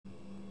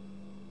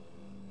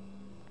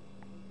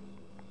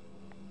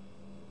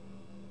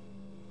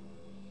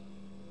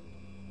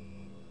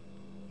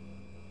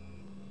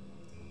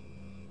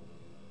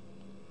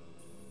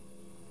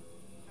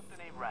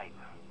night.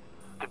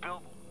 The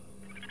bill...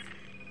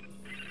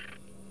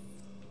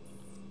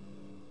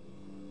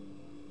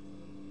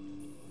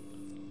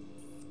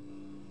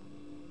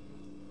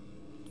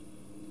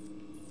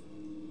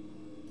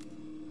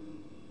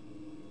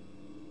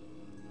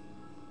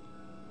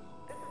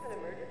 This is an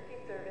emergency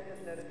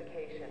services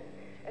notification.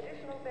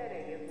 Additional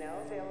bedding is now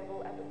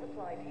available at the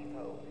supply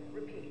depot.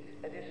 Repeat,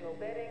 additional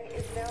bedding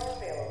is now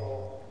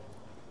available.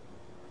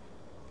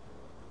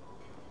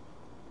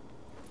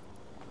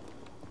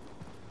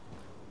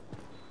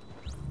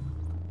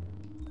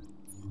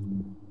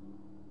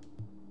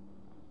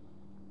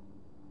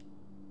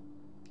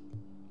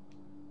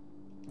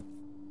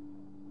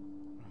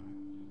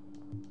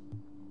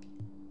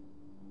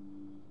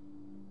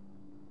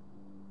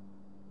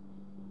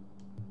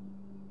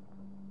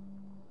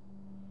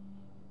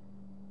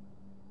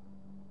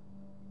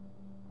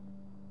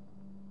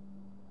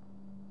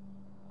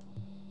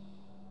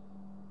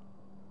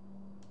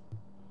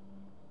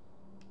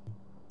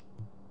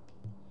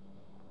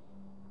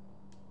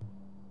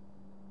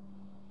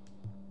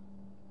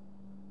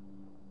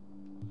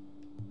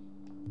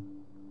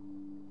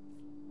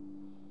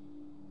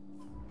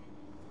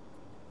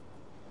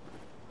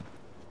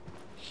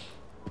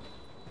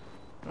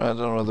 I don't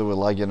know whether we're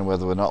lagging or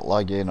whether we're not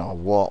lagging or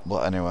what,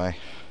 but anyway.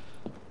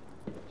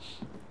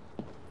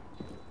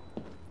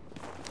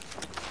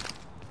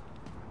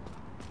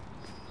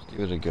 Let's give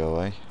it a go,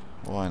 eh?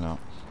 Why not?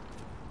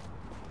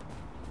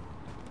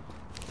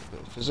 A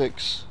bit of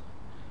physics.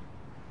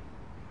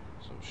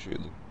 So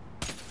shoot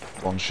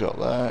the one shot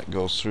there, it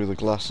goes through the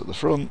glass at the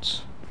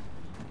front,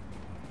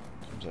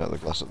 comes out the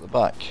glass at the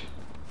back.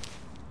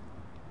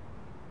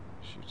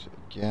 Shoot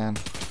it again.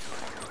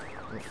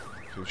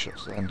 A few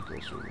shots then,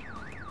 goes through the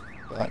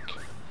back,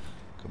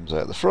 comes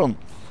out the front.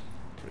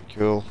 Pretty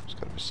cool, it's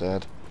got to be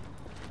said.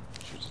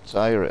 Shoots a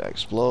tyre, it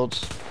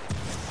explodes.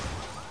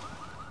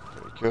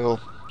 Pretty cool,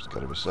 it's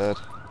got to be said.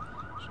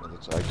 Shoot another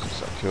tyre, it's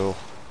that cool.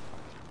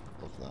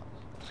 Love that.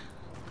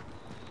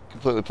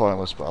 Completely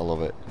pointless, but I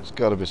love it. It's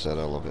got to be said,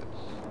 I love it.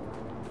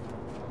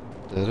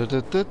 Da -da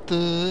 -da -da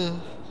 -da.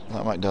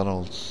 Like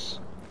McDonald's.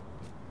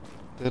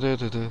 Da -da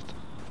 -da -da.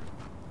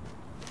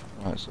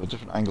 Right, so a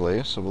different angle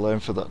here, so we'll aim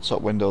for that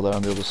top window there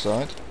on the other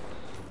side.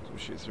 So we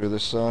shoot through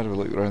this side, we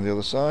look around the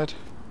other side,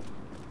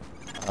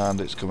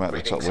 and it's come out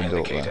the top window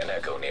up there. An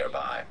echo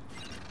nearby.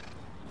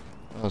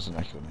 Oh, there's an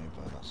echo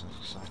nearby, that's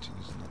exciting,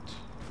 isn't it?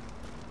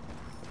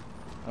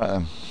 Right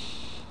then.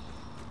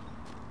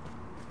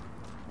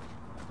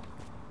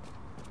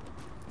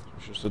 So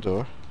it's just a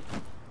door.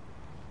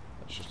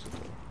 That's just a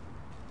door.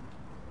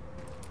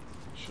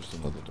 It's just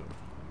another door.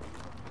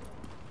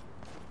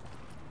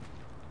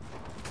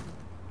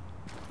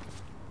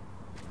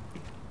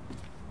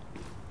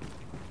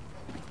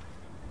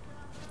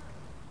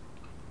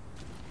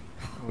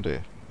 Oh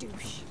dear.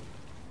 Douche.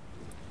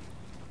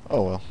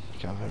 Oh well, you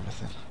can't have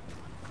everything.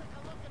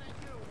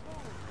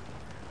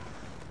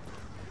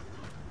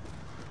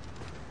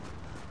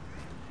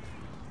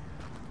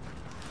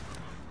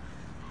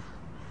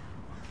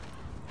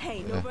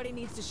 Hey, nobody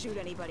needs to shoot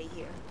anybody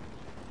here.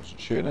 I wasn't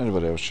shooting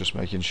anybody, I was just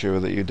making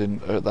sure that you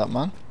didn't hurt that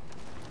man.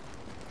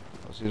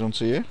 What's he done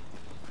to you?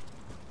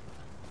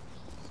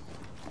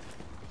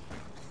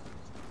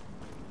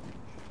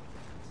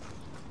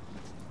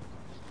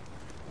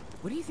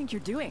 What do you think you're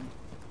doing?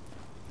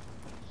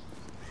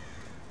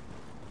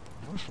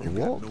 What's for a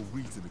walk? No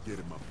reason to get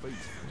in my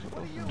face.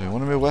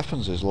 One of my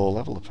weapons is low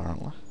level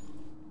apparently.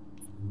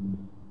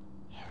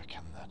 How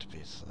can that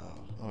be so?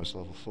 Oh, it's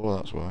level 4,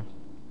 that's why.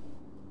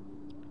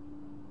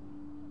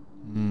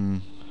 Hmm.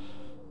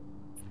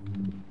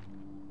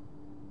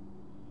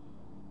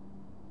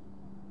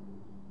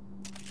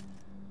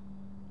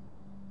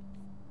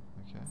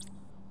 Okay.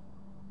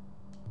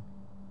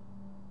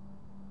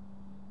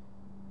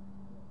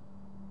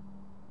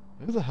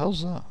 Who the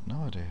hell's that?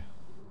 No idea.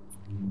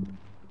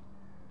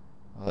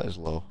 Oh, that is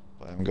low,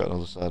 but I haven't got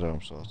another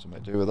sidearm, so I have to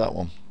make do with that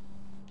one.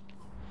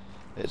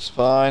 It's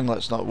fine,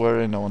 let's not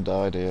worry, no one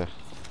died here.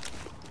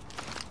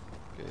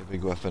 Get your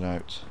big weapon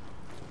out.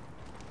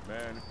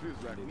 Man, it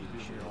feels like we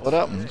did it all. What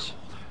happened?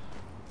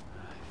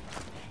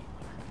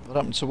 What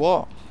happened to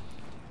what?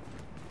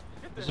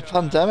 There's a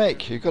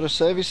pandemic, you've got to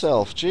save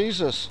yourself,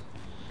 Jesus.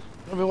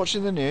 You've been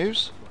watching the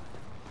news?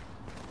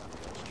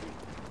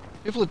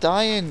 People are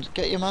dying,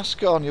 get your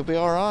mask on, you'll be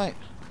alright.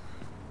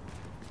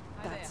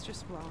 That's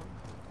just wrong.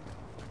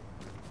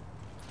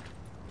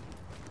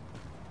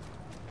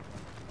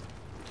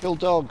 Kill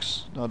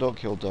dogs. No, don't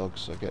kill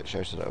dogs. I get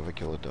shouted at if I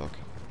kill a dog.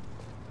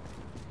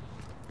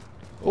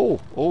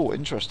 Oh, oh,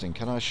 interesting.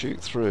 Can I shoot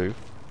through?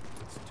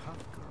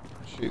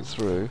 Shoot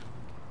through.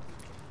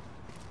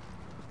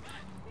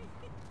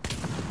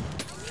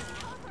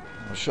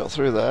 I shot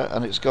through there,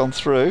 and it's gone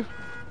through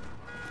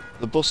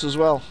the bus as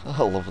well.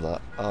 I love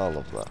that. I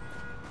love that.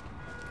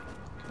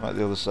 Come out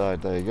the other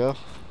side. There you go.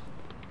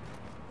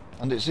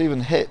 And it's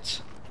even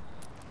hit.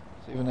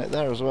 It's even hit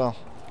there as well.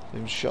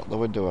 Even shot the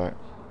window out.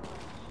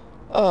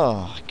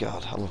 Oh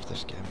God, I love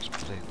this game. It's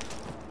brilliant.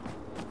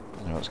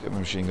 Anyway, let's get my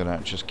machine gun out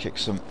and just kick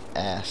some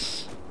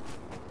ass.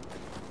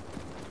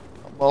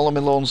 all on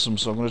me lonesome,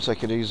 so I'm going to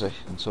take it easy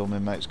until my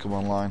mates come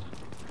online.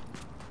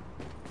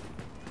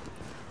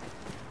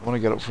 I want to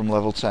get up from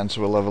level 10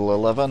 to a level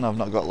 11. I've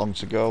not got long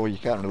to go. You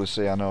can't really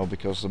see, I know,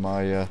 because of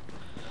my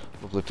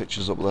lovely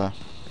pictures up there.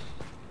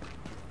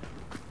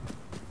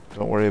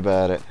 Don't worry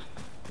about it.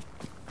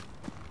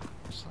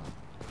 What's that?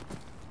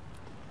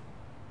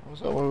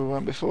 Was that where we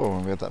went before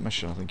when we had that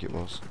mission? I think it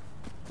was.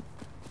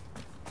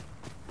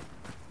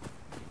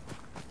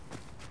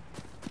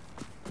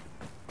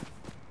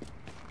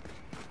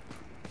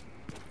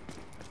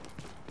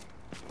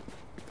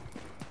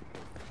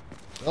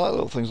 I like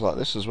little things like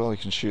this as well. You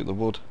can shoot the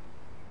wood.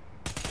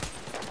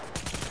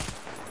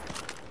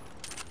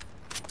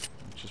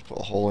 Just put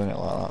a hole in it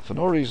like that for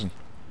no reason.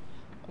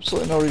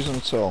 Absolutely no reason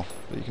at all.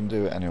 But you can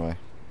do it anyway.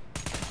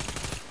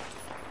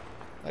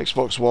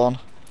 Xbox One.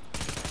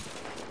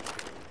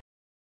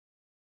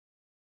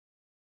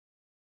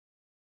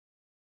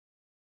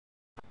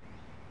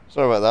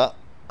 Sorry about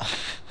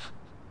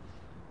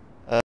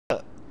that.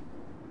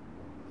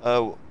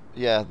 Oh,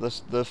 yeah,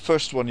 the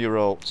first one you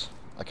wrote.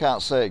 I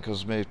can't say it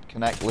because my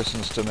Connect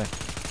listens to me,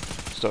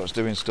 starts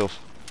doing stuff.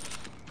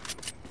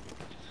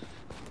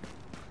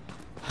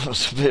 That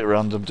was a bit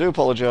random. Do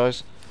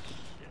apologise.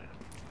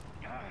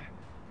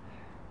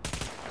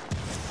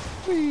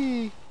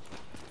 Whee!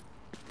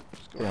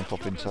 Let's go around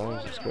popping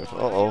tyres. Let's go. Uh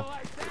oh.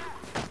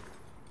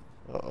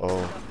 Uh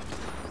oh.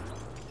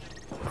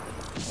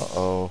 Uh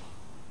oh.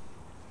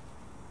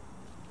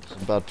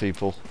 Some bad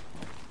people.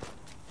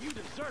 You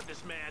deserve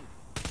this, man.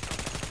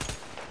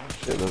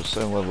 Shit, they're the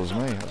same level as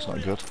me. That's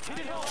not good.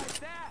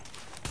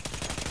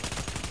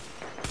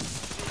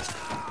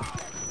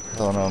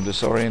 Oh no, I'm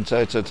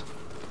disorientated.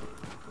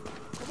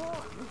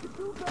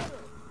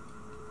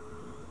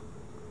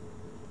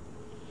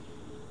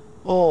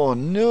 Oh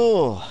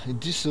no, I'm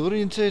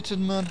disorientated,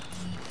 man.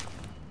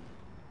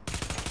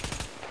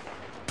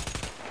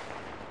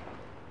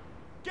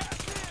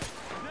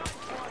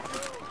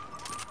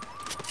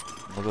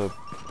 Another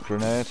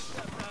grenade.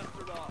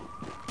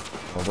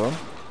 Hold on,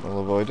 well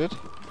avoided.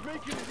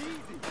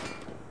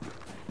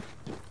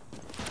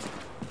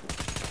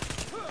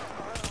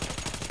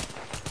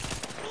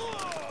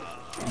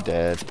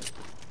 Dead.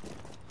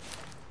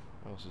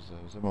 What else is there?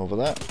 Is him over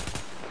there?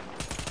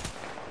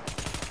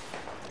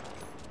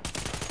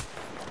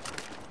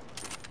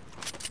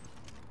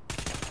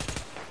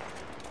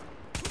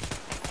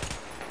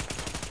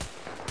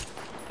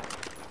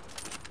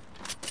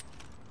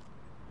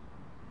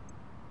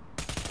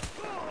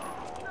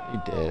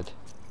 He dead.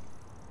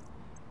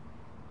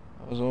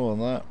 That was all on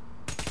that.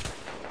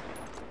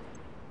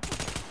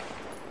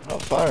 They're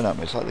not firing at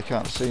me, it's like they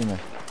can't see me.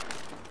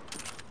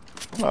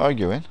 I'm not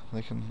arguing,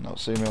 they can not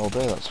see me all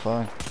day, that's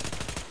fine.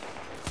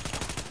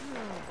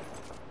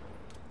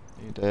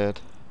 You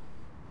dead.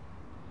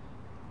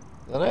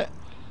 Is that it?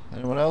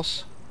 Anyone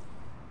else?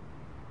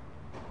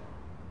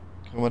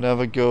 Come and have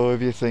a go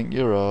if you think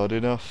you're hard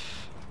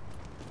enough.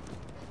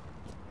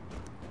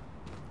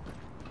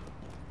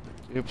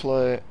 Do you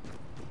play...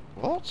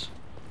 What?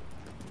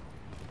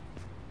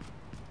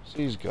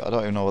 He's got... I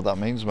don't even know what that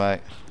means, mate.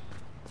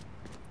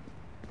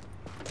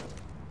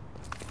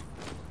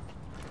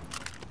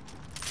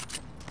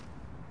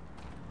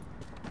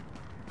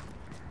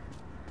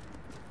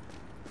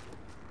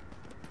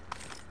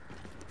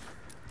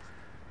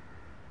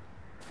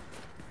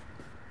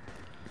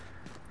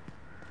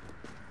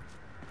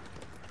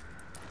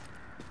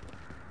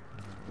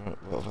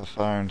 What have I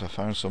found? I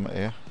found something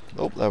here.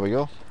 Oh, there we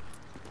go.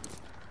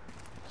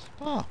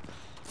 Ah.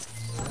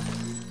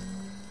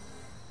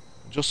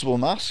 Adjustable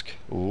mask.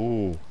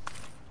 Ooh.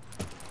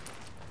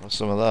 Got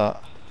some of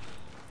that.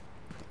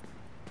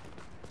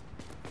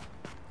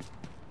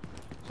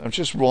 So I'm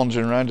just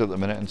wandering around at the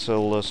minute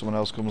until someone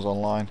else comes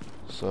online.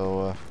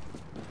 So,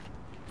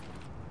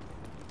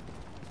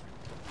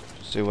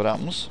 just see what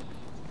happens.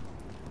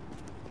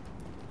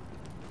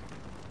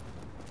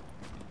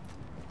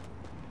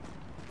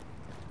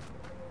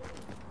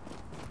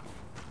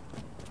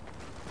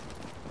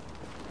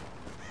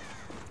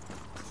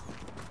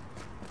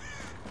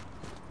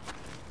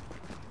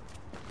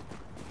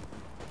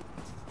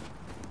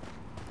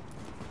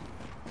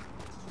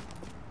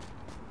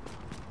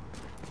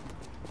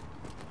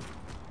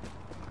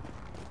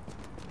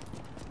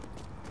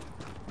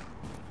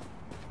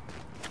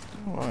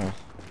 Wow,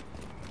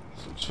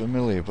 this looks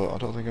familiar, but I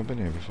don't think I've been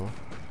here before.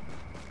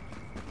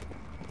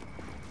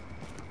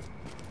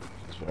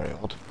 It's very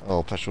odd.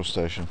 Oh, petrol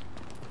station.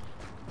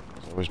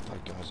 There's always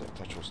bad guys at a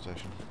petrol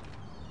station.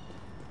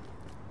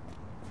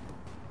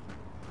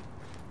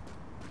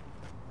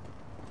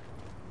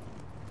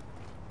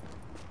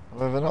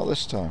 However, not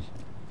this time.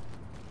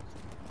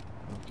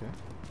 Okay.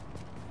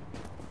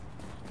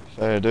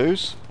 Fair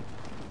dues.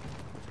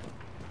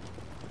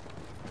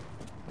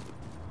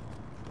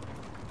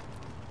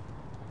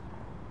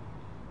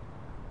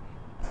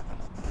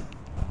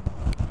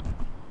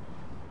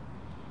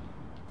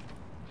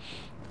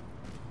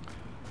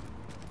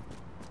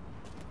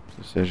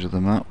 This edge of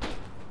the map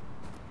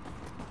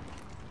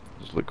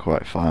does look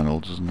quite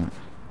final, doesn't it?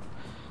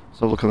 Let's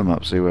have a look at the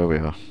map, see where we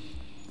are.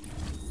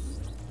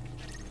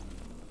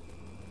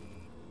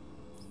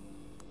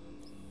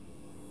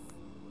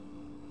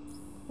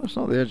 That's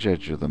not the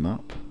edge of the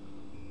map.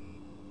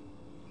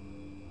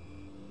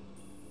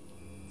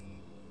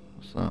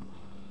 What's that?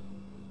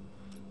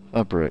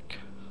 Fabric.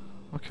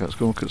 Okay, let's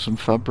go look at some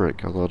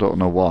fabric, although I don't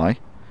know why.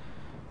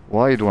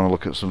 Why you'd want to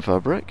look at some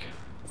fabric?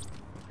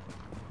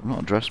 I'm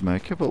not a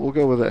dressmaker, but we'll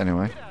go with it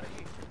anyway.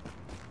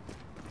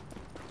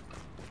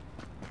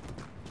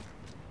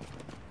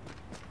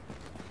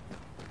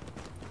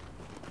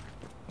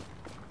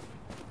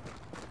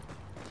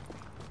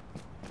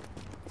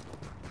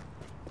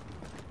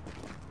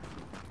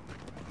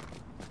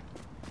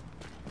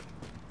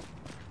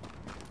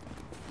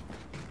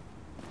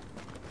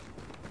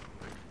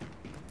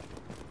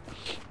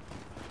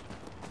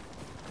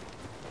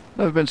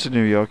 Never been to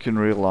New York in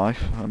real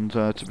life, and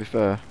to be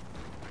fair,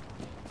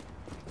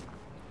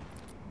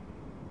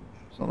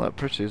 it's not that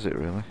pretty, is it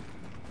really?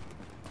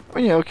 I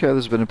mean, yeah, okay,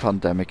 there's been a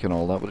pandemic and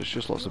all that, but it's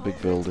just lots of big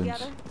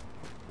buildings.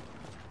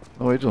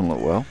 Oh, he doesn't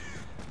look well.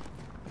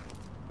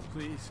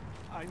 Please,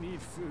 I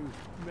need food,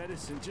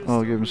 medicine, just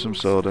I'll give him some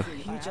soda.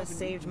 You just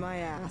saved my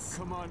ass.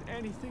 Come on,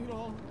 anything at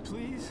all,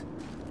 please.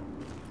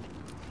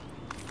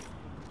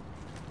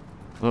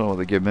 I don't know what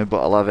they give me,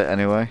 but I'll have it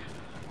anyway.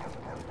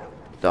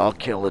 Dog,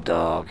 kill the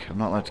dog. I'm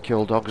not allowed to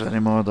kill dogs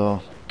anymore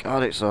though.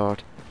 God, it's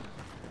hard.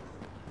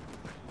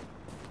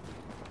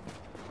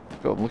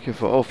 What I'm looking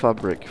for? Oh,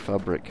 fabric.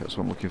 Fabric, that's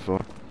what I'm looking for.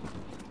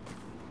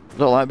 I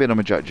don't like being on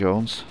my Jack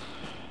Jones.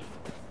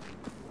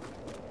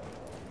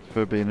 I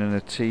prefer being in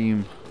a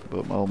team,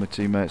 but all my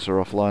teammates are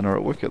offline or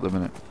at work at the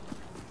minute.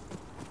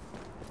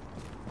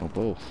 Or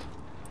both.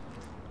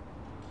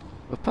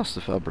 I've passed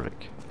the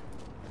fabric.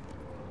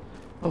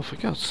 Oh, for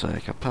God's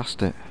sake, I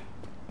passed it.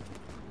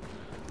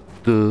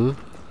 Duh.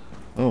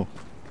 Oh.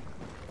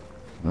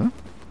 Huh?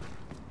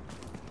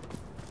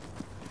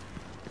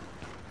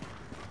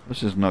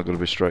 This is not going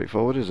to be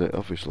straightforward, is it?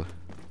 Obviously.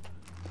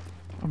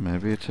 Or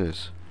maybe it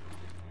is.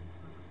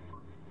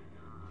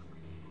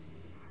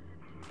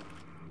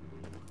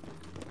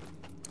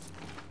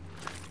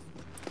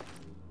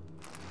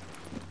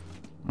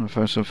 I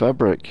found some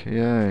fabric.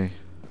 Yay.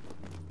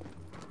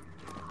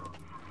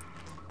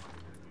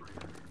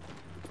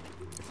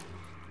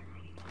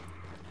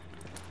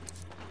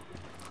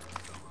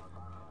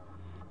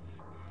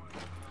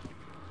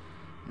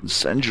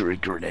 Incendiary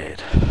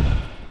grenade.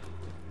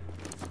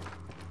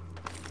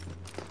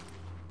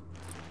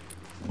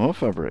 More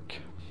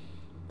fabric.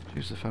 What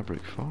use the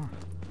fabric for?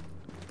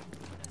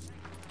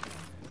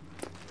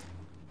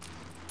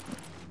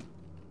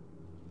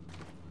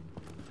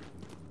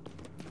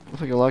 One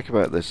thing I like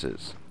about this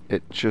is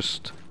it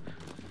just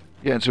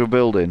you get into a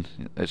building,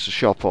 it's a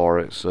shop or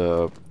it's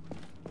a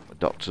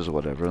doctor's or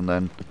whatever, and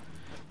then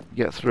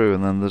you get through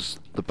and then there's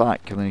the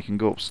back and then you can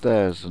go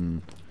upstairs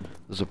and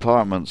there's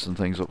apartments and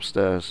things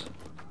upstairs.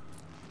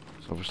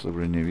 So obviously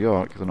we're in New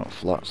York, they're not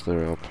flats,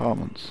 they're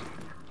apartments.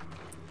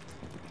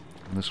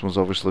 And this one's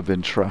obviously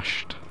been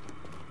trashed.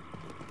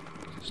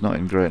 It's not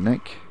in great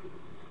nick.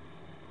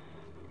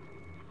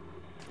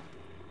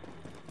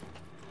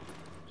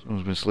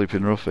 Someone's been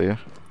sleeping rough here.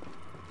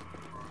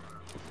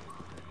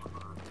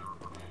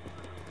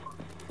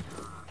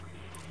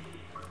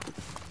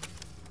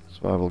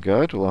 Survival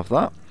guide, we'll have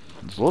that.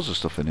 There's loads of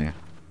stuff in here.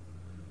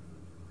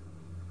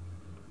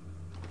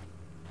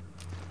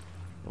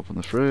 Open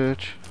the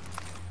fridge.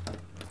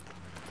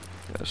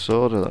 Get a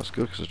soda, that's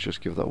good because I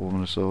just give that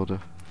woman a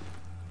soda.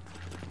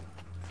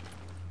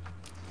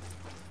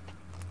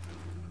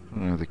 I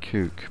don't know the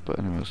kook, but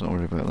anyway, let's not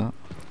worry about that.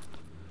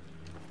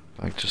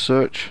 Bag to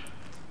search.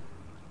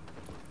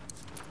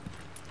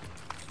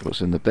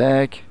 What's in the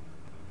bag?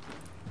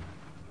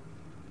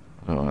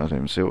 I didn't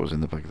even see what was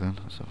in the bag then.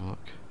 Let's have a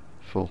look.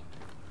 Full.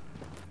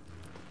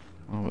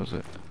 What was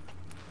it?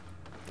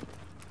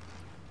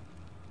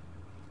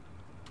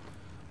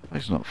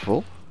 It's not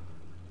full.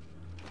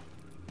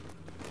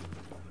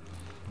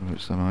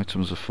 Which them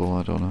items are full,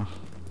 I don't know.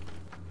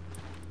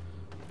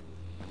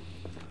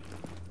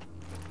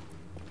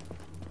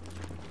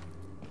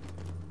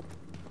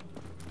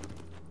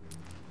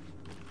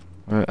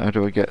 Right, how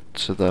do I get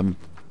to them?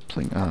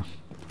 Ah,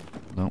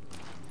 no.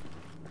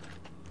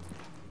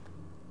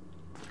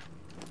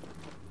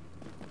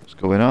 What's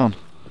going on?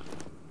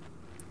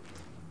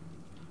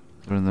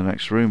 They're in the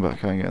next room, but I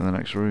can't get in the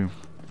next room.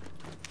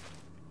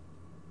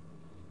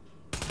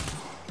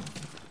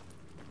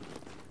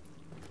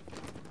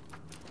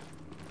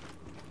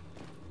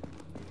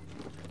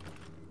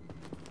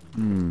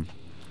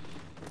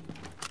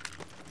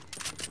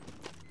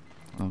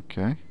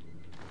 Okay.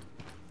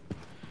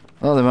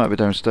 Oh, they might be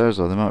downstairs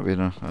though. They might be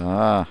in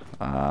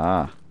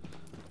a...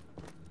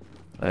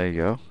 There you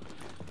go.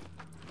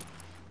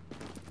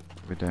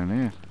 Be down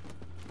here.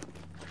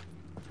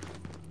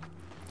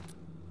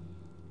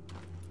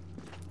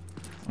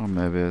 Or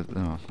maybe...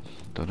 Oh,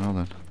 don't know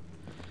then.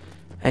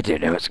 I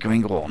don't know what's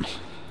going on.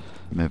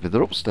 Maybe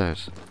they're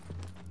upstairs.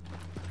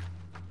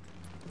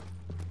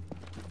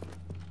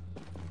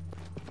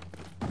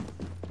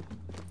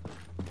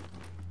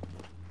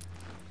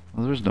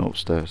 Well, there is no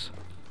upstairs.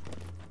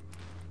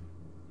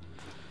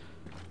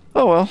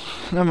 Oh well,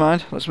 never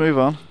mind, let's move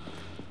on.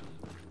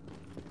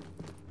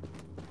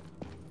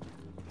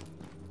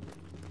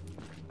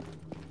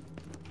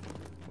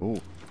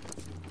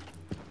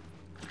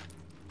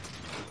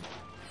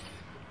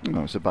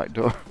 it's a back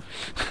door.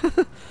 I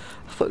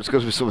thought it was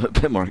going to be something a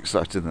bit more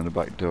exciting than a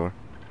back door.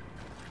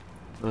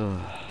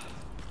 Ugh.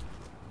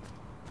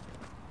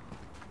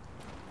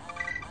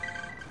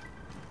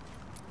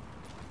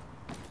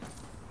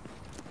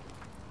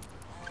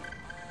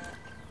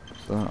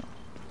 What's that?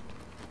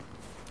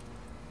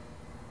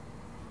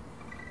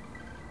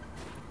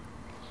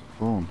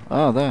 Phone.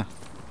 Ah, there.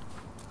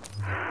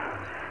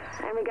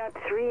 And we got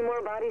 3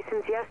 more bodies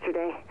since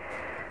yesterday.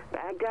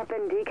 Bagged up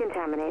and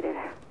decontaminated.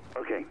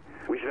 Okay,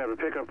 we should have a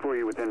pickup for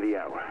you within the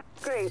hour.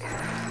 Great.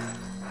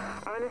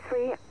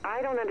 Honestly,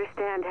 I don't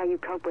understand how you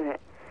cope with it.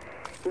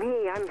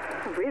 Me, I'm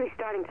really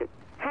starting to...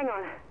 Hang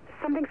on.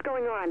 Something's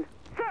going on.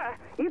 Sir,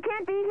 you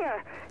can't be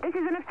here. This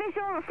is an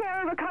official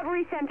Sarah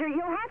Recovery Center.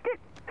 You'll have to...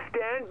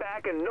 Stand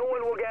back and no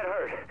one will get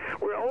hurt.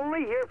 We're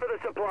only here for the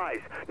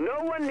supplies.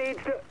 No one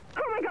needs to...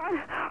 Oh my god!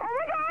 Oh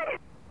my god!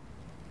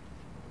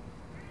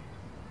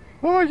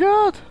 Oh my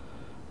god!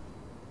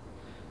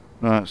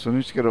 Right, so I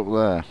need to get up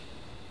there.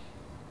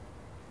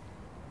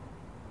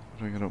 How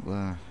do I get up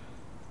there?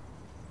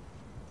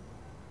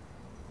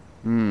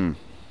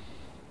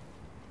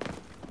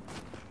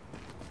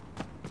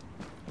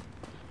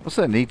 What's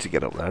that need to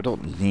get up there? I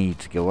don't need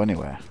to go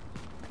anywhere.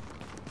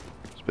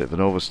 It's a bit of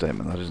an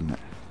overstatement, that, isn't it?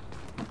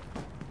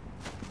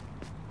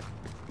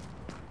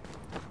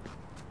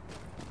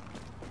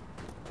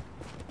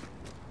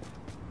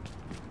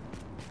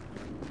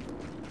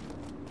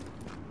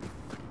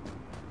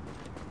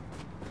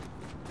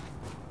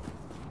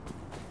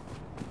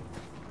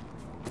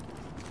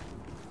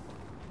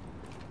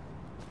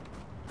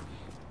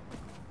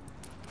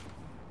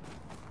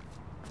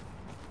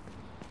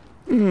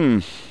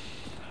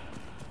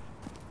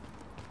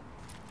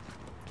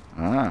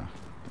 Ah,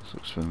 this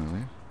looks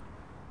familiar.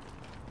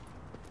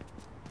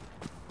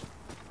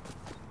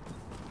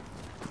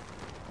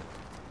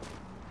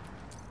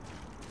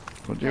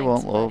 What do you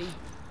want, love? buddy.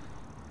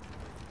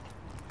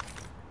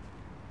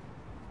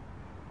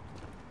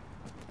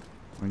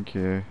 Thank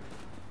you.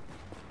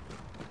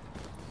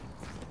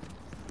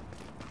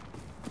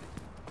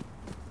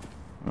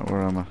 Right,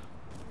 where am I?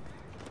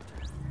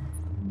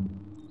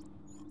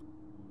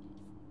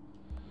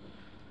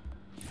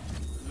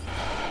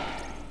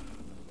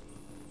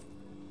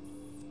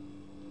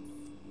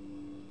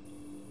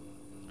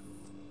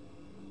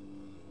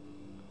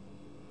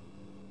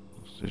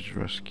 Hostage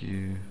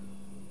rescue.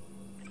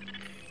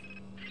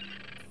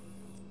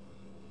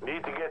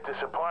 Need to get this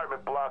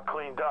apartment block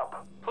cleaned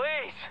up.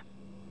 Please!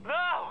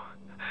 No!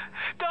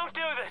 Don't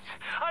do this!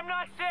 I'm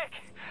not sick!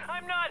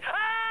 I'm not...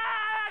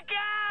 Ah!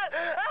 God!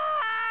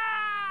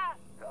 Ah!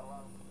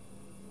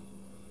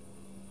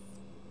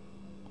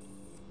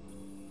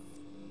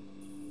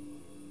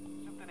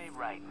 Something ain't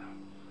right.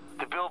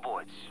 The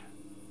billboards.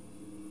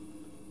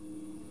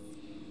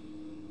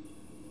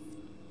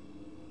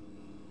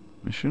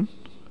 Mission?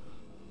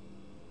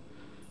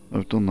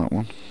 I've done that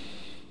one.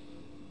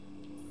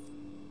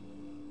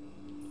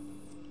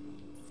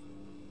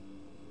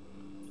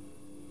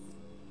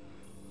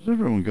 Where's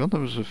everyone gone?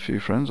 There was a few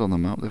friends on the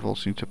map, they've all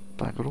seemed to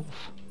bugger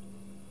off.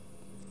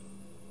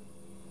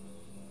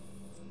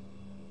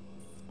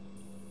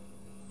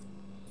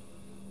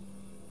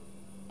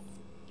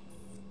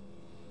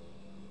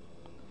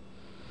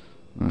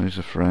 There's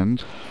a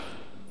friend.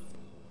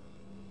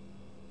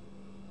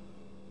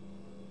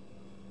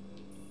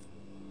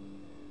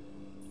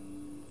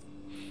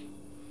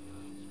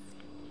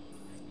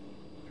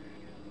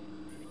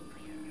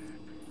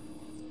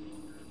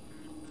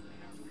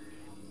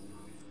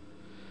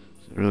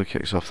 It really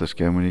kicks off this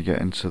game when you get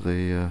into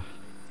the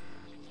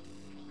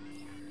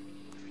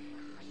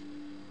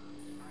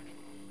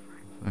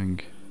thing.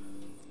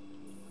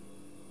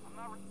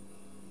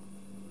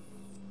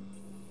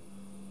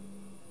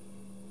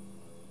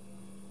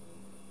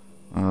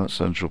 Oh, that's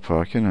Central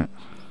Park, isn't it?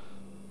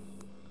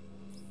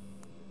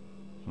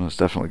 Well, it's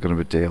definitely going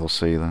to be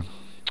DLC then.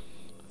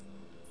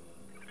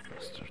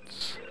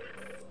 Bastards.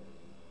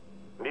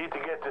 Need to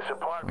get this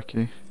apartment.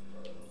 Okay.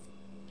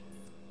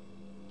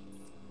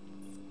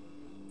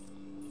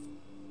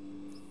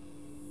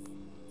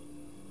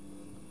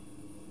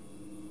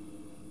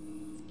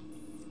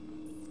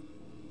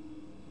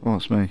 Oh,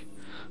 it's me.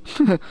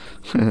 Let's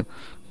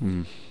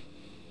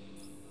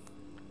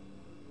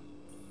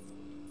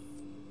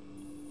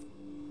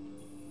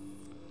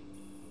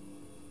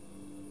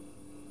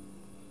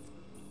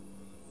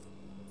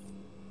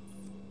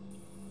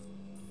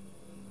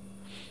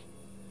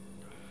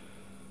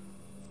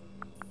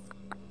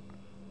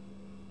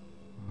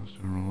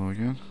do a roll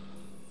again.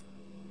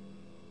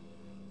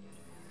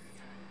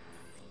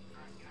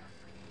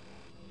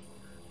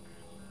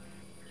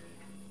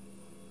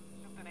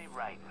 Something ain't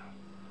right.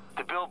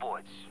 The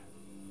billboards.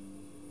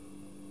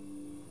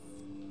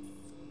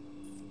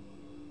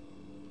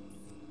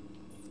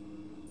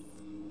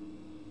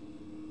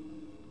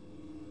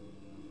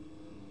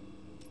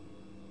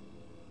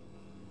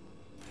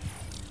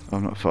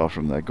 I'm not far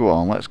from there. Go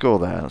on, let's go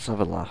there. Let's have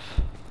a laugh.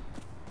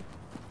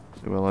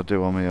 See what I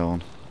do on my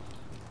own.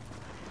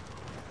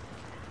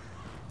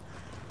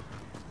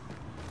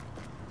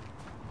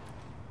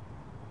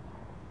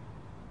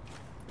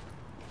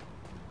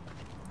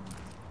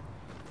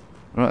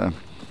 Right then.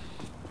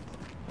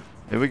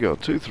 Here we go.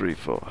 2, 3,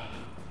 4.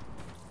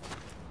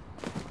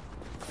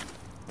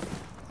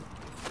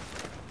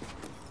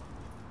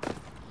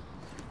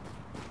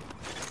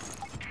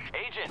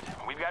 Agent,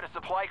 we've got a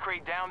supply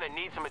crate down that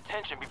needs some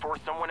attention before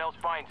someone else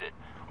finds it.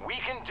 We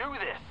can do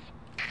this.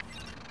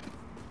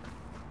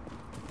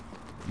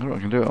 I don't know if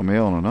I can do it on my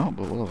own or not,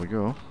 but we'll have a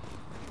go.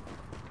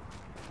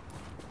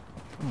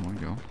 Oh my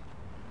god.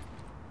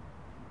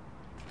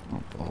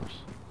 Oh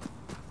balls.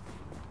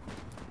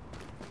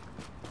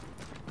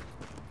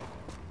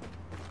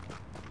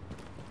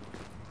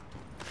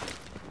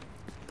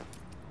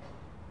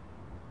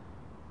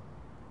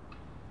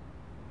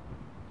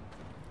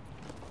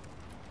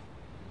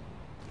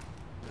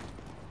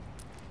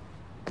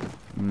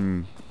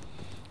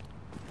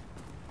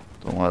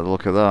 Don't like the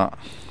look of that.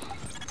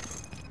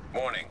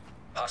 Warning.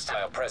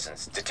 Hostile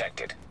presence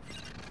detected.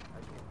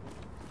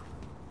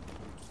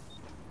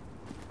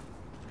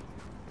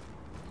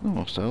 No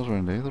hostiles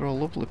around here, they're all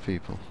lovely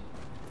people.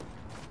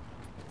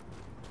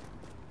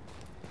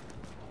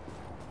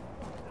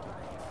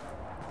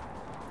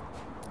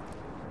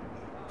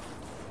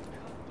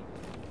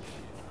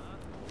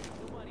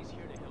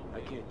 I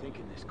can't think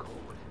in this cold.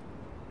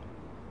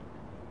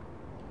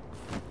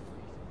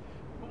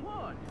 Come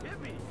on,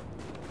 hit me.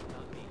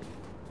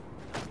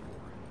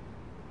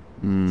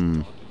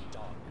 Hmm.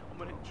 I'm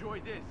gonna enjoy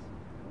this.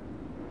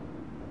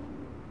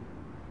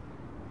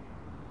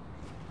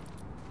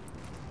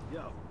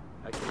 Yo,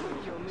 I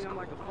can't kill me. I'm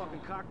like a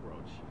fucking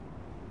cockroach.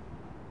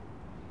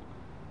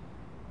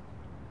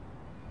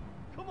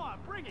 Come on,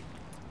 bring it.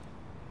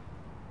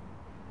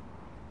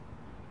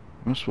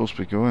 I'm supposed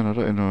to be going, I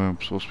don't even know where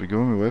I'm supposed to be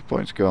going, my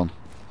waypoint's gone.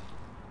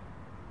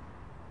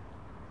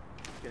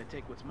 Gonna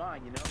take what's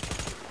mine, you know?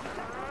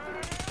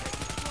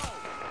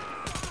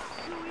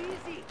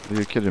 Are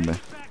you kidding me?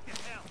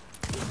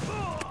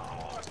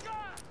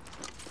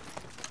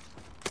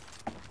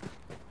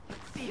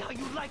 See how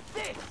you like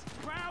this?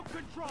 Crowd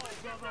control,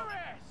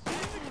 brother. In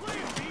the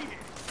clear, beat it.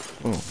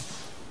 Oh.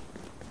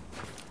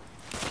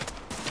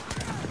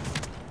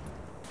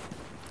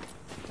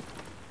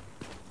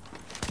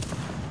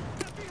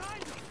 Get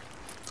behind him.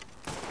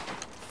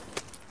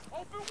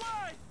 Open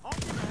wide.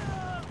 Open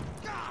up.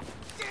 God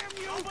damn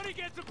you. Nobody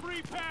gets a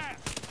free pass.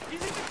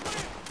 He's in the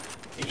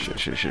clear.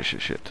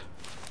 Shit.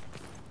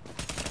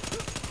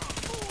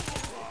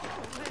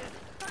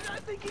 I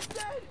think he's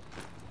dead.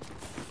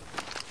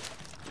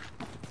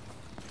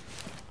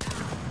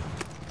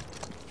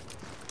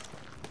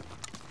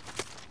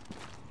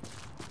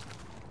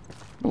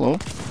 Hello?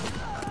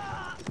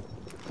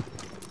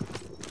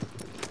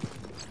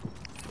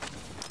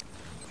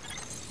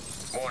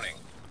 Warning.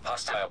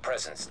 Hostile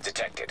presence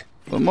detected.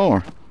 One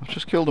more. I've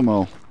just killed them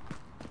all.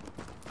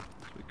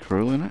 It's a bit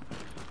cruel, innit?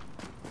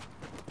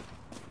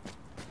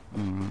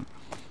 Alright.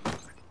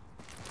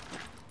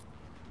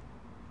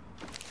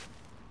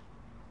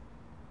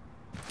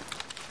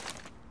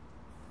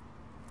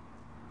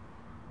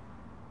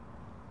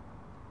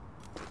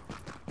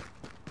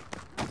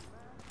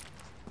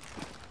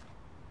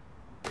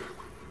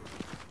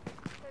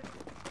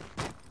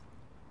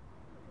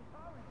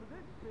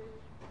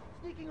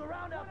 Sneaking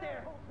around out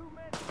there.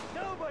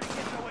 Nobody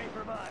gets away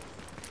from us.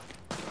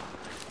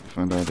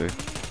 Find ID.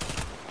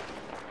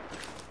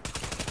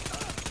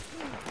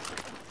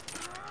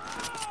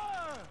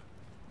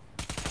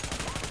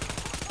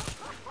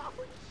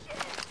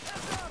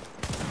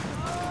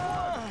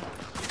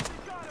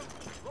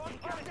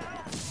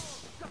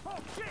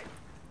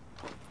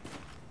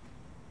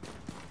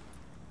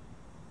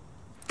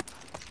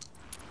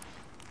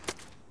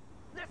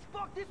 Let's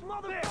fuck this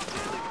motherfucker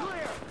in the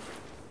clear.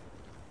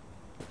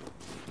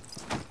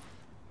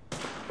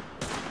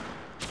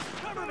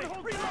 Cover me,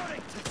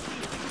 reloading.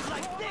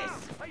 Like this.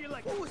 How you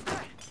like? Who was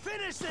that?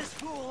 Finish this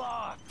fool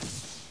off.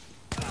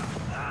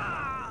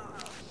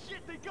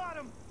 Shit, they got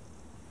him.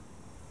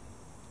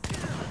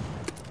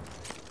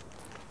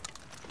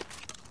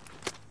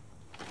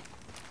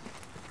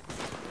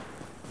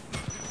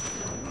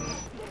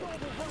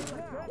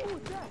 Who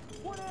was that?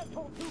 One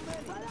asshole, two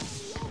men. Right out in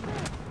the open.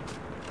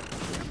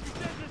 You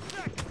said in a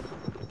second.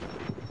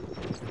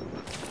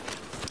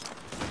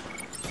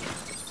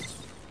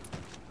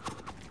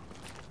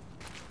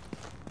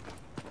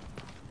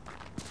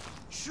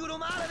 Shoot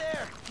him out of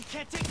there. He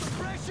can't take the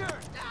pressure.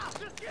 Now,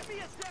 Just give me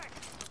a sec.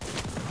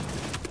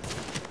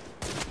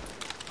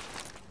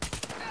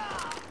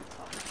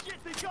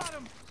 Shit, they got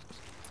him.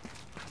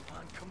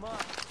 come on.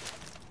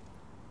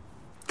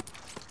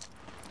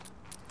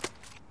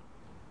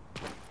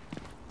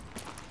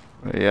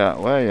 Where you at?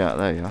 Where you at?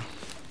 There you are.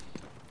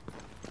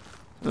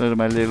 There's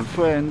my little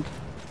friend.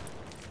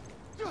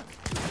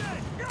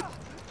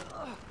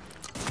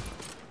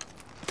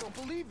 Don't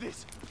believe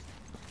this.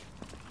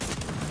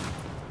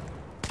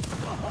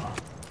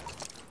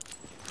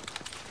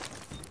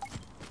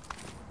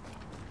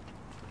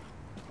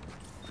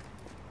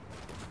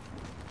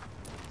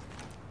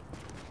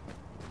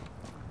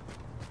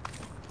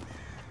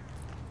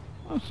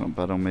 That's not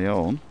bad on my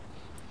own.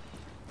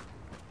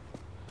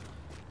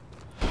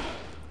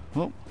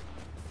 Oh,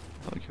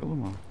 I'll kill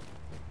them all.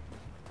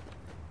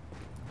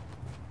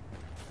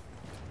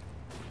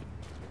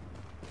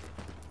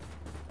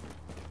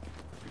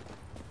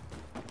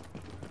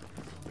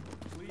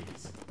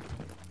 Please.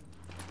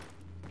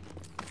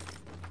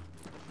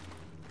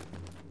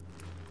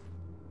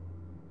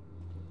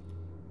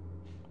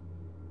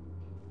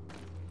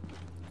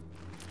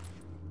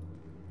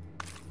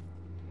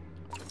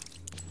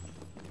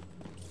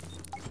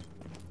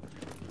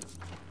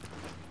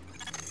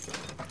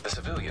 The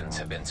civilians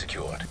have been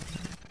secured.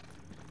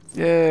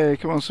 Yay,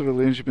 come on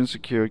civilians, you've been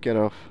secured, get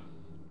off.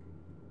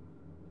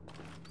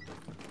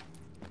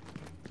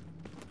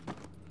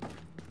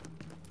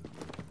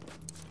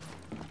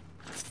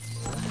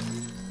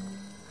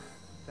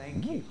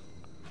 Thank you.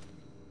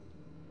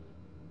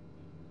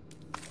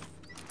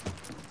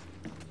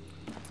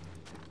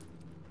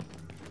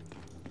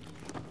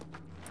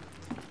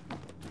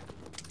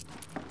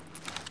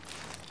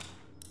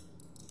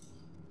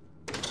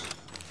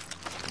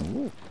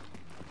 Ooh.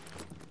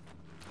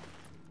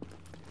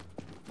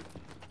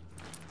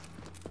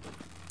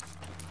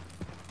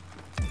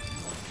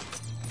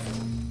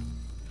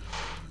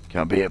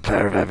 Can't beat a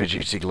pair of heavy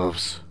duty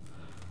gloves.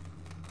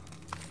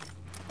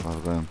 Well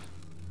then,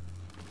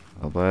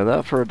 I'll buy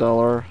that for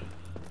 $1.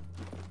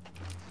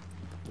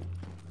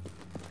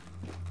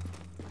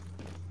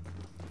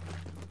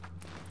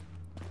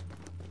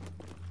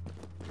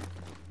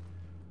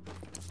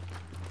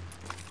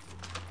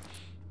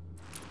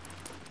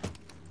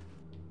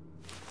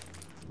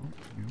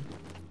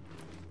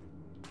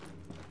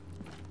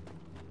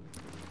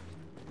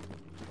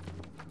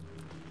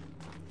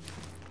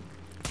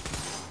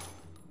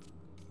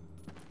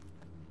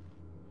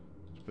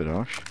 Bit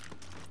harsh.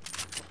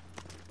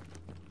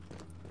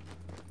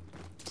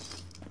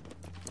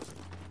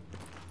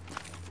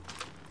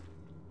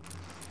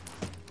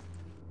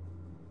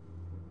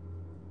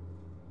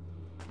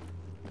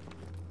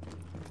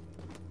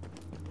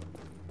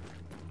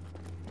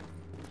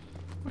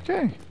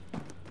 Okay.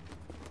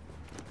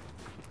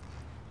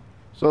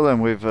 So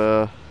then we've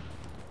done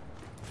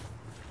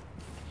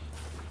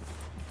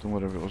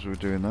whatever it was we were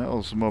doing there.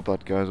 Oh, some more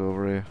bad guys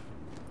over here.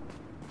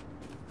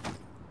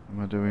 What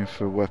am I doing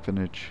for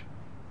weaponage?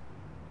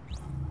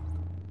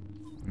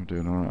 I'm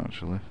doing alright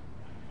actually.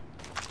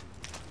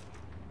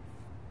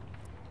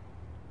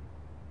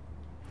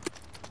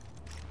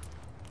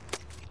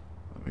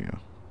 There we go.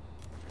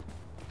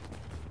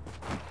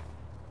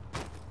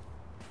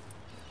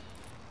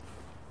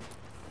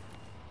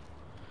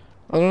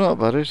 Oh, they're not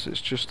baddies, it's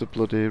just a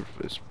bloody... I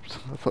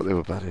thought they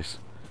were baddies.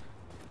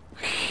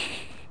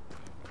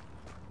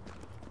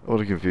 That would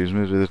have confused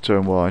me with the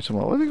term white. I'm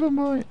like, why are they going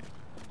white?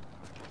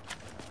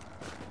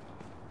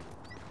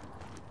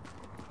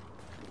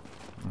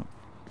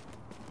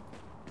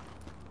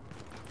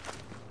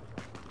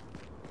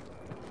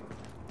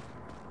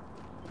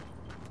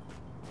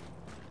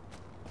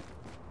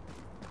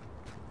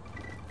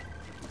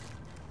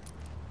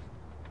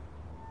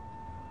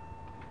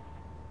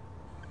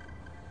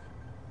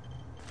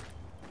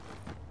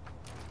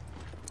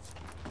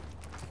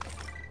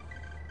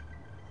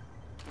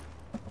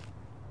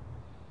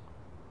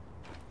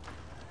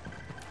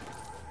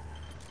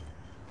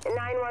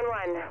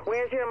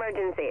 Where's your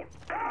emergency?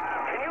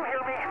 Can you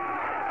hear me?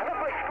 I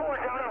left my store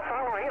down on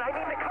Flowery and I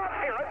need the cops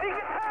here. I'm being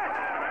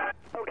attacked!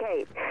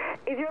 Okay.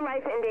 Is your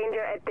life in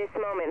danger at this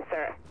moment,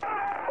 sir?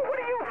 What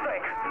do you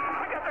think?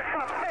 I got the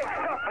shop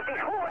fixed up, but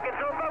these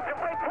hooligans are about to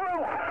break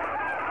through.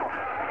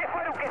 If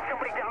I don't get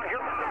somebody down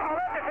here,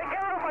 I'll have to take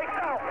care of it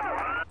myself.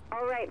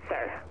 All right,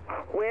 sir.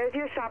 Where's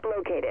your shop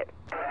located?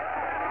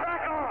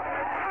 Back off!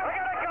 I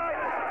got a gun!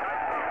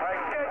 I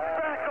said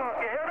back off,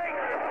 you hear me?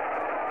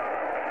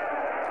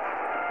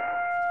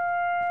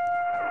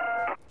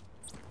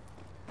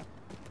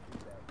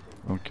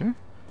 Okay.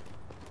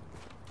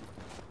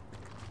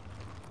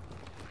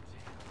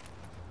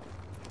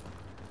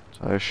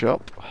 Tire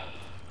shop.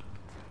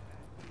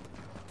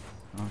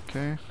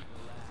 Okay.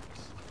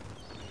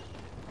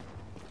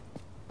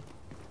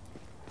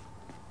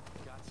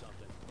 Got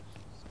something.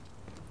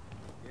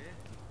 Yeah?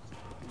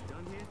 You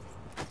done here?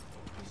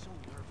 He's so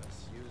nervous.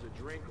 Use a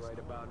drink right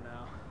about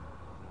now.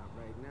 Not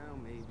right now,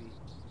 maybe.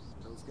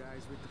 Those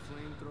guys with the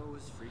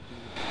flamethrowers freaking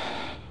me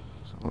out.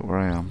 So look where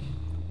I am.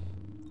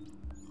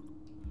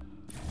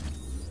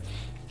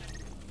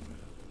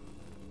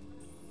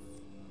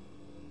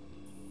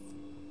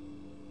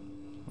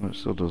 Oh, it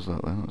still does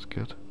that then, that's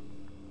good.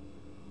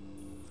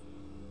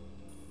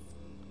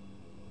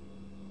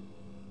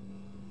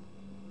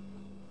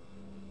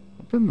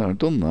 I've been there,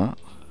 done that.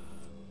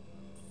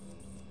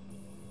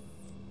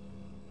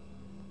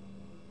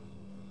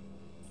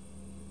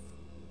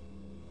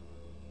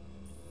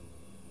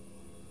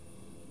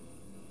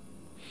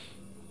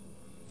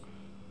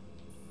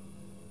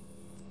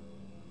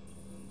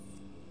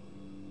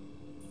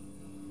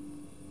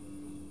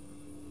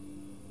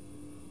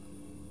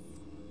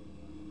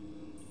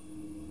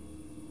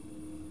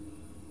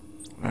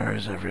 Where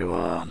is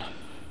everyone?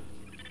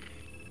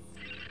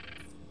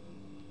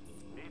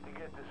 Need to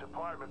get this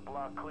apartment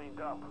block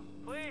cleaned up.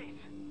 Please!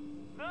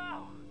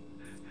 No!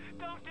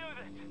 Don't Don't do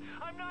this.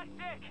 I'm not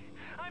sick.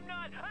 I'm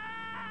not.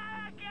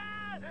 Ah,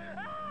 God!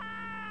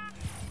 Ah!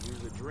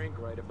 Use a drink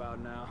right about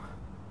now.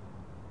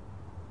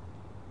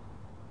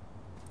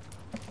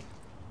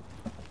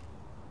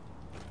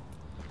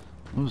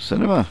 Oh,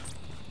 cinema.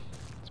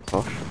 It's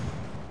posh.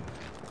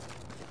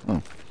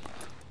 Oh.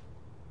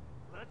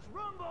 Let's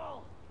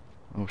rumble!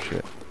 Oh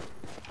shit.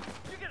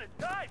 You're gonna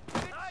die,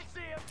 bitch! I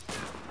see him!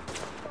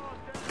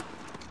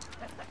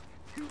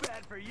 Too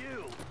bad for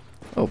you.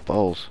 Oh,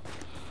 balls.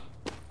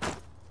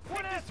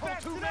 One asshole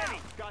too many!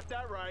 Got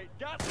that right.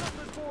 Got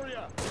something for you.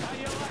 How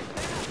you like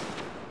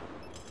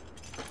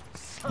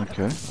that?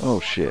 Okay. Oh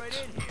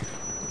shit.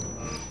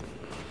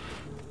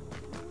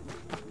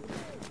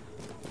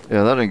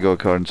 Yeah, that didn't go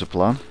according to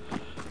plan.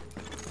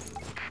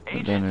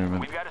 Agent,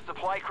 we've got a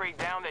supply crate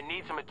down that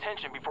needs some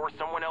attention before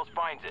someone else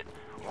finds it.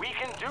 We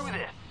can do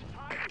this!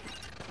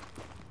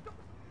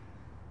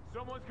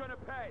 Someone's gonna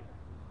pay.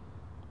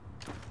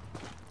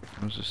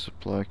 Where's the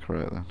supply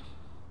crate then?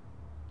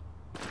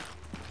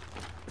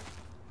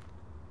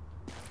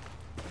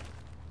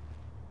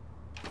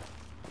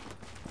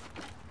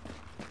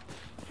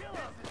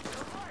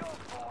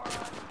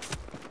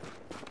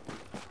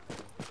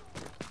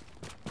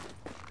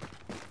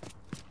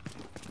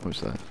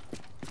 What's that?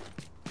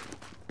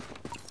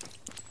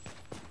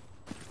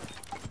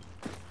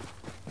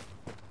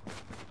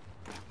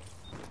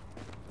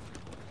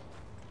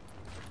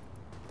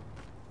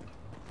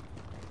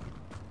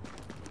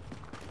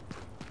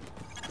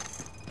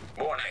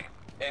 Warning.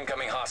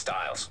 Incoming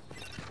hostiles.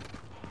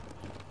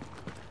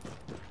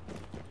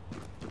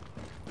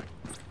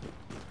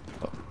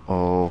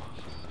 Oh.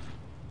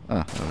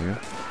 Ah, there we go.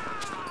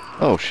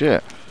 Oh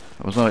shit.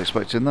 I was not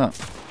expecting that.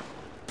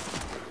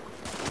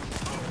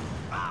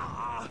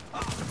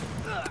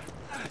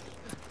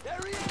 There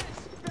he is!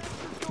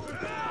 Spencer's going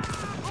down!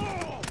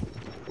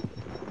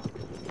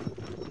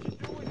 What you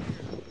doing here?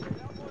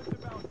 That one's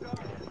about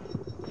done.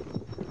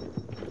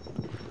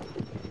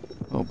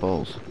 Oh,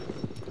 balls.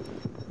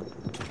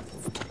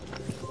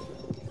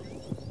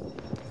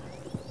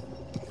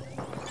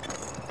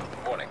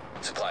 Warning.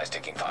 Supplies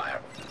taking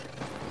fire.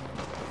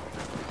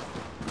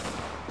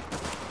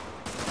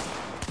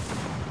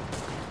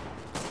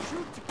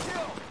 Shoot to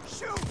kill!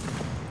 Shoot!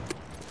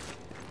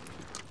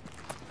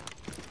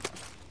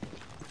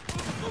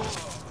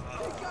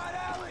 They got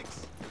Alex!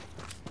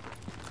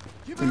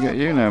 We get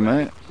you now,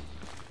 mate.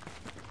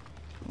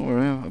 Don't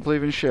worry, I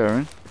believe in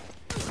sharing.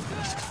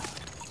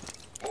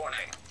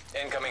 Warning.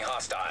 Incoming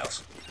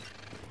hostiles.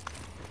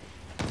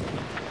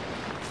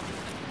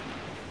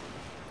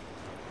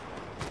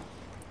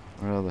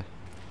 Where are they?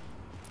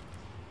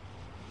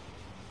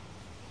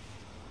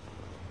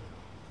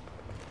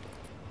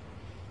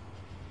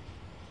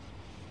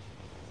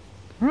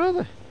 Where are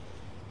they?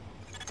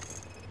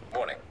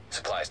 Warning.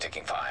 Supplies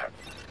taking fire.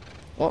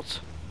 What?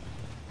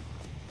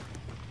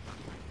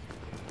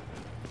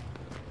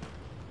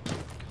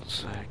 God's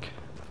sake.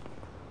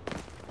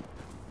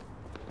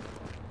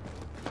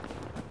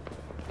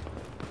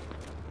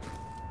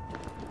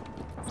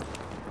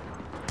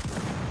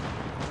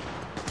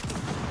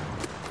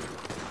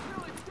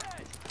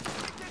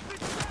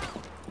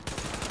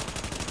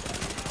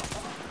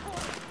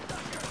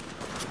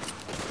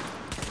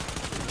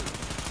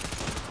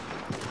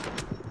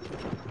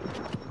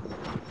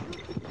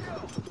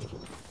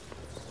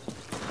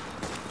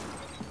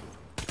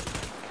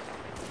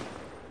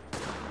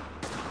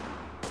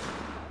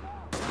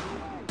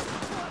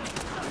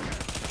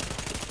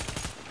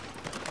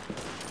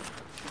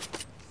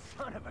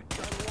 Son of a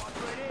gun, walk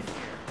right in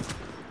here!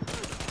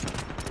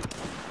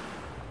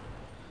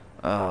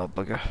 Oh,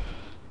 bugger.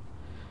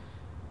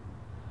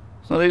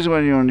 It's not easy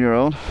when you're on your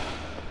own.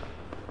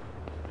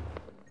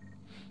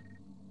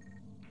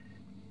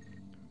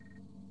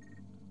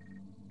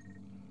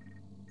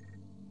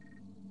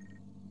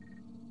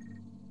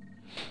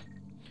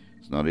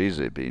 It's not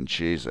easy being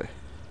cheesy.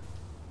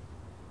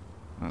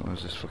 Right,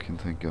 where's this fucking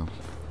thing gone?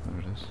 There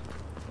it is.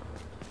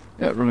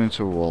 Yeah, run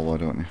into a wall, why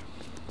don't you?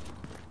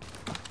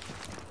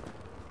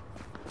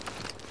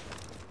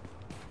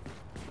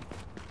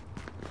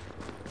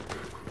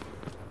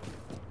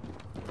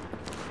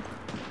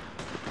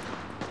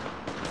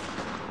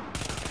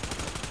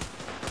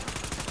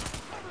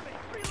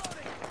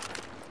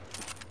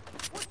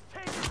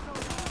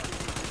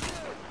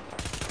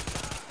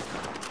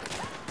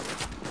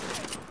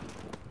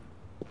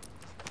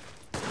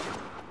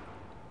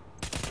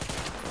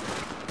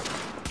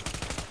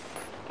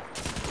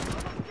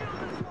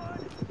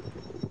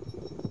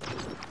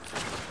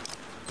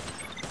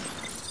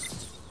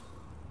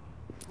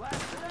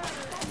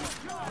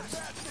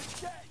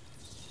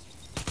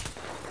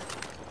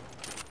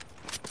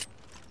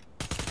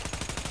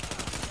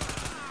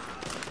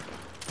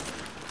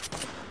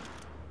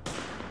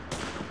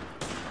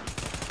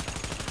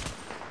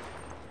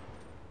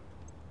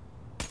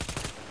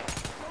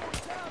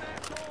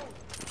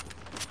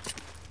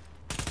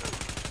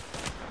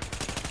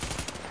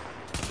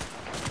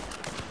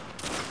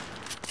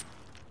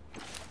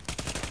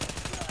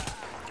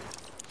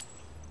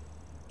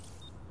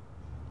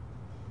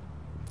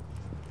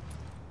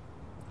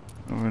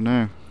 Where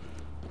now?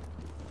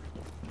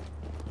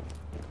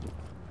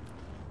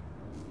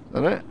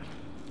 Is that it?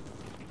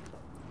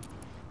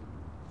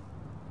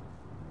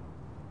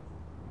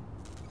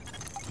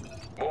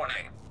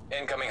 Warning.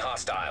 Incoming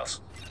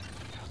hostiles.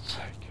 God's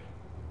sake.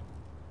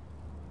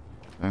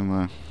 Down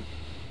there.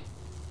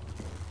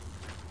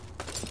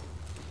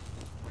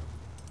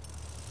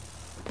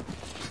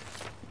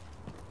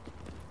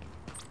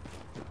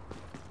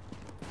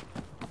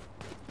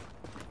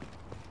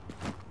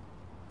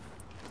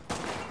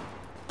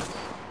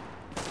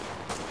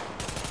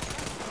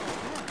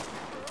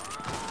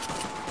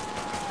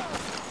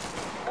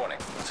 Warning.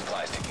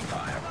 Supplies taking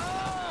fire.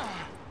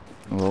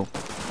 Hello.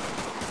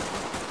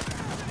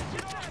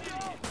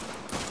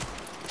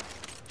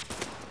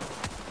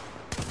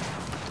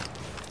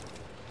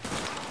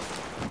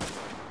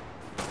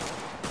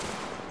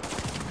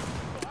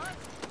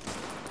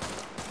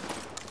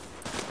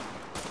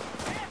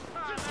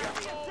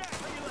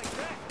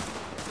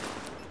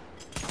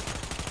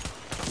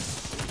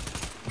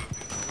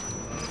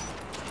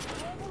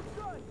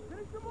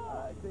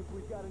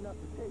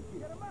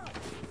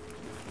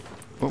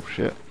 Oh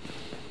shit.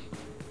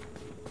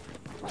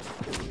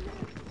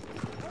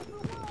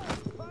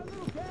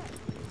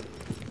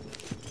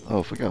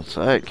 Oh, for God's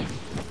sake.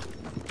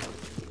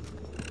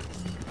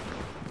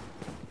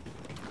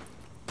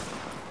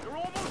 You're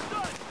almost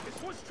done.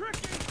 This one's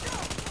tricky.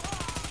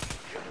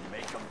 Gonna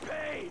make them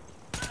pay.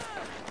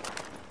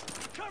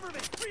 Cover me.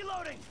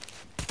 Reloading.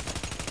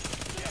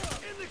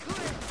 In the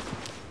clear.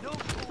 No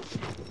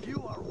bullshit. You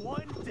are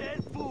one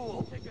dead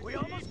fool. We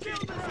almost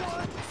killed this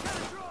one.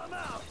 Gotta throw him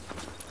out.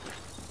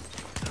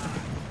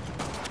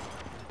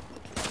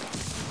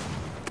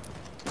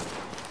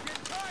 Get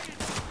tired.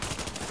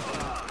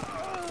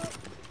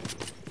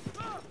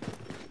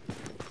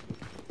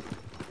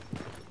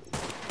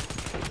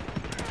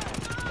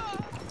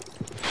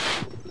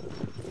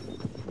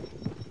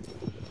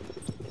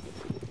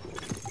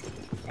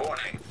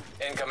 Warning.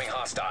 Incoming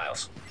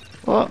hostiles.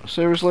 What?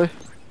 Seriously?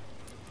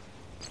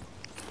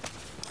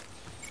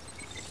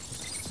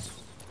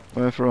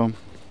 Where from?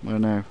 Where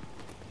now?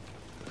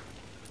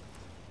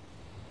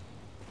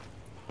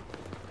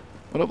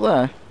 What up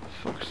there?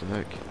 Fuck's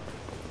sake.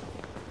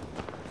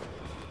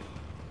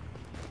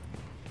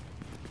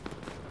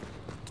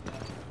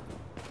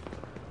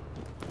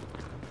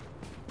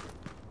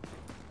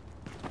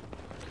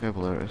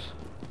 Cable, there it is.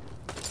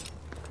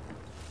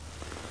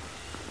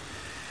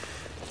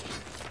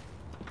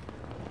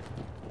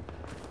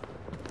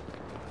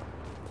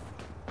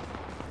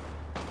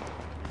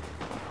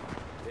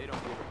 They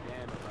don't give a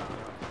damn about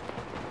us.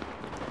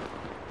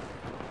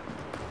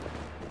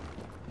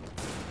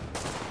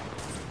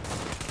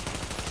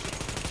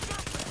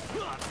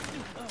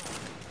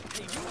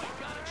 Hey, you ain't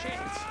got a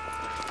chance.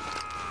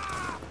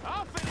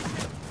 I'll finish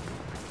him.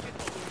 Get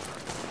the loser.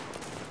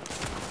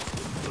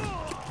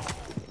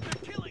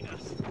 They're killing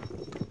us.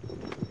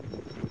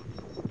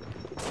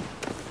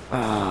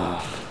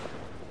 Ah.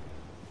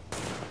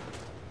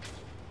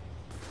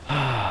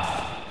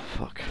 Ah.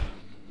 Fuck.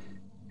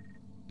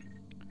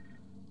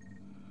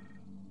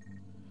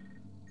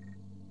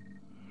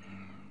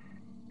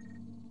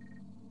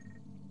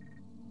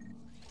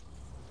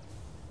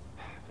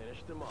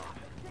 Finish them off.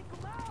 Take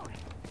them out.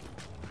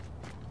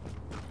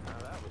 Now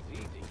that was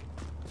easy.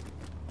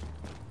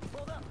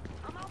 Hold up.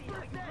 I'm out for a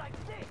sec. Like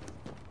this.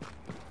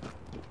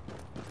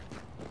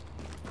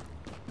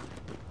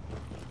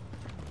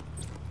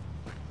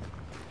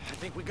 I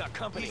think we got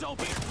company. He's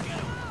open. Get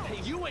him.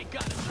 Hey, you ain't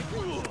got a chance.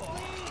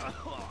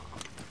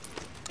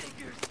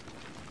 Figures.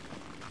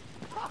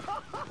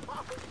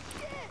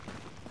 Shit.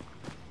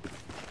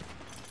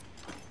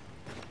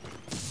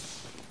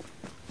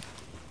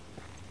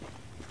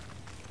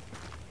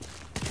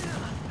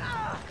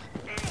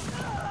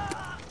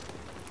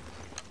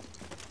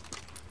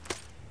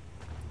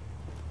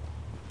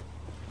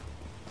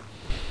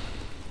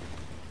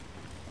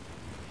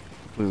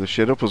 Blew the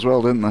shit up as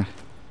well, didn't they?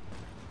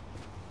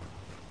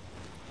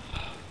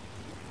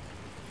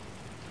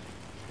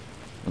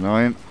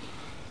 Annoying.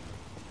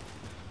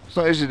 It's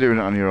not easy doing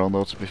it on your own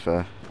though, to be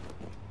fair.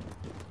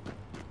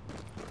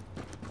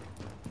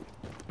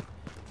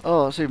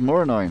 Oh, that's even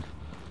more annoying.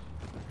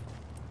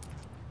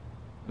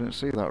 I didn't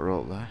see that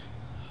rope there.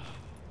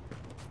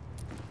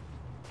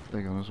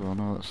 Big on as well,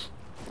 no, that's...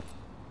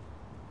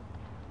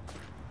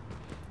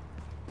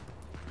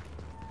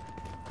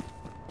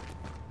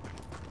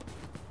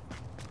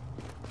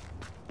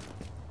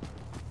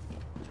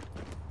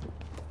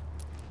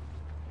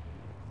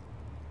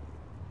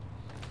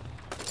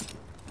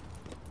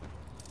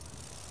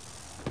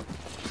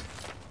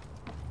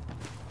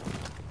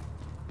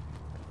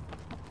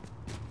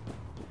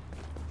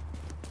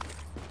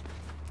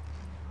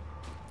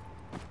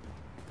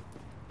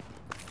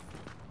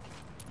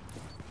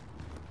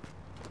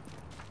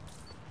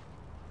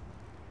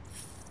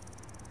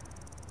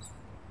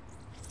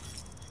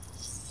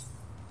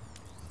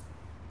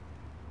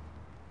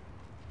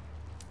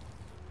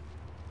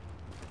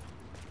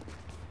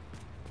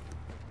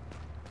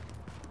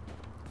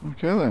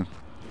 Okay then.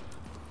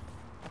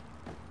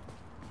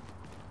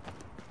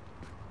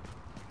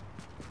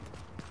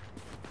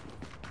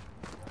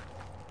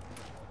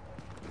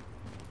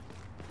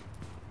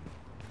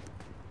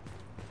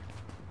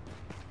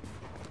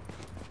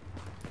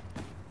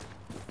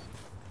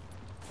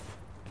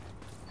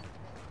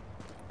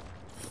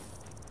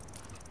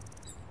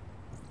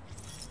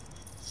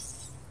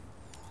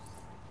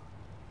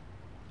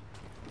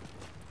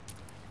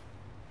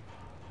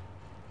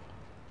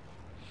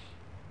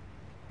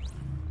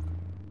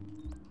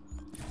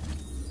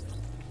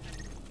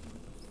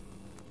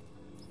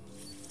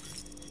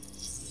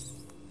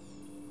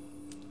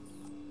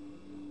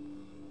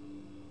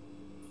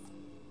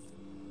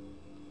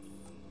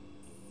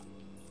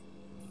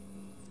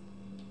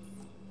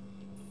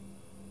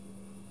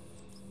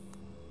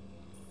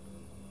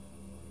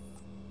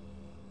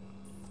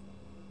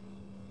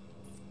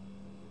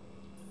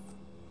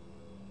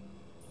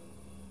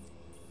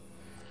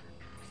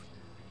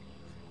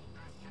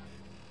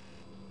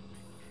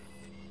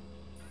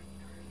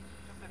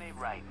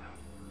 Right.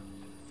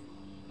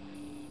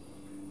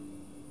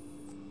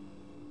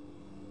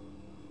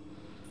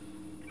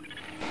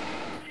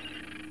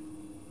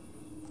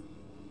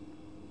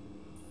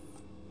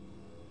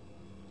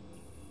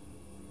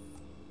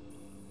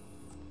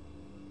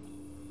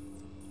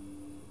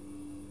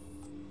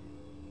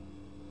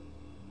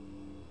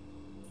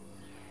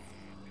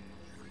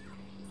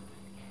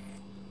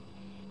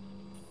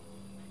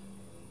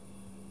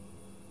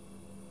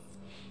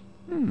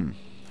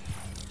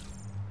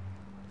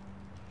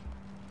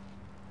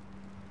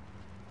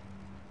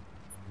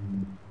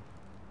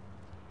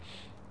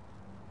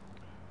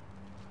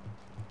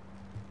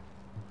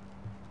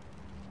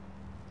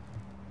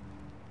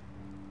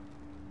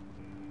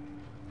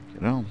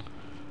 Get on.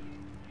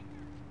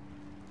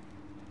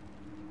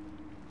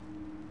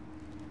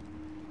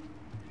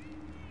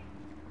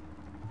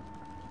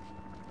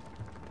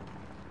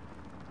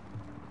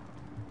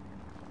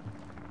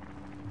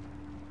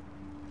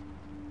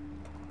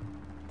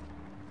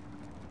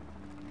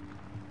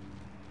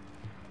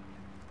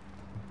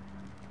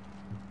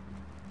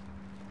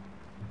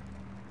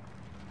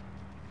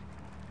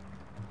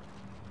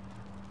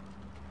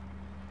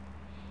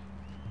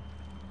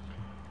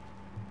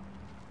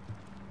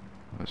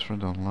 Best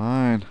friend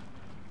online.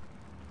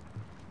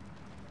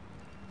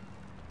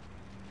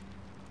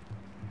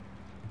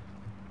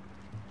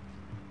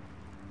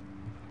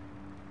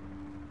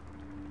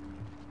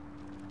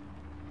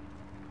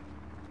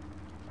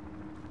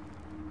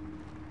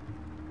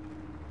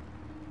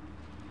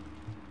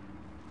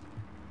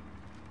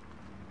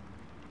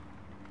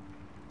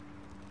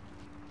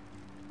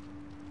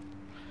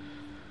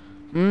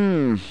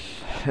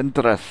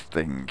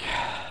 Interesting.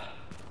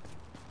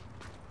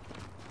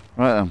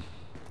 Right then.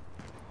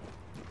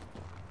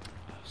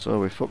 So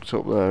we fucked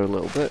up there a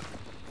little bit.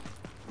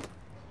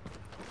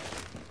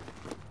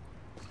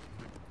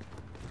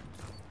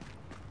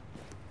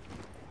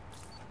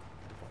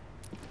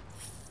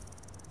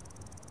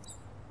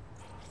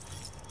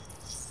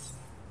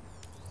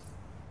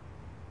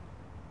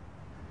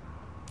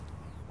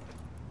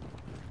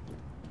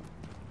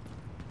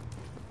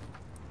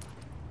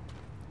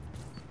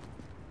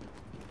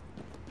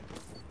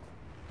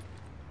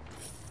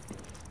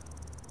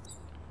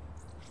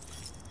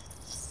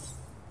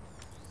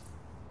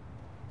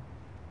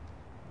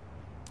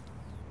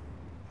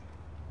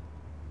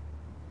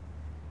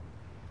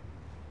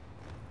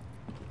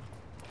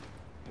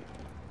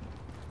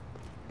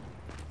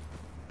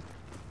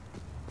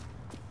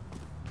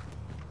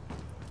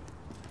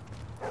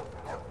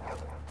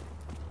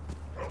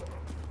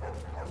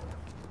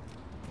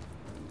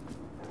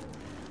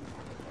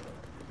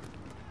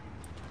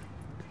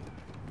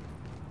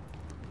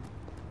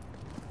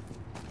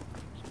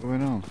 What's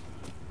going on?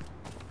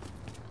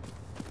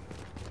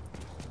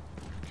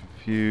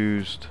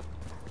 Confused.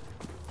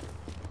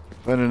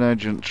 Find an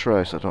agent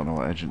trace. I don't know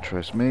what agent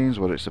trace means,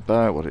 what it's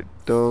about, what it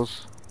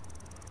does.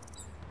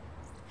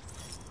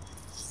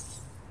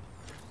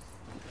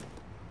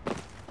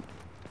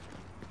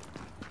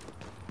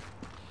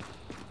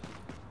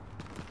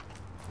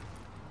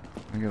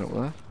 Can I get up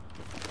there?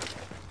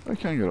 I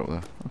can get up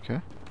there. Okay.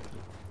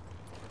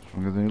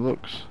 Stronger than he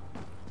looks.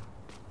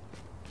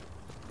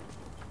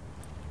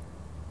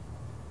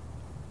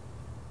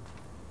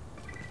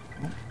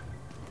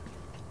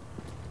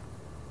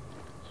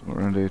 Something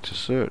around here to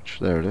search.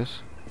 There it is.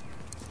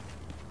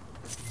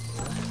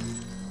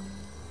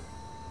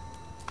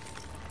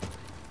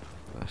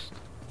 Best.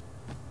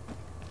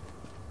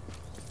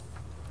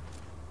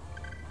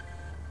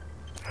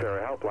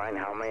 Sarah Helpline,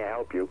 how may I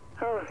help you?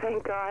 Oh,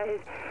 thank God.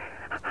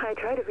 I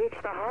tried to reach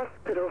the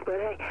hospital, but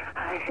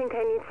I think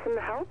I need some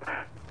help.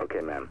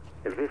 Okay, ma'am.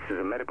 If this is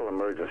a medical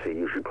emergency,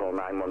 you should call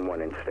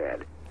 911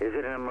 instead. Is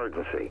it an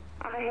emergency?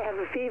 I have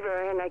a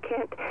fever and I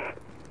can't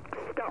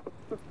stop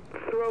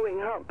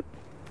throwing up.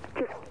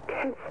 Just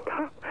can't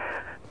stop.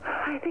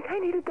 I think I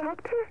need a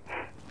doctor.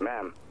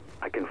 Ma'am,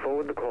 I can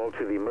forward the call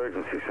to the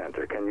emergency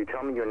center. Can you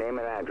tell me your name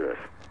and address?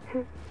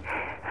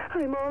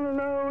 I'm all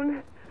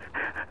alone.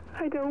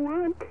 I don't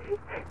want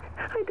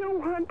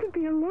to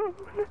be alone.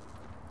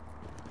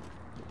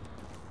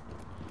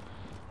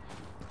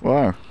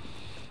 Wow.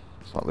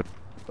 Slightly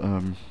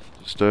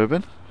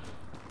disturbing.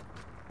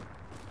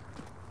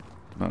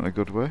 Not in a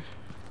good way.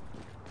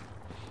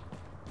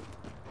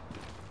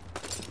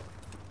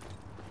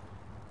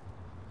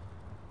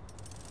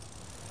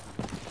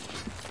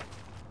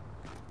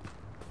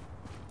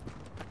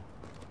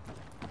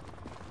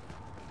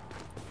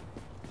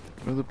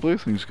 Where are the blue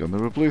things gone? There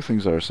were blue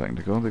things there a second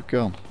ago, they've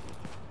gone.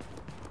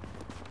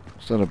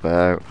 What's that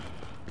about?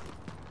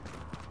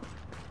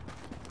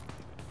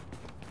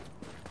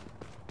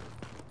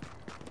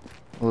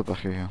 Oh, they're back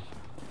here.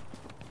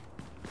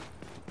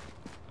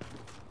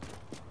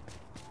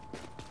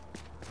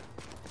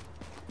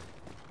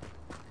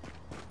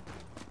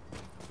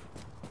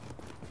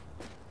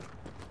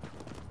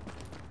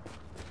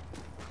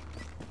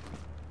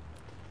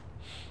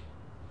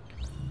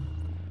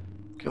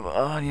 Come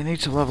on, you need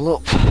to level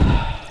up.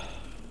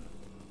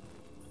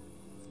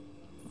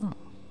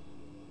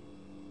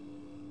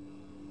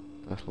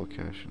 Oh. Death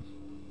location.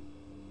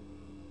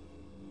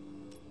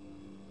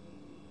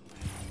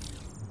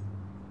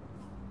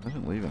 I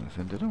didn't leave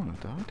anything, did I, when I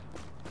died?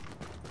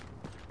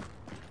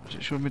 Was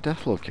it showing me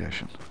death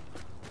location?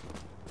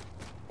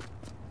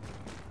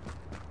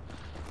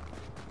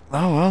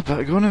 Oh well,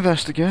 better go and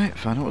investigate,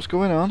 find out what's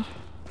going on.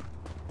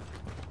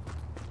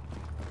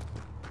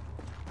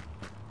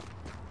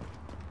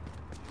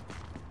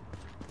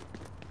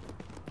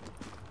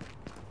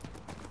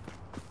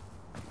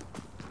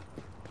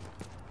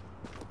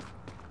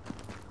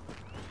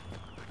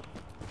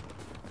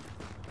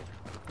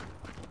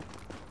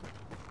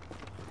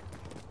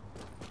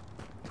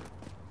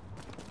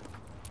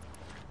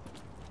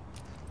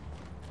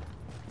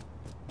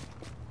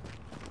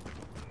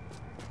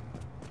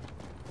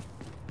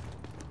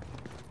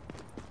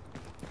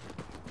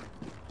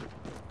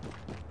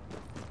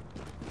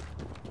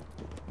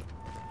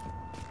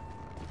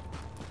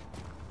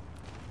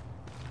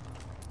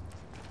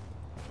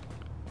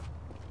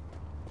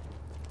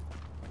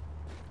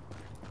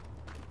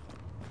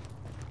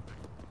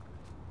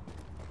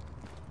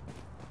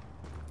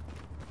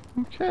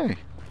 Okay.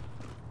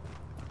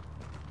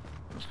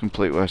 That's a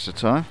complete waste of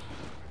time.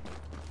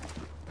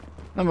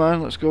 Never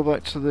mind, let's go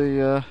back to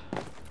the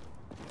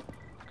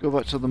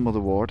mother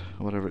ward,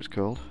 or whatever it's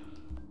called.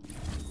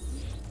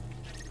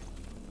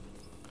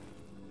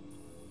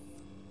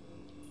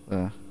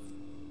 There.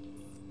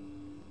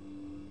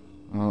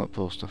 Oh, that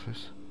post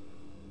office.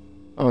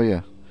 Oh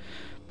yeah.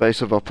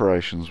 Base of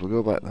operations, we'll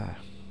go back there.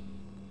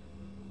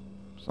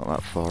 It's not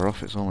that far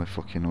off, it's only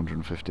fucking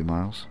 150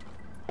 miles.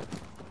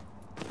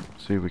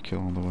 See who we kill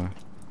on the way.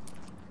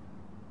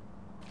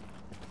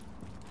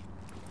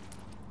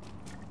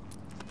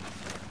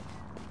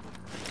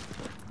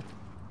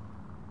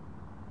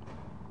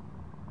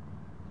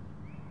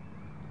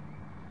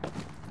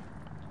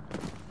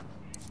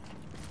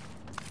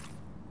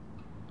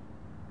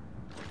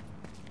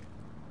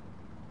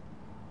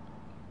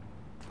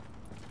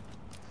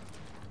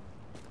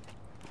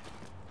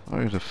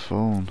 I had a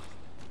phone.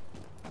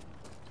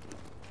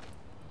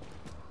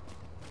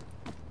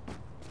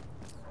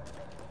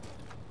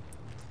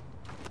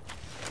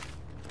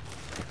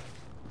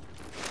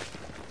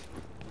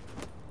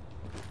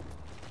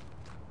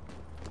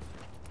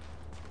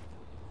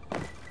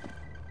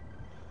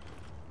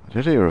 I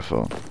did hear a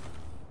phone.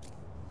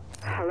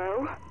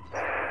 Hello?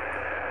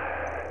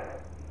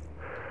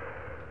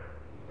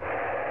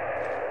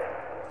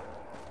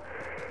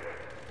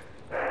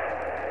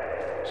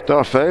 It's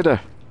Darth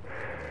Vader.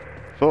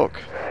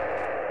 Fuck.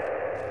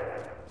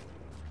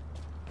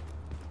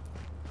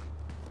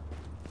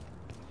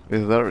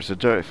 Either that or it's a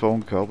dirty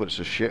phone call, but it's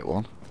a shit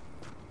one.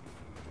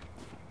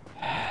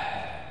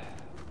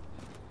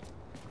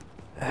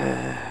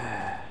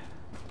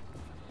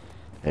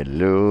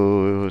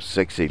 Hello,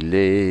 sexy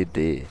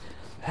lady.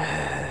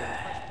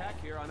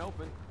 Pack here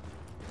unopened.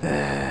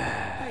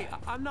 Hey,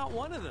 I'm not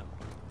one of them.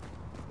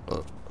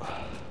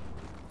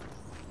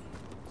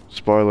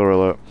 Spoiler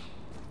alert.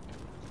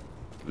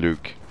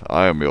 Luke,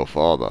 I am your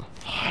father.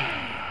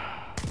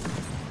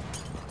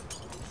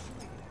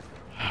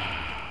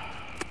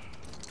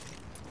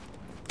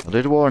 I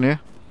did warn you.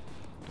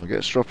 Don't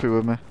get stroppy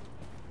with me.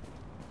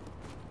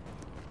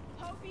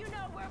 Hope you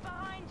know we're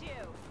behind you.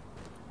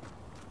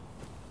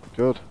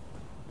 Good.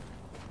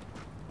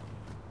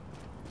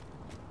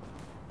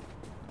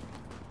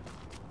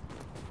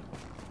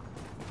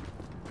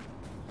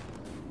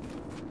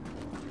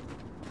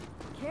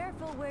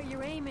 Careful where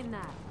you're aiming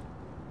that.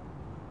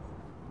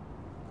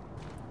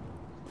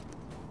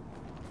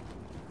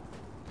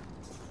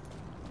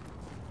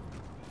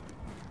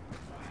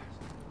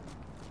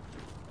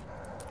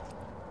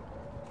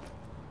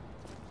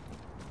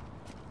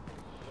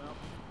 Well,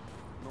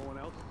 no one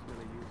else is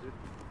gonna use it.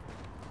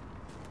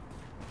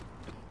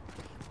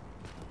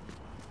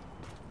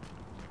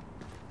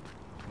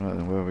 Right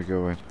then, where are we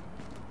going?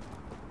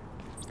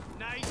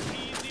 Nice,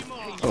 easy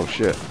move. Oh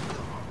shit.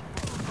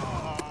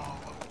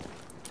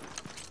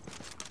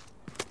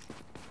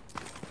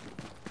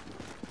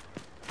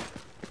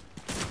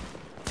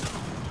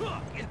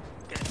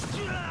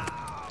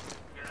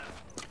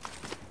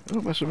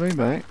 Don't mess with me,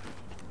 mate.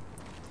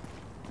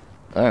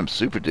 I am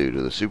Super Dude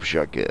with a super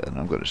shotgun, and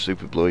I'm gonna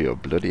super blow your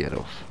bloody head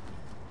off.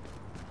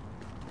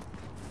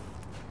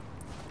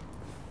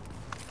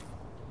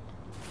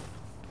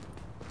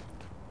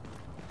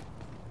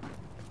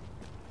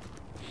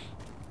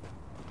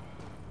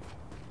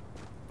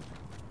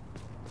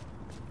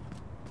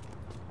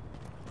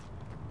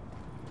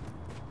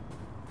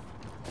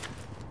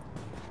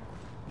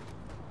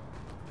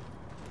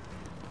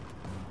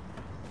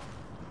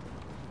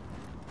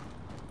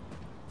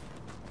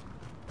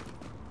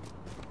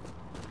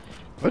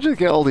 Where did they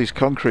get all these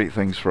concrete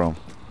things from?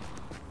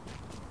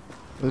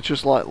 They're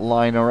just like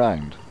lying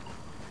around.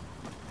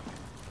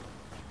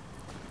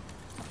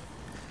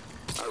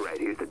 Alright,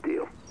 here's the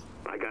deal.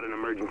 I got an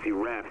emergency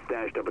raft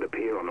stashed up at a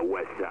pier on the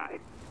west side.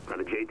 Now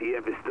the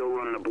JTF is still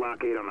running a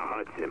blockade on the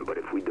Hudson, but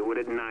if we do it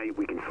at night,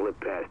 we can slip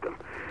past them.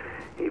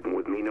 Even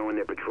with me knowing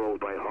their patrols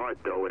by heart,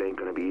 though, it ain't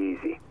gonna be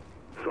easy.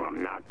 so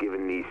I'm not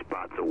giving these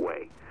spots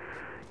away.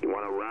 You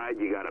want to ride,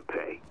 you gotta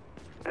pay.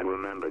 And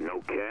remember,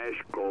 no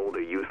cash, gold,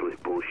 or useless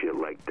bullshit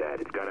like that.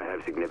 It's gotta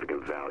have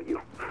significant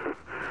value.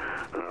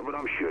 But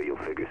I'm sure you'll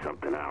figure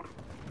something out.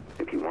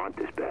 If you want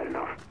this bad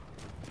enough.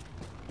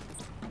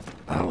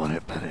 I want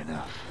it bad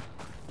enough.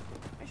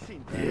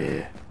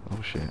 Yeah.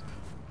 Oh shit.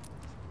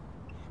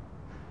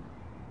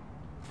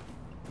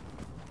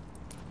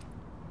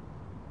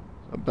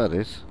 I bet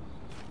it is.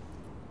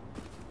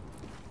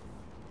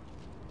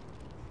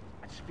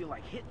 I just feel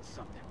like hitting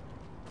something.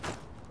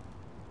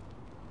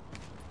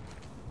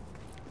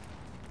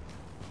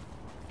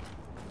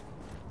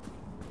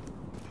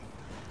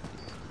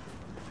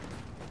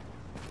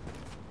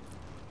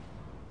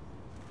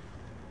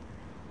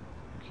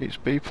 Keeps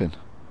beeping.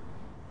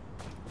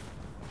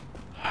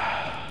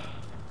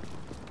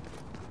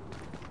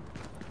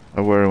 I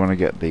worry when I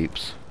get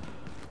beeps.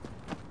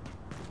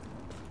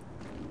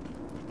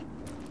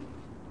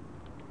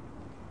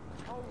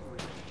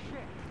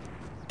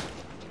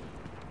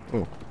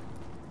 Oh.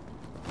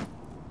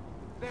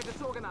 They're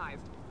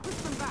disorganized. Push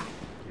them back.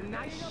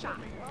 Nice shot.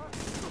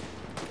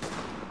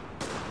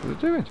 What are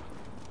they doing?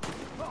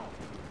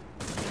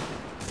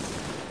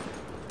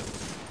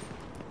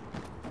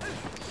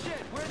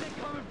 Shit, where are they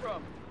coming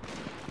from?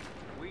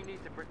 We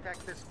need to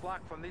protect this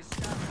block from these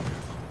scavengers.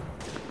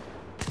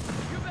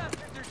 You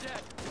bastards are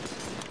dead.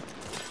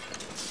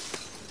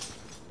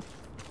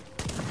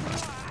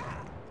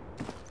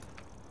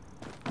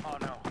 Oh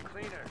no,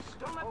 cleaners.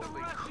 Don't let them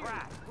rush you.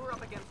 We're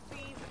up against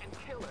thieves and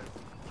killers.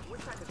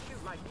 Wish I could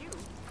shoot like you.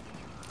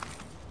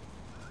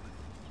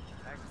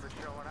 Thanks for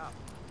showing up.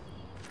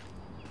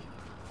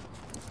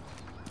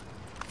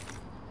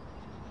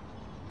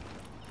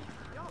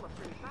 Y'all are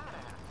pretty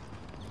badass.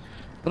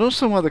 I don't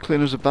understand why the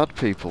cleaners are bad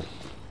people.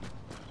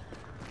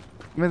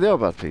 I mean, they are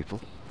bad people.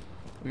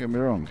 Don't get me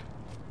wrong.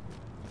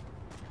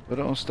 But I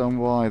don't understand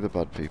why they're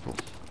bad people.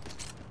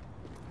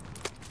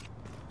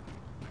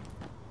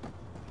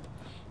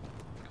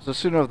 Because I'd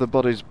sooner have the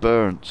bodies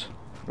burnt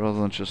rather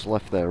than just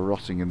left there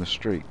rotting in the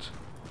street.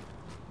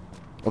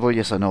 Although,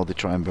 yes, I know they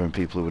try and burn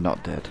people who are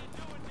not dead.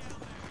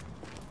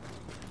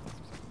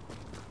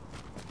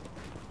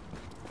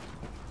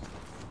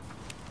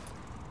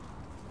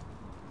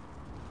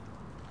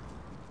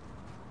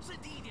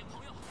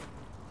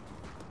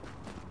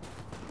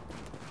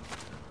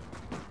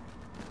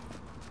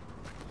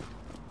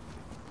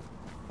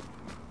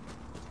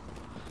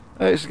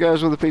 Hey, it's the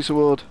guys with a piece of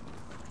wood.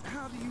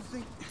 How do you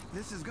think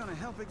this is gonna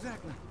help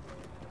exactly?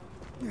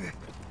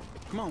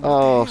 Come on.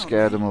 Oh,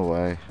 scared them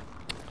away.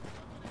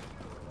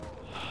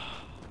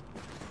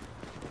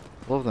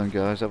 Love them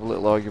guys. Have a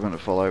little argument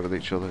and fall out with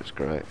each other. It's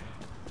great.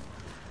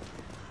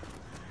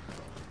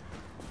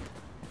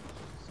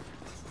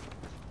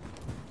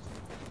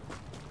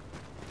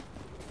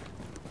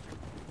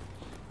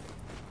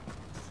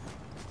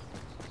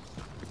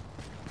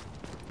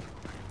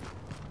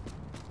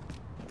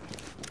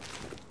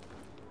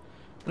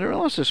 I didn't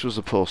realise this was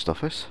the post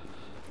office.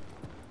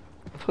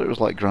 I thought it was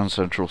like Grand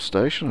Central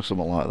Station or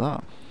something like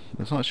that.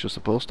 It's not, it's just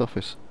the post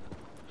office.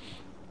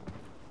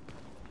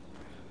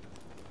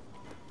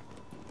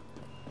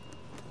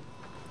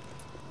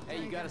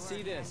 Hey, you gotta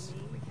see this.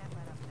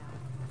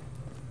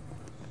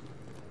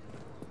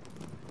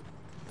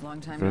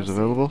 Long time Who's no see.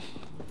 available?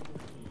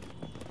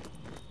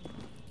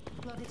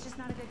 Look, it's just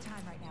not a good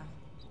time right now.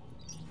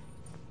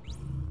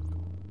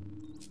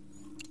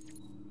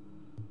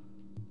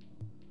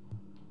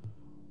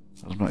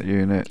 Hazmat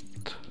unit.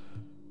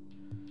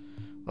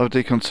 Oh,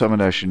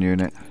 decontamination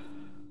unit.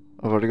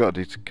 I've already got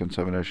a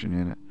decontamination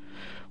unit.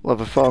 We'll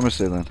have a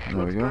pharmacy then.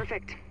 There we go.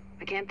 Perfect.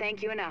 I can't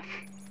thank you enough.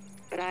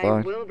 But I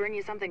Fine. will bring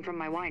you something from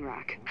my wine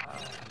rack.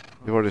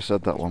 You've already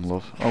said that one,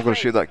 love. I'm going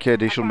to shoot that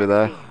kid. He shouldn't be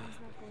there.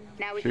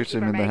 Now we Shoot can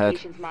keep him our in the head.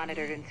 medications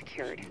monitored and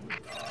secured.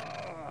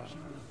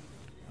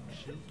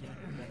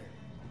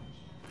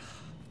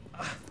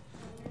 My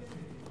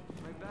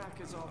back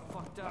is all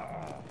fucked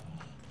up.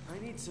 I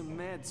need some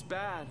meds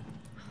bad.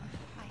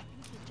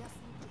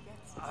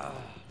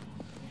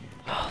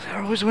 Oh,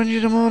 they're always windy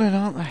in the morning,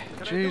 aren't they?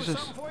 Can Jesus. I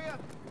do something for you?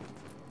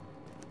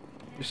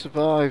 You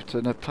survived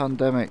in a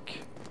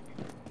pandemic.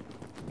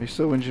 You're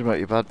still whinging about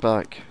your bad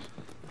back.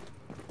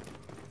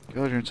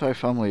 God, your entire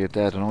family are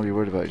dead and all you're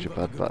worried about is your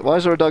bad back. Why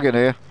is there a dog in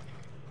here?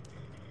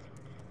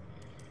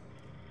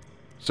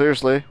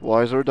 Seriously,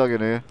 why is there a dog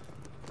in here?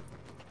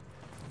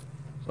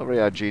 It's not very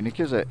hygienic,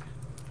 is it?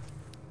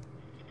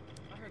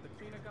 I heard the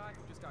cleaner guy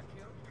who just got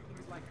killed, he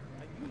was like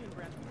a union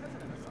branch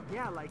president or something.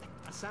 Yeah, like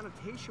a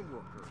sanitation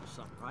worker or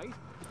something, right?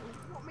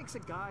 What makes a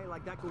guy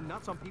like that go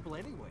nuts on people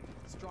anyway?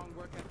 Strong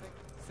work ethic,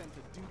 sense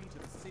of duty to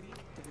the city,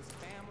 to his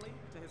family,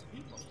 to his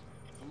people.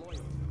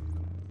 Loyalty.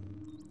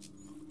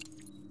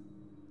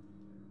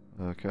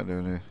 Can't do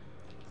anything.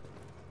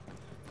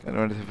 Can't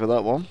do anything for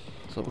that one.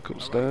 Let's have a look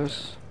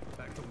upstairs.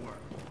 Back to work.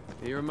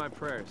 Here are my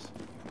prayers.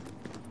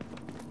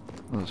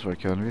 Oh, that's very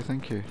kind of you,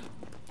 thank you.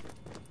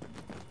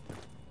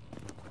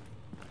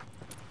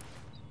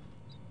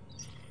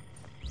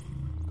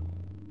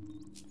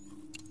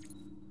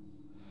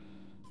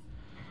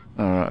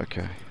 Alright,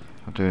 okay.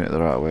 I'm doing it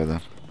the right way then.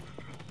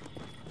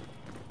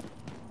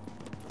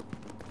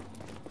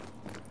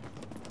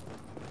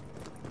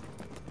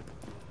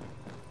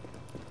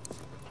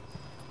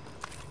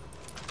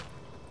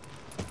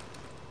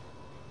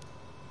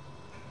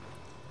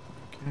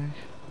 Okay.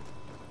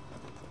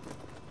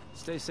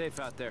 Stay safe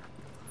out there.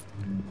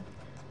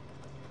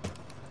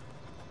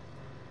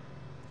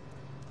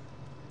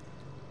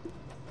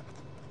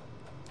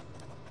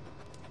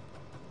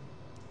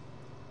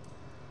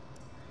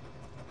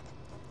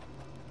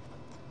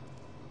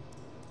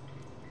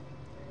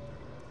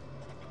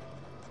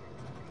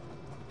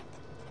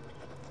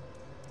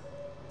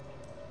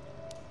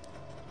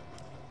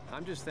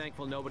 I'm just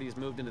thankful nobody's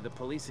moved into the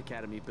police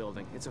academy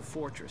building. It's a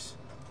fortress.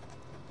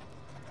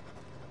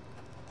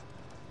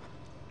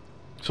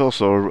 It's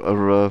also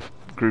a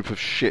group of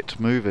shit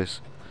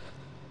movies.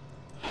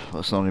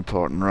 That's not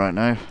important right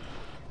now.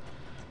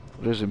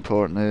 What is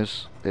important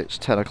is it's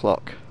 10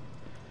 o'clock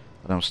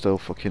and I'm still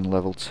fucking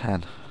level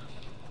 10.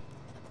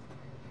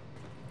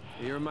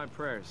 You're in my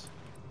prayers.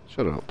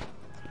 Shut up.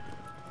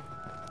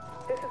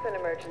 This is an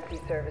emergency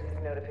services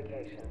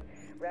notification.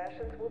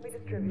 Rations will be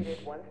distributed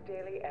once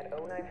daily at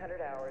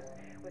 0900 hours,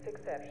 with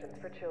exceptions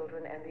for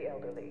children and the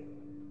elderly.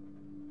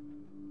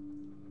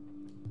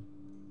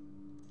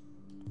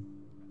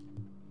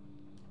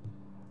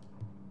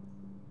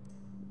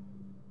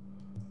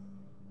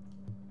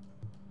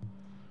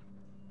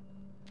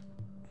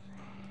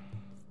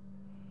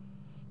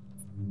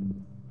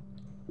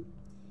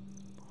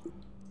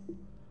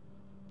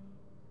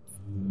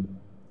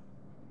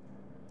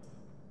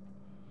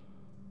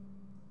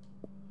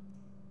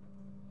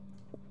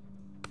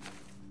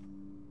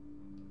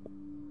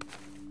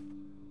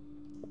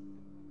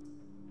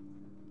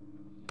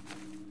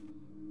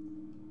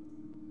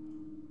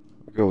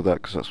 Go with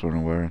that because that's what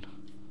I'm wearing.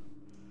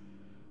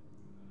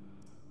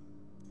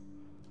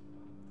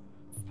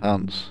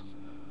 Pants.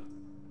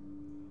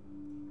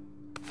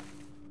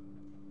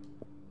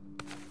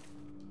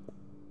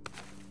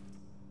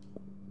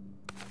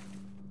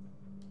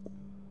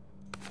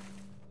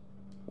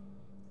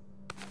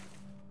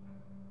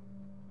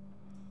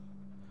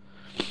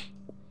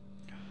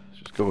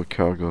 Just go with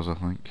cargos, I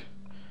think.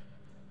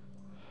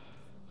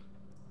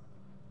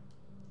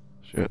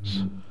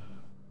 Shirts.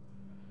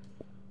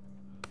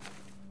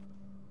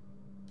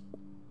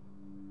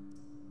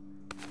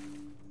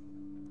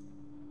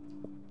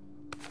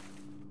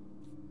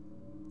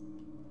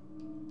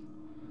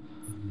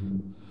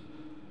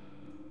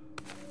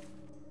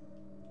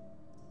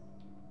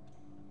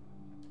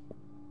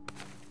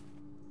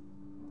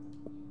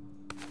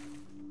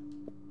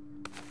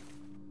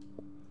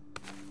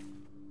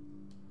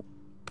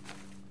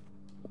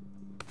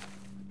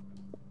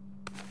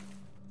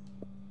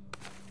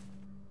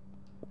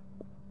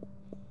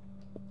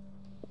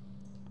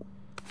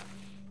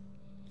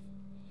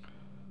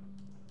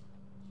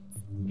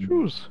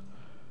 Shoes.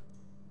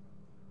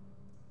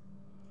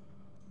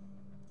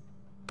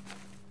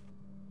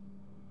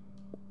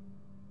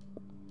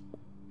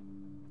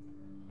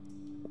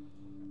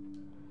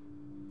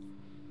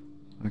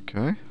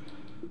 Okay.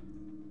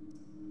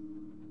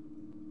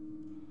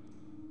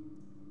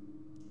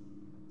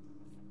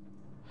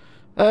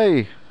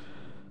 Hey.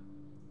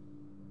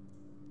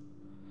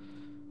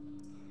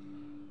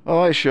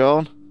 Oh, hi,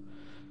 Sean.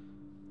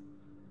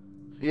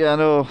 Yeah, I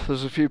know,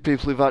 there's a few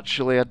people who've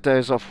actually had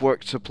days off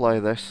work to play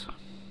this.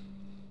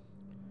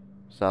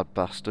 Sad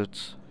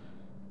bastards.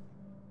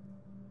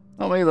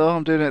 Not me though,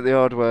 I'm doing it the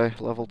hard way.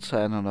 Level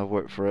 10 and I've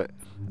worked for it.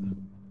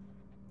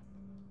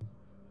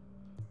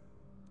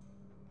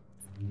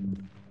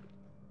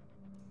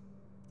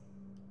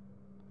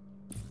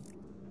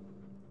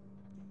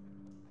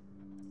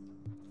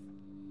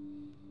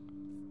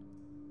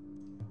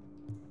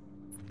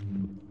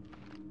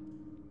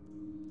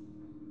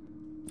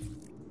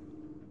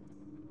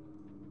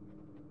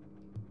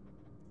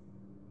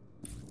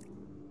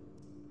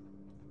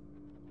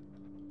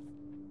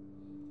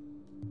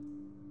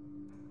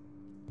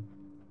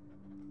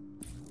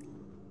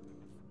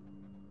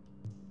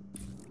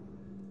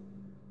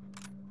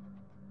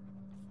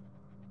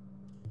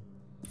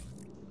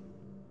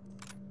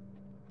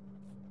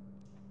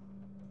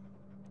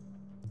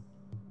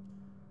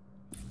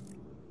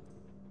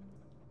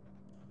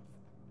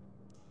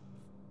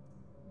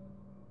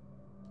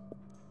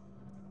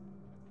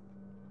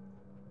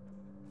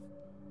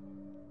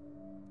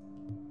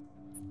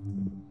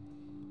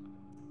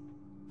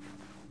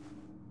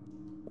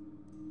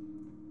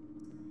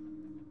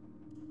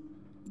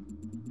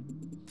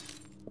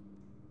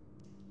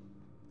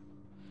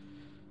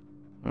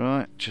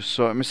 Right, just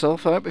sorting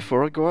myself out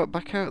before I go out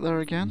back out there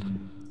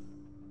again.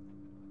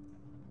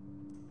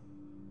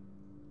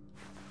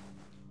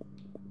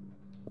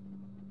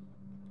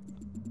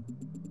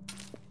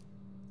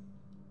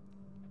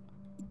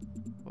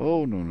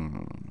 Oh no no no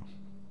no no.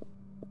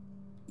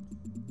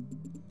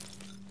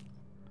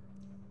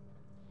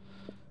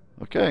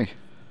 Okay.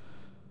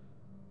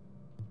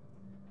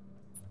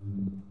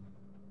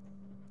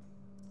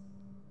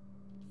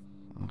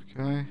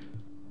 Okay.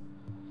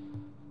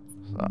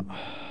 So.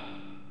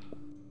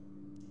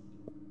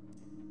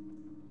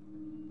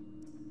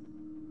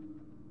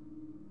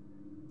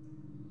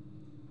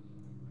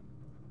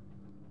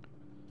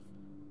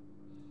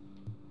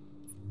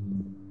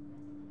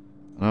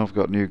 Now I've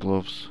got new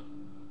gloves.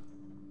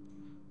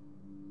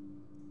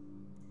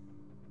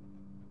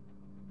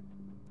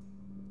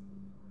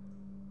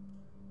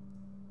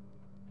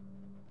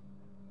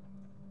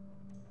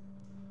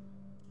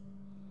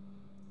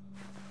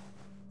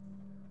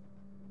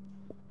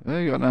 Yeah,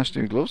 you got nice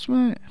new gloves,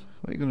 mate.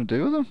 What are you going to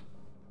do with them?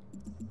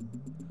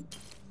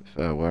 If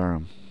I wear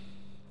them.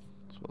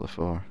 That's what they're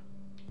for.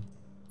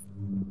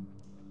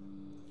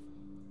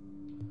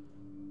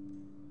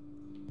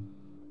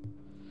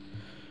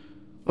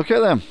 Okay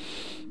then.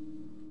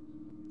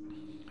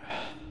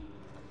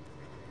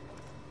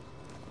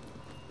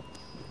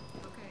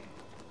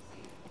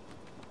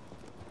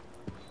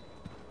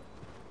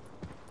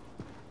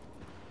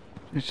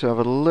 Need to have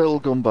a little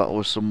gun battle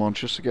with someone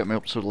just to get me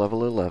up to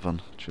level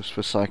 11. Just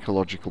for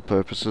psychological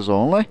purposes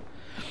only.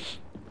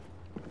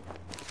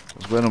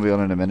 Because when I'll be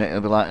on in a minute,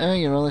 it'll be like, oh,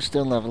 you're only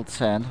still level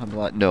 10. I'll be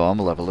like, no, I'm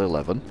level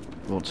 11.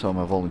 You won't tell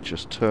me I've only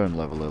just turned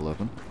level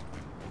 11.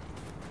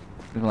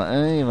 They'll be like,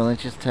 oh, you've only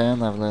just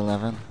turned level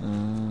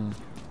 11.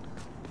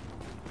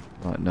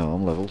 Like, no,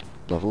 I'm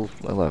level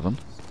 11.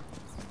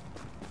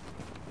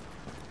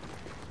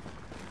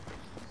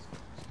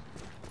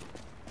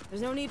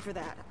 There's no need for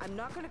that. I'm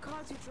not gonna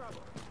cause you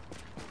trouble.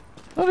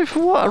 No need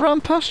for what? I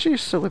ran past you,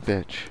 silly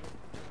bitch.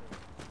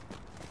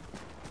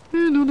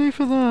 Yeah, no need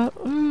for that.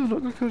 Oh, I'm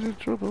not gonna cause you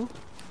trouble.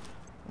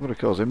 I'm gonna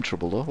cause him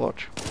trouble though,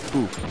 watch.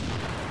 Oof.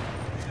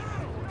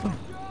 Oh.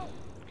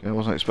 Okay, I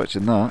wasn't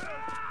expecting that.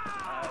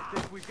 I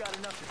think we've got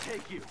enough to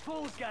take you.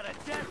 Fool's got a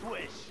death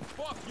wish.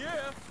 Fuck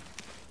yeah!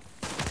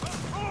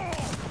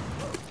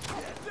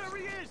 There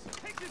he is!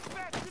 Take this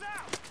bastard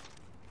out!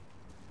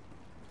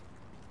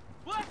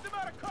 Blast him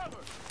out of cover!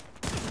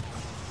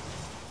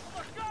 Oh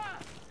my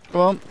God!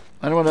 Come on,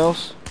 anyone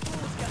else?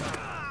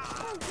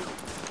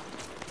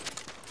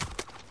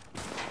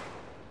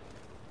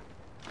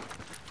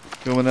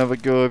 Come and have a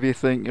go if you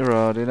think you're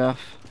hard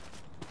enough.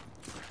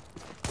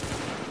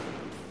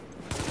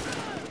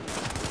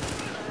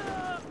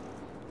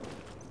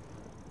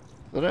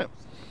 Is that it?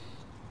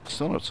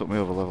 Still not took me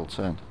over level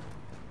 10.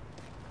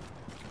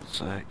 God's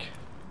sake.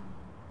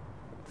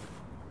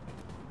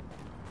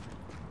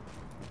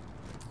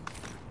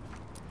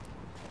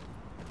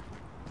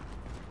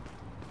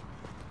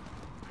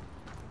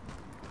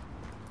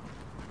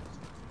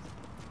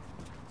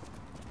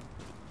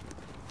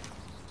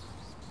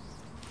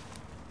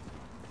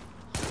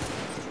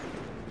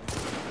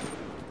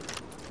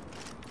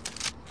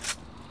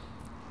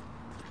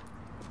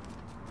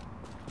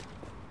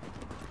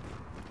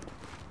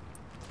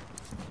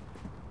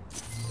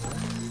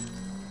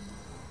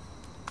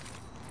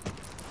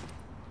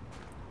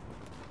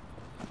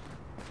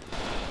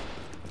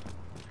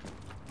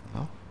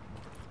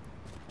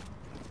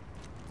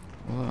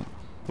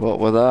 What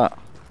with that?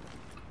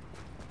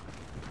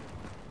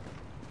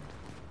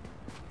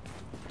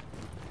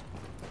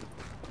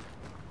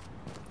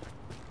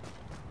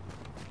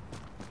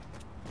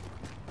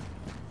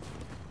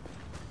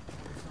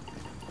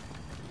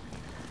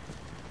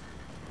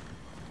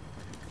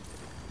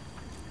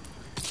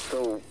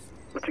 So,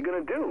 what you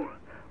gonna do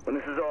when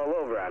this is all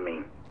over, I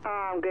mean?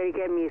 Oh, I'm gonna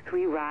get me a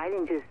sweet ride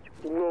and just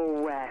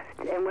roll west.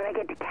 And when I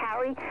get to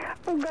Cali,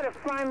 I'm gonna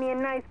find me a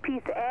nice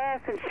piece of ass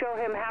and show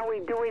him how we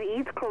do it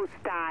East Coast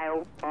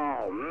style.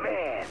 Oh,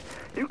 man.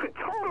 You could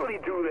totally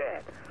do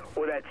that.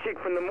 Or that chick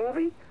from the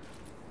movie?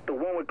 The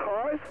one with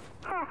cars?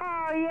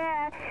 Oh,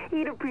 yeah.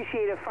 He'd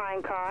appreciate a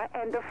fine car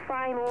and a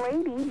fine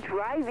lady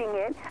driving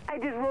it. I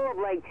just roll up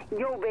like,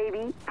 yo,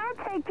 baby, I'll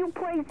take you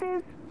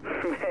places.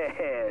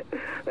 Man,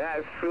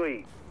 that's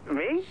sweet.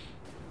 Me?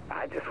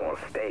 I just want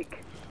steak.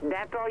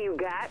 That's all you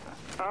got?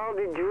 All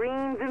the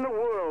dreams in the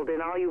world,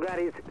 and all you got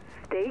is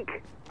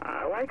steak?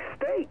 I like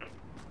steak.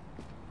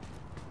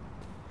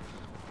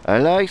 I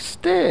like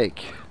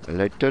steak. I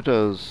like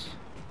turtles.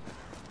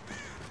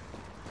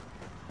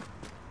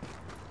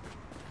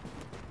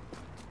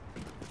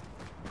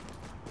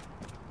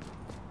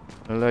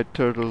 I like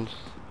turtles.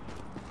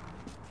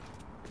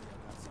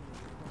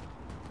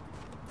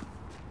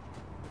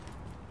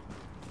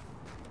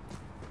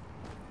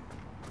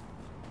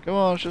 Come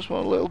on, it's just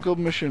one little good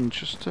mission,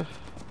 just to...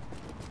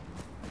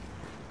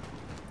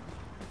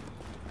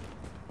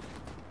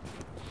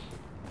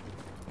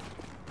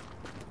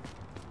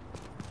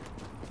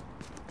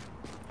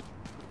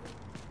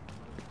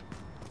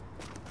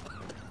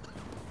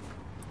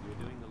 You're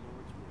doing the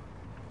Lord's work.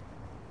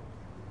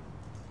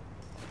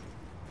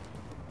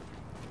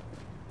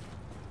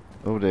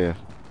 Oh dear.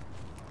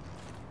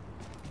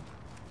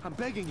 I'm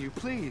begging you,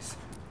 please.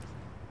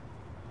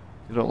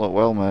 You don't look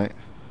well, mate.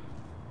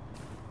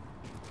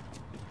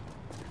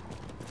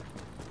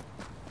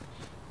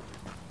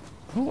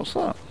 Oh, what's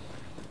that?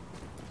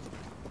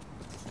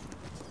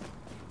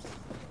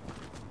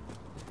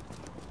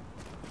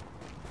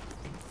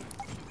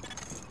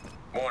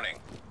 Warning.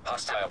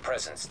 Hostile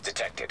presence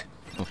detected.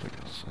 Oh, for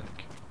God's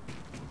sake.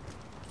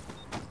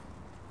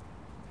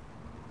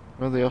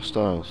 Where are the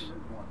hostiles?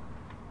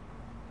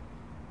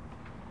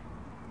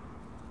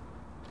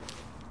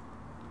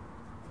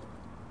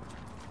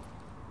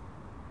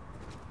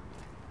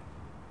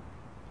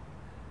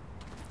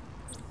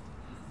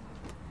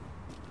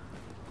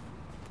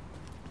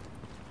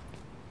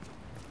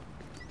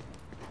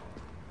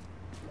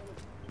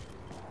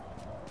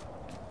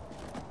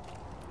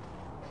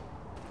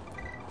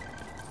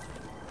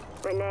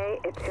 Renee,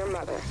 it's your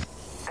mother.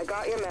 I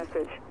got your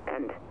message,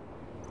 and...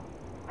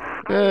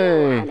 I Hey.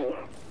 know, honey.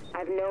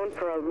 I've known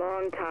for a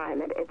long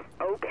time, and it's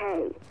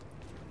okay.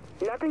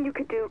 Nothing you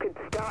could do could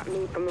stop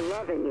me from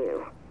loving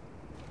you.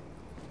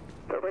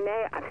 But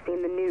Renee, I've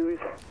seen the news.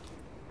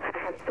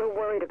 I'm so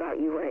worried about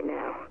you right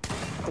now.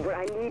 What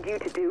I need you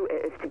to do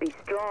is to be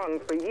strong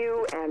for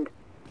you and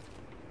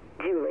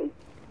Julie.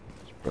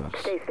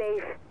 Stay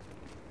safe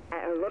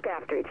and look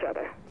after each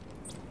other.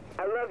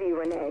 I love you,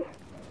 Renee.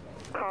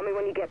 Call me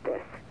when you get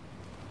this.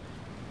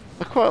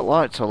 I quite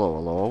liked Hello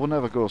Hello. I would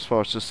never go as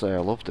far as to say I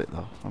loved it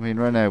though. I mean,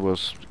 Rene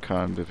was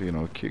kind of, you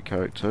know, a cute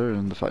character,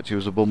 and the fact he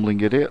was a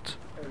bumbling idiot.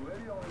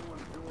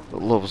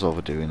 But love's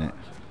overdoing it.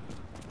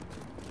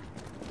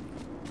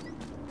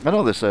 I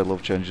know they say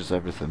love changes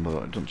everything,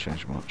 but it doesn't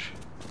change much.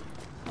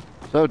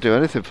 So I would do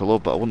anything for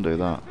love, but I wouldn't do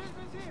that.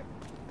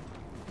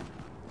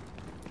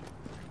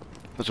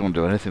 I just wouldn't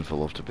do anything for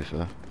love, to be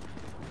fair.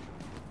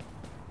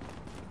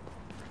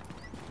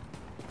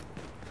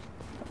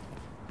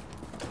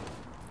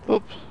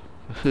 Oops.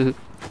 So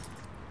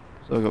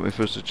I got my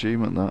first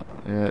achievement, that.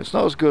 Yeah, it's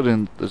not as good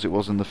as it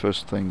was in the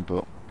first thing,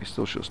 but it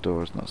still shuts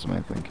doors, and that's the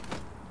main thing.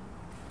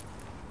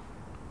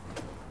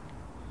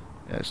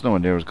 Yeah, it's nowhere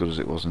near as good as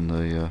it was in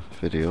the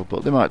video,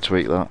 but they might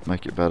tweak that,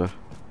 make it better.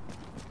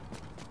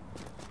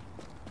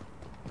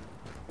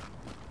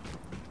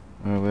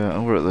 Where are we at?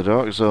 Oh, we're at the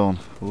dark zone.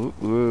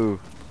 Whoop woo.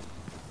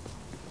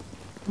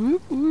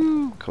 Whoop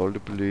woo. Call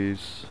the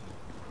police.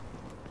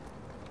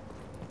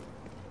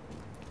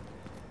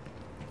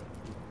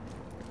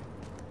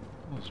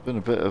 Well, it's been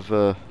a bit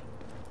of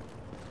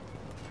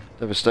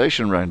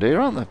devastation around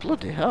here, aren't there?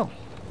 Bloody hell.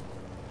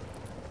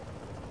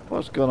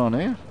 What's going on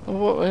here? Oh,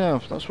 what, yeah,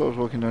 that's what I was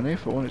walking down here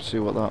for. I wanted to see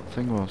what that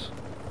thing was.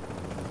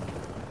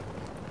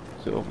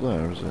 Is it up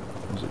there, or is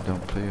it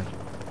down here?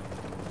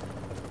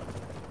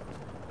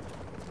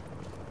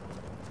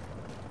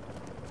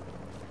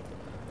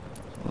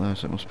 There,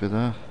 so it must be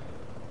there.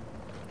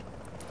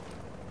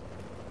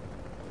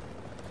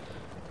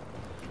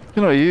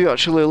 You know, you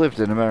actually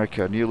lived in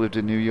America, and you lived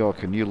in New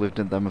York, and you lived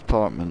in them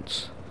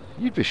apartments.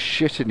 You'd be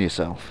shitting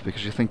yourself,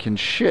 because you're thinking,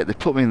 shit, they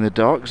put me in the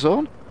dark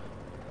zone?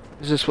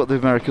 Is this what the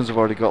Americans have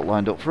already got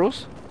lined up for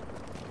us?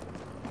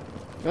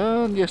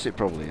 And yes, it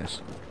probably is.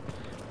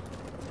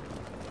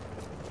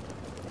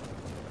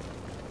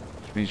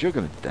 Which means you're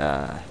gonna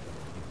die.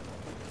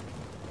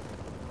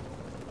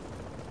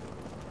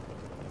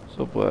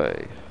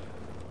 Subway.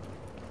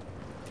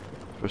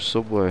 For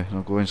Subway,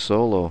 I'm going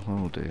solo.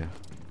 Oh dear.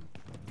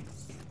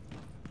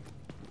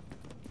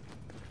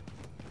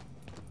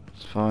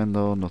 It's fine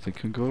though, nothing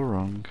can go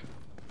wrong.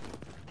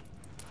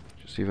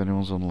 Just see if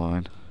anyone's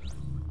online.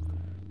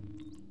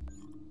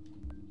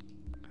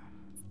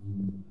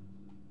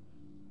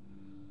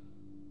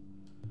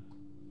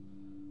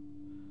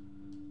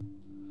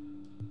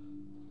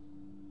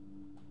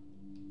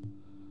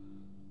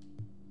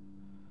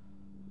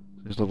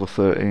 He's level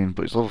 13,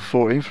 but he's level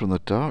 14 from the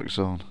dark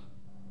zone.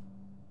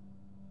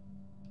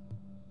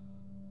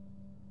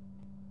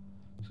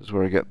 This is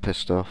where I get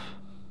pissed off.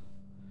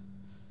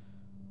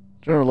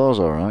 General Law's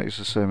alright, he's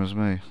the same as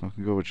me. I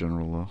can go with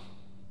General Law.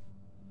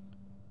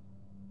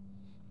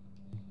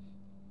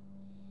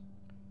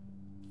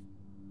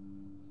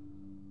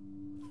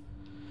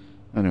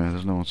 Anyway,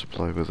 there's no one to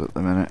play with at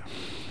the minute.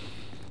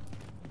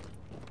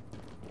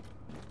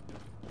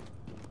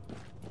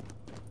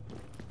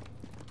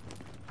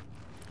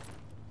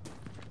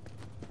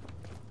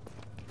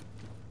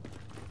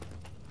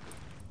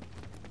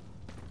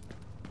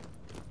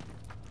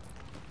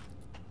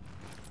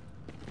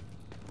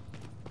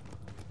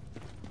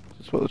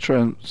 That's what the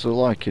trains are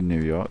like in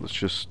New York. There's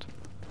just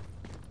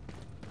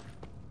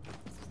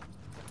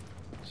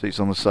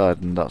seats on the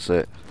side and that's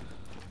it.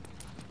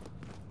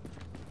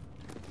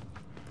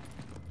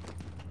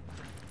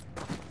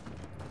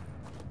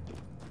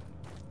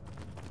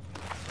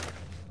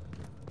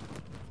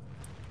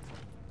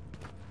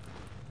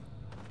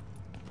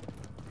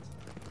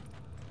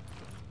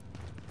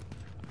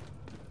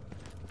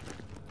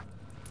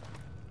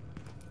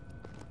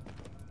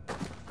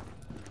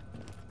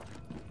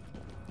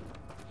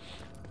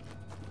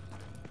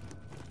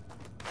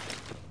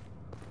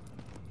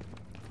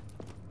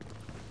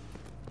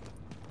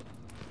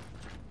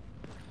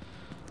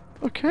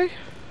 Okay.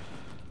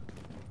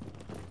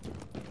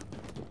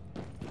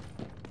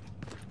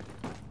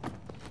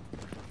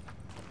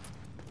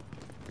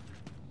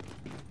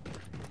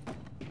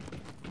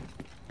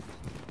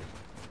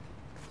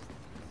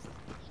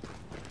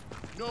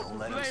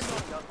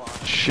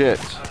 Shit.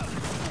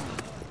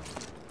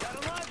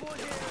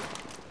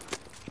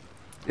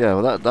 Yeah,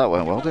 well that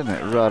went well, didn't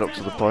it? Right up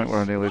to the point where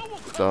I nearly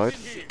died.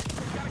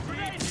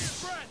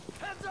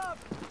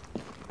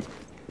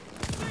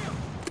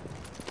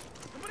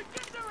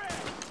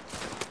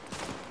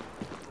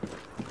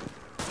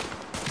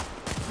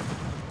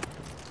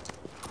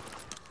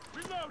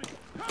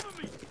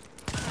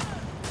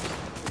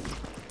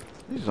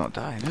 He's not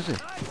dying, is he?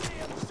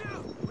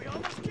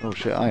 Oh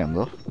shit, I am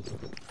though.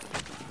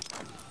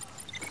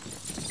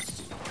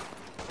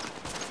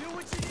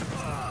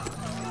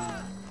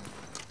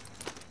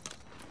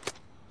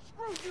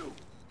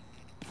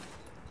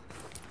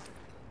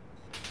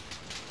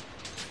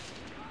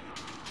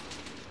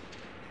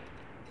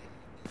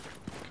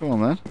 Come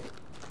on then.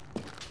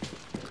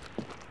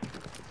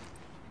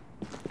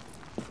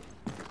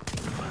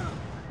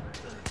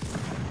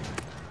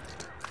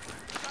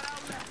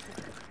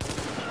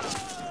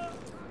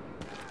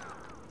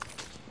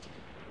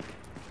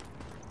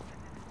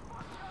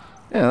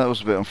 Yeah, that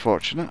was a bit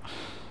unfortunate.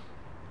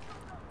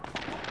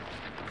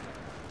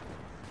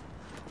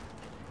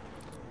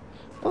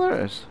 Oh,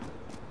 there it is.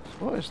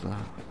 What is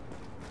that?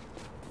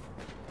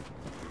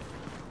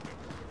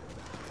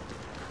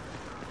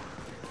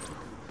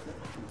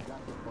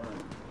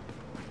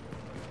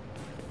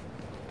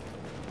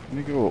 Can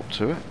you go up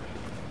to it?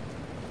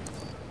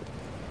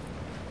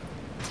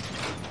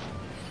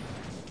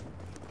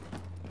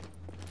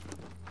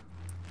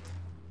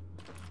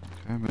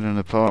 Okay, I'm in an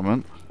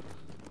apartment.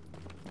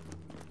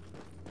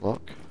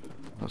 Lock.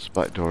 That's the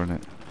back door, isn't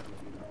it?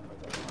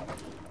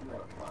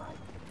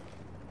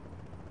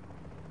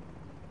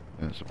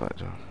 Yeah, it's a back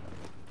door.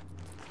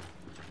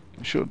 You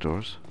can shut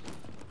doors.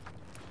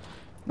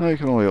 No, you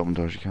can only open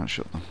doors, you can't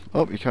shut them.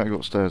 Oh, you can't go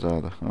upstairs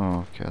either.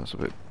 Oh, okay, that's a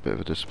bit of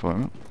a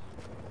disappointment.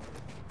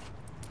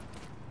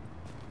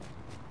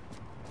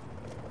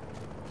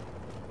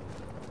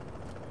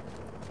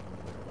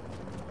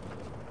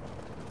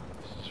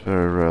 It's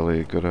very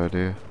rarely a good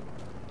idea.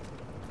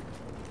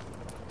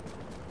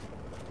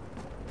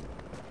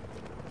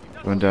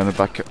 Going down the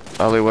back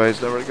alleyway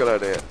is never a good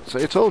idea. So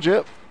I told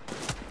you.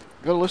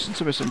 Gotta listen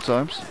to me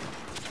sometimes.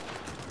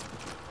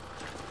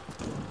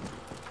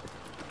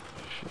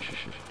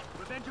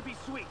 Revenge will be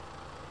sweet.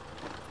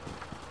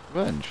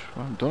 Revenge? I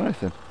haven't done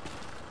anything.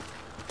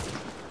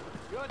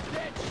 You're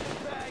dead,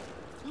 shitbag.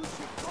 You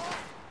should fall.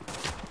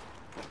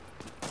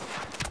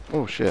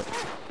 Oh shit.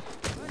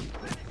 Let's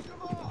finish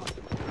him off.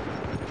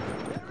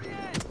 There he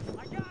is.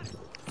 I got it.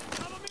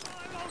 Cover me while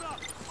I load up.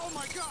 Oh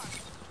my god.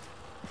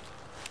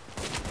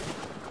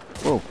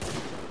 Whoa.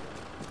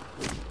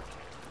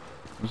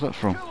 Where's that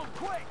from? Kill him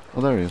quick.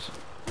 Oh, there he is.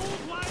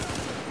 Fools line up.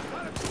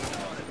 Gotta shoot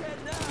him on his head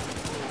now.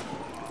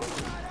 Good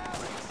night,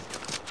 Alex.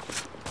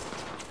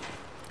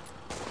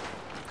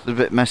 It's a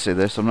bit messy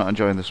this, I'm not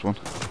enjoying this one.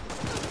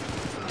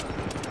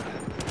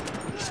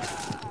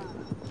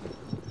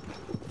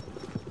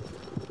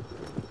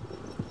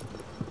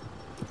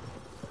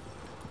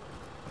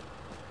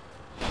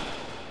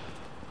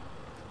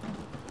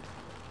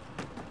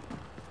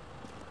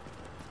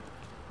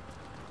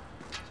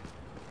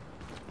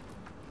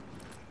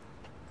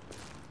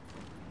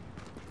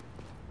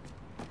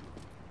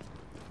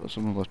 Thought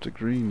someone left a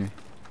greenie.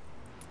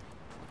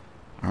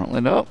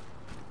 Apparently not.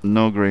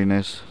 No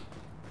greenies.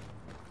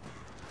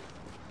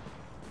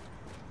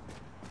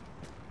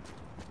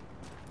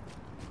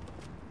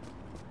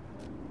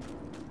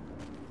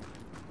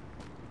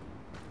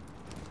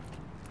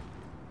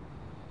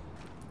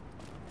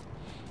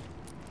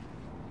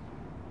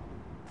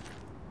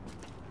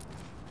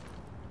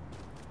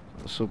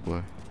 The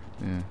subway,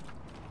 yeah.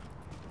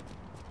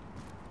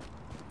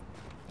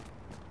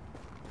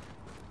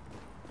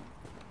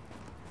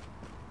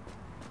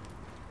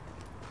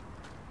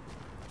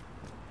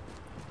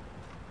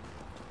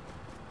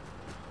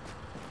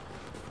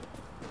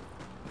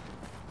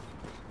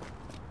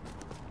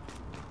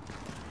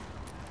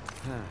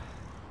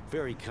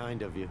 Very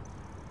kind of you.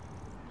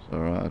 It's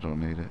alright, I don't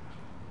need it.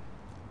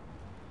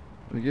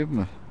 What do you give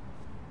me?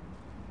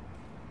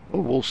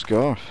 Oh, wool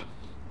scarf.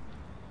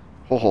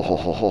 Ho ho ho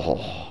ho ho ho.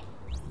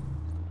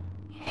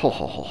 Ho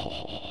ho ho ho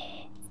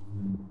ho.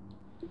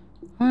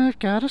 I've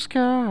got a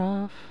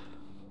scarf.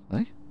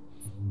 Hey?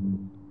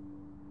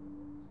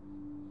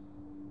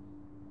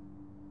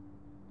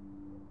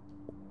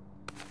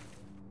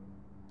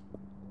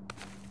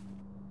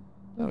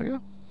 There we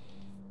go.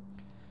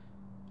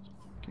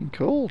 Getting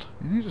cold.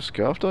 You need a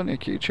scarf, don't you?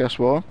 Keep your chest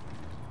warm.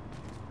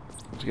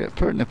 To get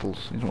pert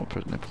nipples. You don't want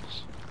pert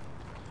nipples.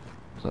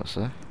 What does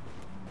that say?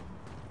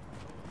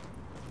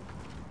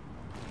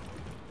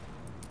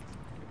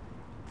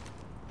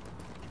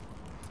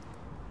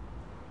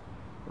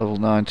 Level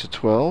 9 to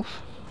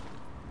 12.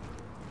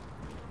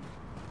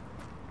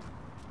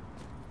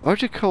 Why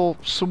would you call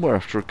somewhere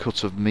after a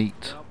cut of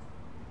meat? Well,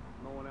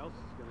 no one else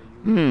is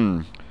gonna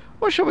use it.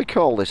 What shall we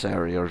call this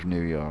area of New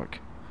York?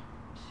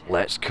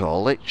 Let's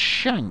call it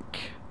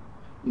Shank.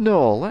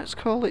 No, let's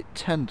call it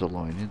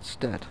Tenderloin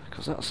instead,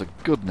 because that's a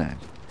good name.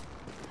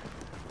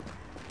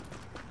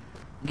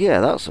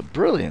 Yeah, that's a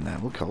brilliant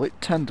name. We'll call it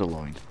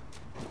Tenderloin.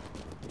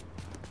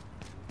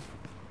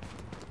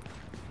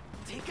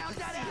 Take out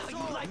that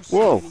asshole. Like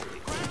Whoa! ground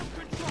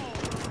control.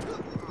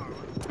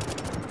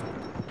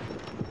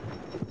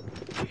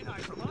 Can't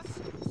hide from us.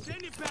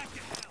 Send it back to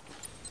hell.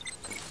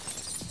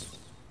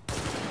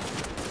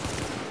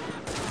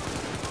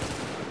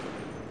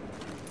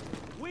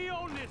 We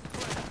own this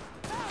place.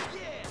 Hell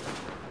yeah.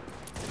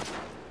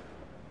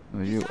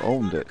 Oh, you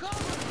owned it.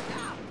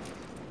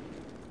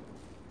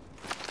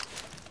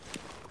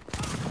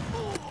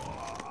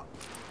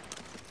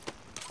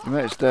 Your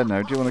mate's dead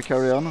now. Do you want to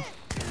carry on?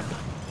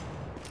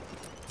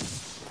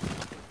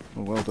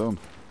 Oh, well done.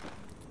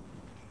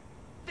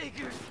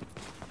 Figures.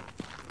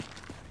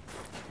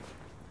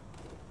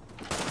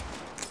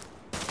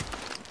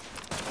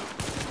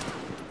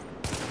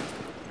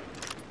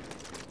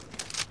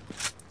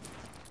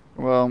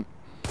 Well.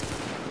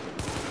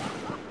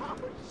 Oh,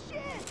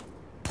 shit!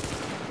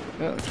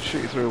 Yeah, I can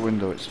shoot you through a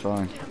window, it's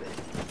fine.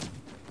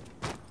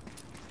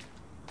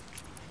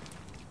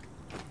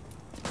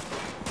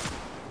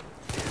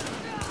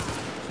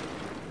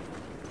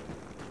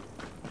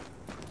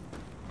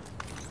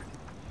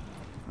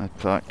 Med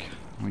pack.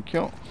 Thank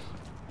you.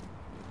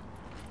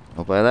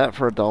 I'll buy that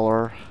for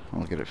 $1.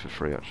 I'll get it for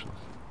free actually.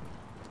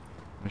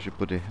 Where's your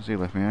buddy? Has he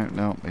left me out?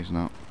 No, he's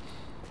not.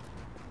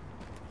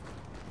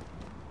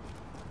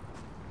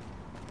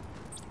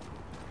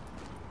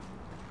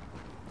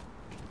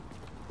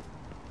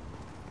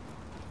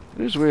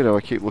 It is weird how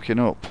I keep looking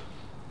up.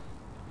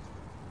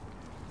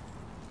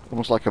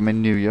 Almost like I'm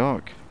in New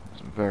York.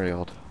 It's very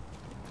odd.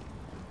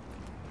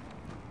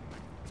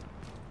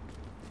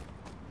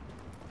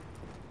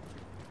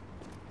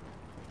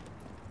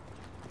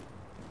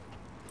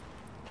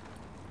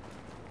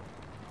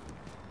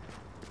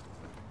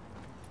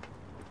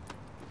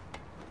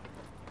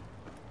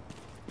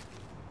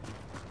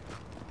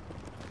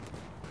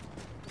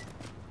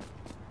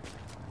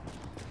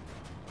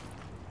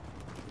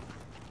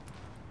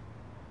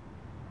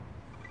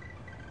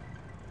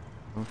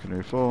 Looking at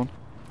your phone.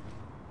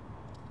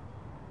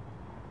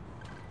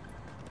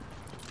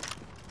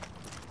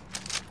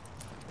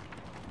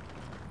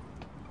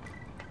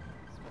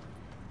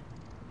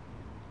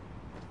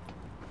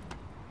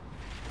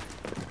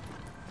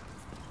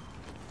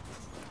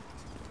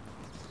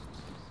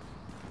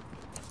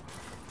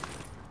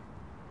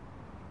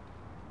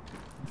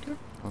 Okay,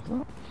 have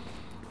that.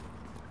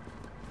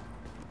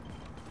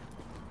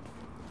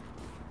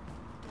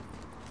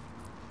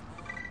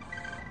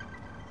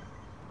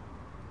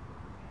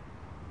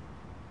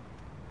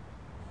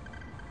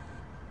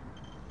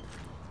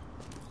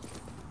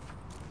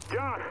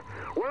 John,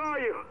 where are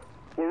you?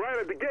 We're right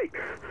at the gate.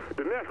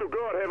 The National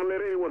Guard haven't let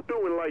anyone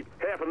through in like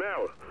half an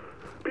hour.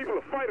 People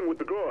are fighting with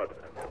the guard.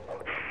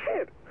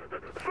 Shit!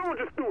 Someone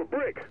just threw a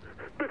brick.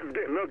 This is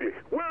getting ugly.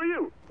 Where are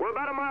you? We're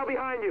about a mile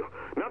behind you.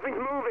 Nothing's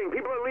moving.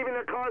 People are leaving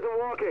their cars and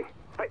walking.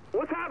 Hey,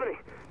 what's happening?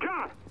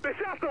 John, they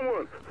shot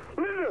someone.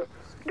 Linda,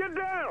 get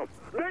down.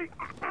 They...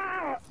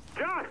 Ah!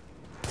 John!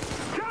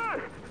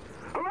 John!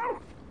 Hello?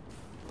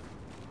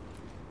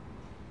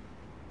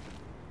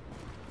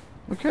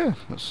 Okay,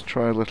 let's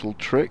try a little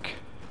trick.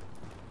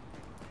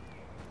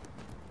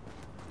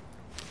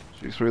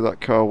 Shoot through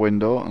that car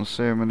window and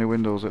see how many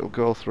windows it'll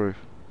go through.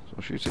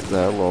 So shoot it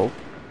there low.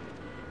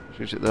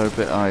 Shoot it there a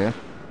bit higher.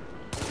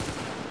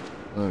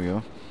 There we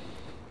go.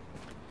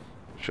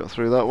 Shot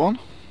through that one.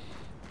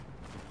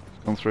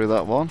 It's gone through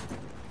that one.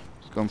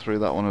 It's gone through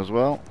that one as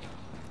well.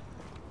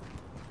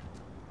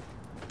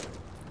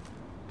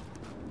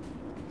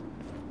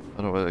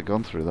 I don't know whether it's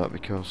gone through that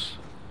because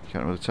you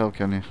can't really tell,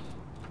 can you?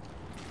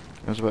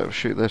 I was about to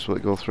shoot this, will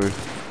it go through?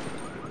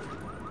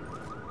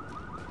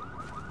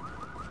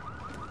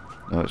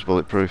 No, it's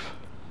bulletproof.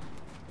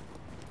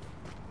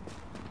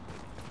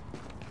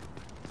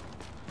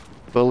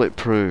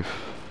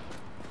 Bulletproof.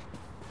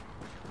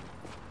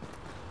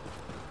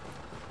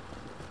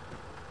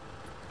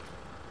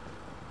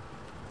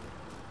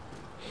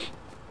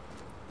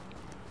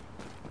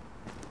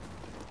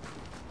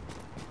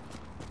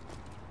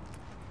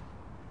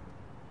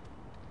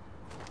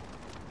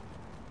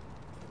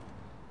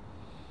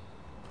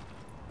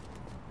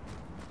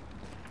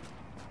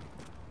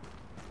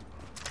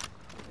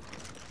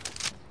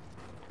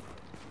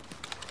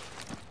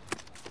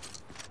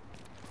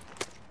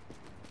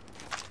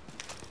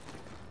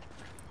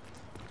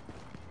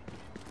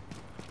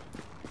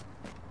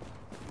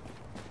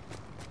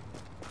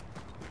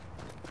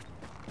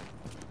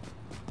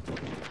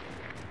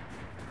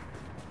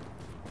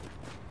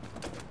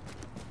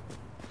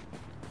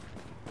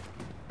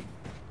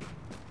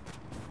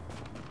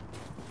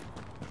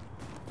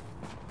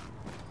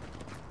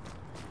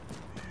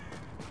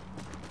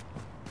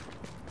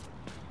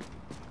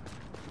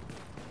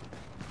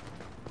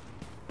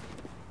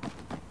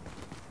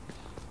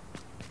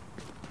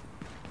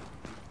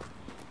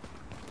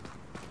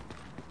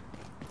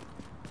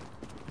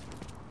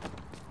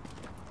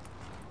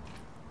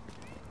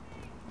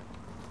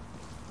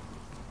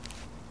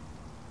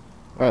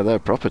 Wow, they're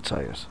proper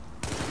tyres.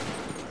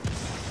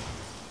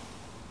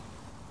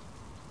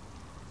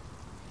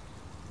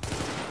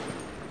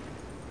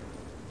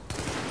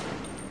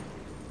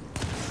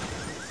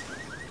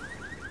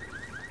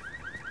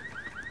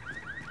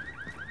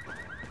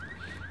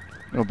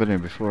 I've been here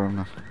before, haven't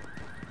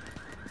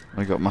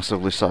I? I got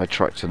massively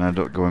sidetracked and I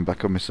ended up going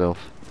back on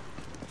myself.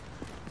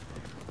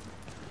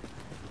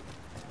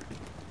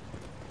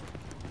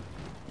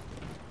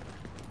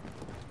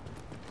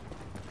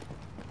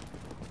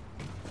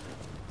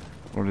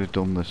 Already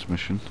done this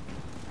mission.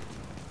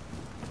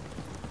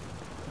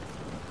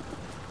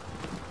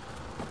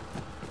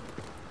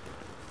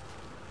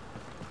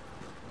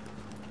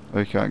 Oh,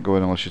 you can't go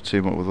in unless you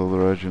team up with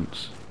other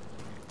agents.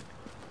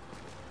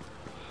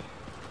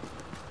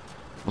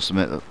 Must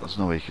admit that there's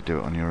no way you could do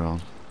it on your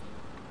own.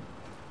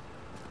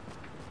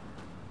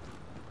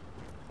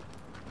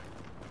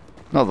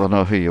 Not that I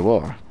know who you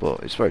are,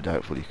 but it's very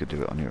doubtful you could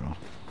do it on your own.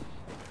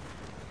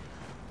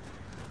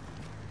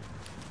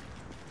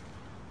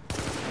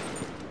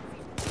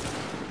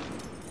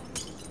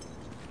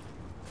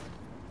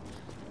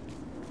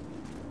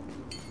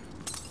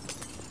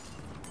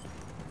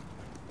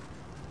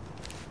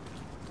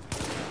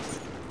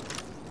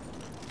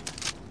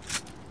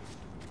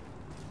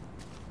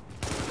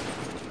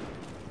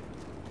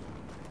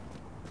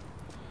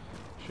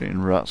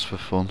 Shooting rats for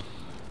fun.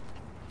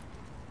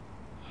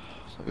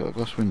 Has that got a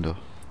glass window?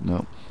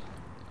 No.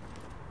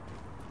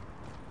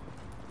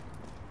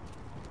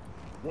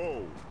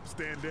 Whoa,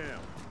 stand down.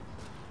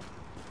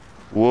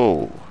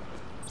 Whoa.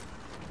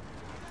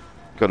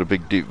 Got a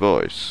big deep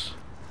voice.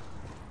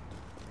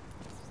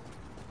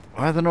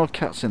 Why are there no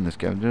cats in this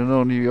game? Do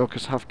no New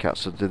Yorkers have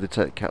cats, or do they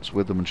take cats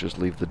with them and just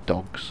leave the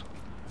dogs?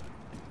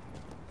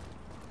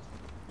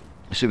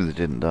 Assuming they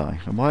didn't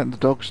die. And why haven't the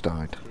dogs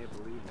died?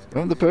 Why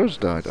haven't the birds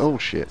died? Oh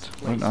shit.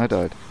 Why haven't I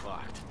died?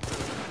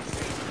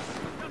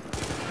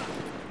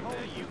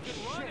 You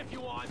can run if you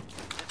want.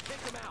 Let's take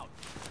him out.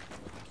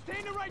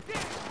 Standing right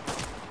there.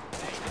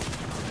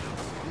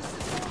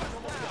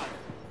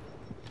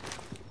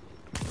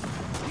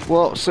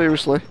 What?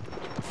 Seriously?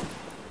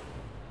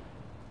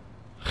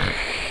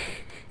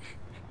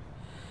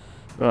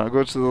 Right, I'll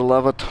go to the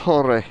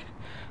lavatory.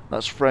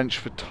 That's French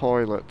for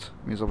toilet.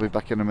 Means I'll be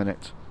back in a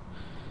minute.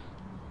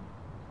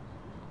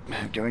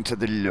 Going to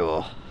the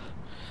law.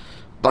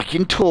 Back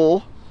in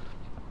tow.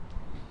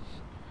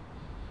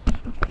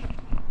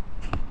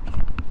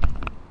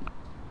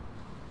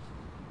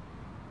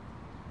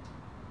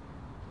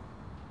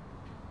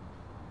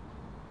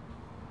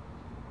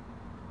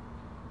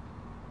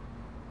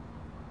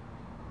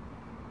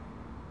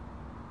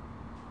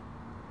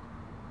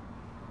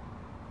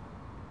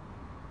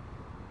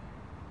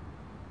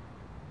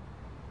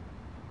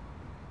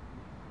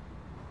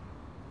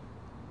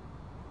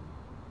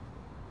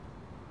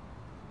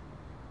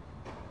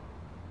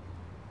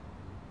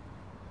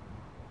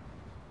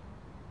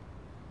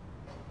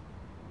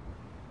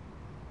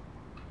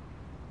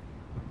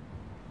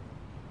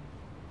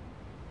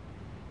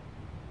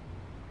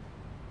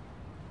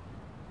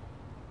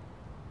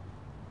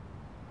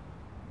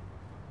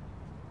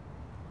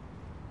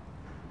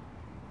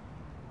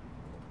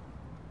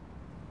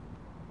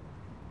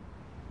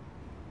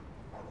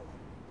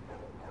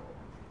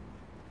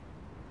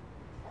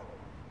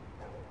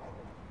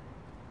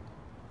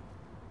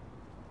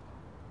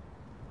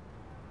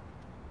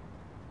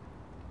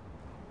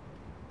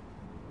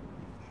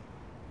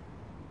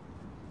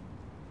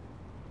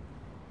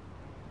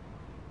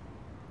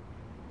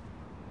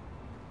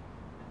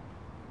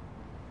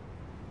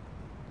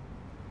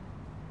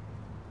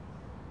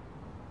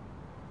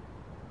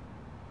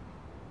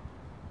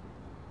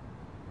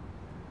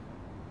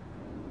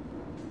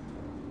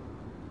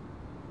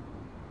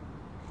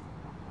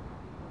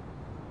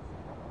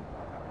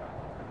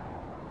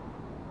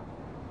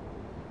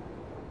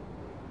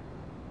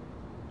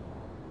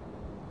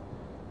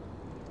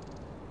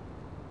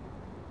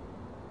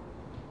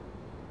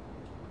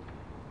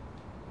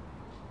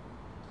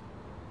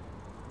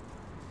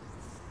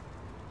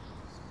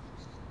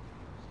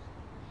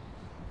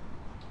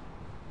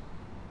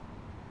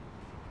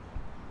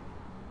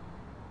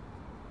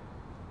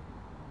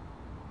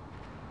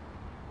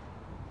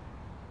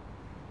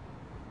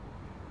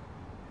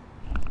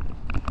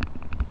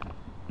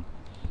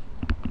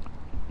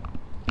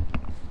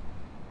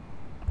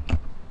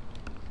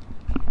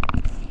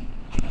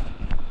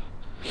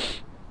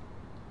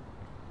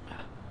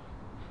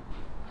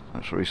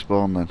 Let's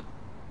respawn then.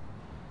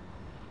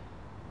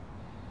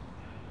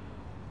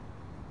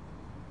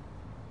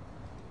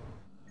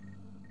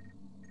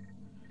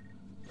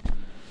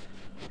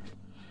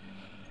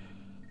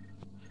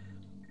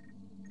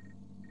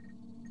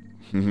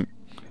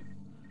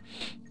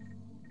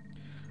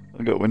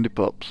 I got windy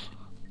pops.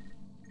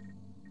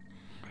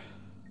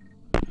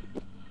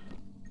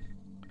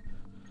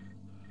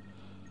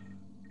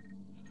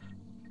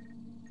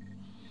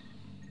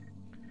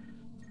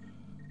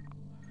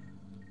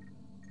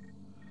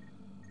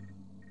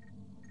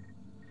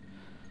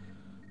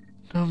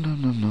 Num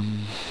num num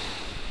num.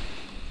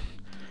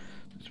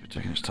 Needs to be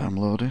taking its time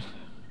loading.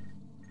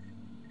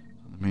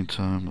 In the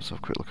meantime, let's have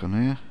a quick look on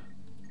here.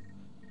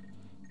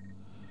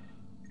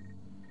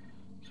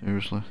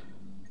 Seriously?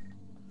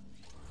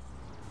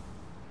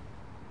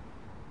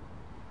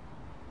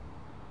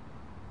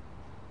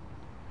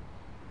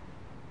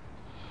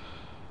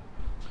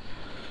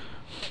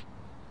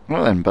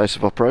 Well then, base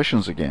of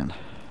operations again.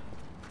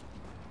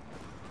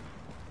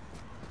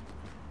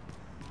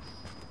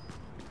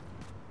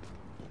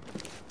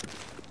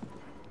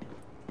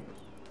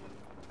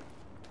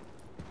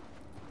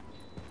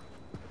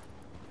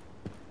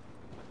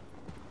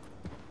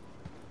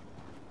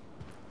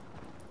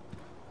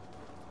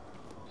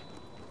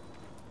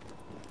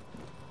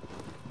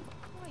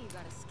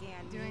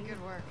 Doing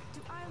good work.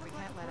 We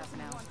can't let up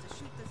now.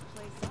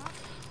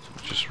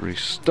 Just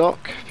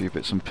restock a few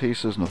bits and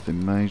pieces,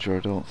 nothing major I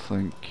don't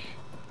think.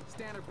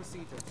 Standard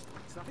procedure.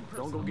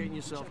 Don't go getting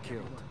yourself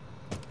killed.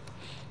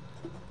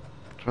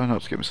 Try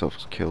not to get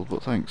myself killed,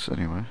 but thanks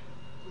anyway.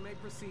 We may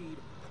proceed.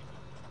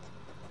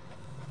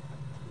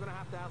 I'm gonna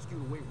have to ask you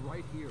to wait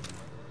right here.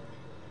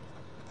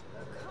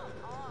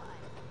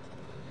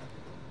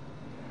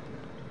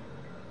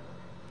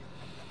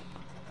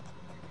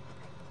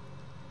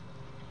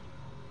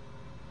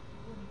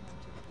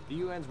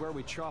 The UN's where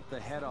we chopped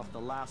the head off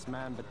the last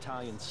man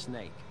battalion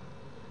snake.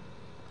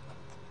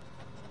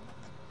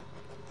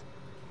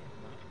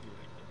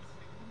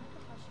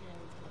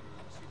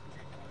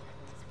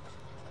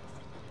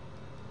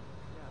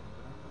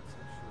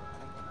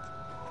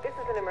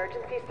 an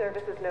emergency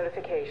services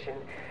notification.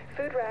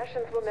 Food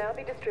rations will now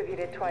be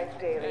distributed twice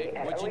daily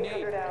at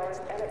 0800 hours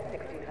and at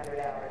 1600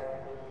 hours.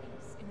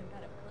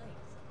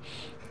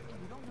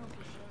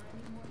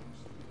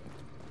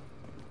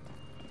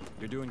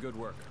 You're doing good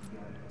work.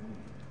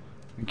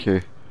 Thank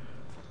you.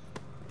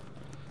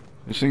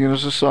 You singing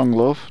us a song,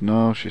 love?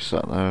 No, she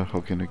sat there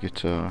hugging a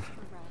guitar.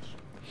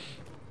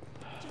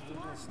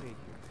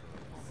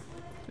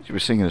 You'd be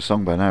singing a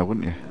song by now,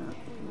 wouldn't you?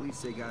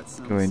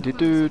 Going dee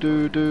doo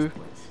doo doo,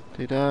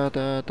 dee da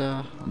da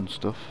da, and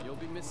stuff. You'll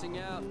be missing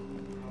out.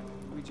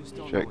 We just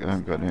don't Check, I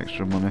haven't got any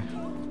extra money.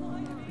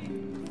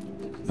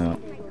 No.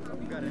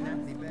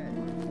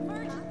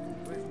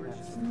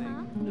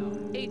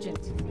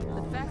 Agent,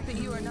 the fact that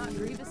you are not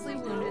grievously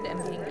wounded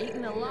and being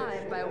eaten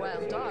alive by a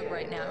wild dog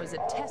right now is a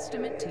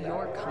testament to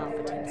your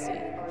competency.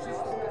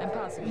 And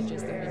possibly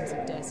just the whims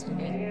of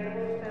destiny.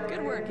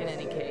 Good work in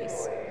any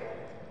case.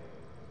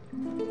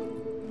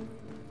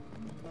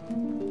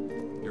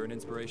 You're an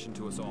inspiration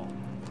to us all.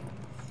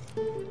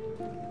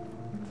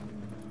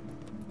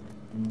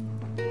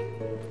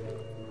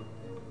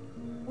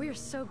 We're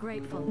so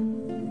grateful.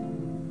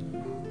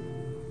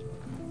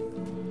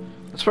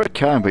 That's very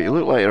kind, but you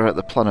look like you're at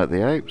the Planet of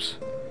the Apes.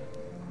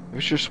 You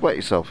should sweat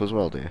yourself as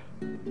well, do you?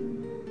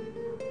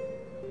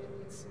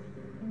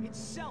 It's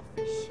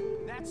selfish.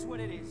 That's what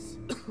it is.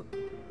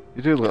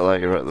 You do look like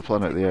you're at the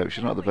Planet of the Apes.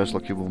 You're not the best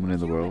looking woman in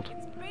the world.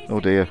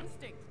 Oh dear.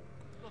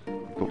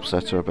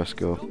 Upset her, best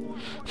go.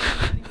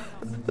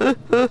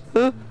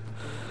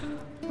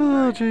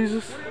 Oh,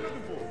 Jesus.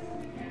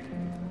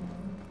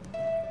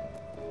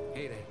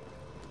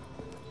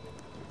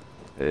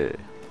 Hey.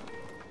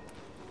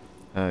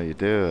 How you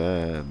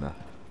doing?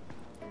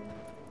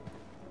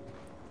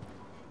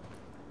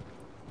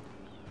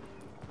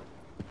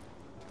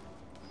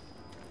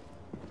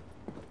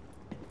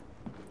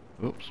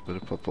 Oops, better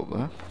pop up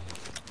there.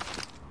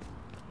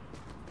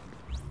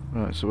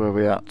 Right, so where are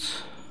we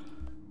at?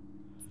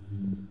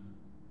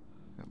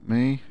 Got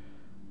me.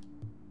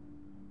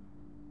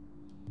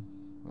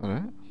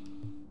 Alright.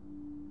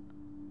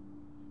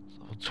 It's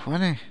level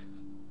 20.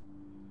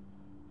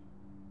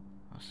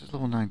 This is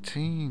level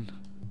 19.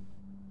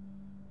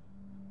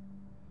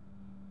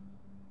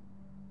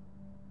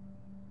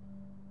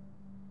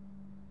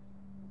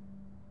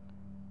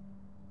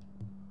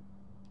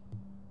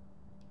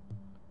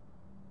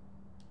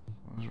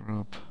 Where's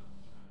Rob?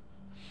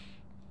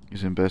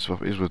 He's in base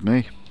of he's with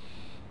me.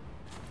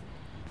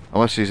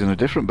 Unless he's in a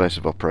different base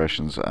of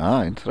operations.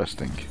 Ah,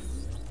 interesting.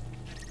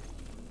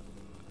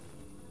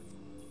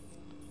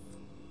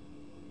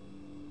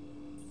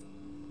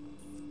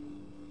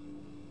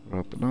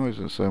 Right, but no, he's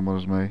in the same one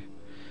as me.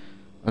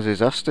 As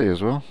is Asti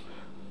as well.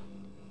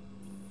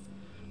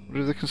 I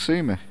wonder if they can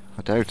see me.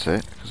 I doubt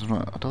it, because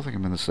I don't think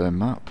I'm in the same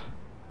map.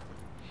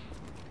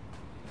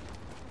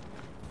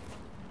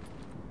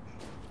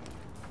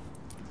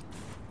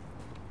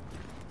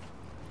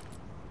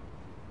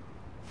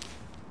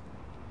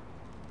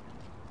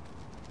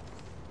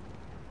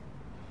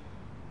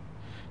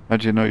 How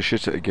do you know you're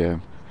shit at a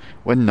game?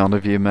 When none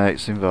of your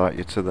mates invite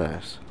you to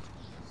theirs.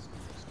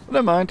 But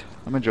never mind,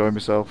 I'm enjoying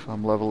myself.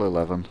 I'm level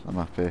 11, I'm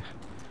happy.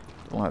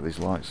 Don't like these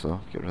lights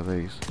though, get rid of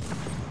these.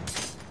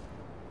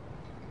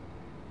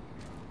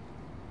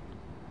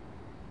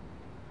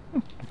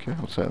 Okay,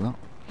 I'll take that.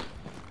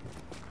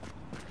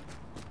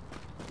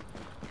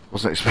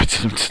 Wasn't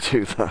expecting them to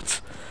do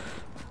that.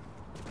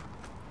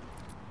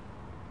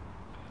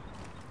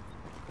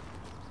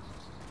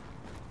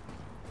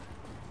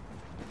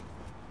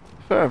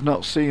 Fair, I've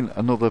not seen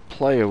another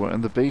player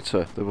in the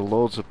beta. There were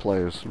loads of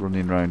players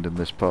running around in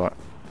this part.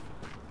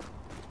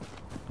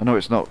 I know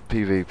it's not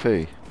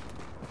PvP. You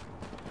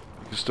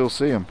can still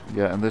see them.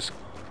 Yeah, in this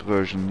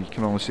version you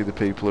can only see the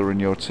people who are in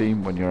your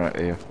team when you're out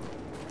here.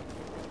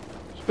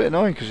 It's a bit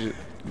annoying because you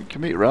can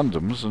meet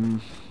randoms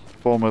and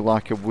form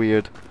like a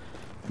weird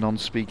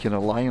non-speaking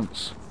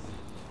alliance.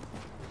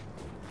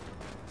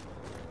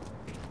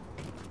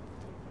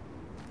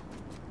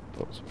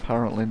 But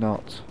apparently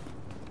not.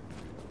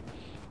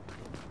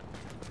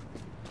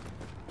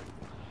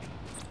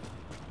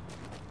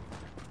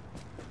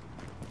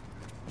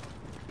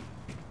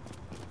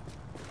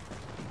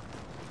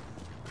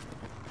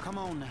 Come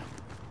on now.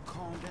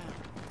 Calm down.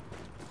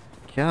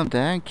 Calm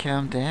down,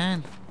 calm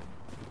down.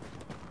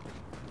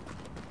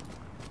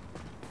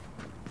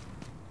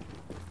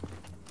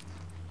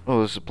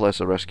 Oh, this is a place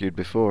I rescued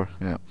before,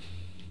 yeah.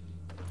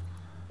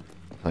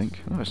 I think.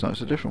 No, it's not,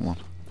 it's a different one.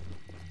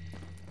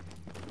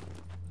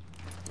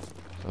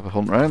 Let's have a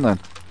hunt round then.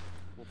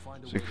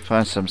 So you can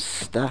find some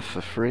stuff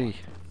for free.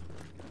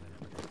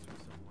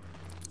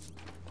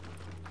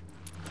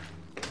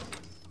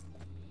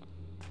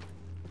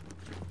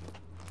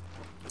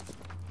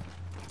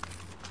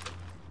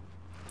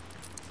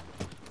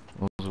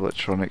 Those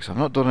electronics. I've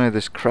not done any of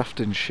this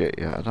crafting shit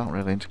yet. I don't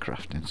really into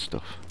crafting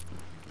stuff.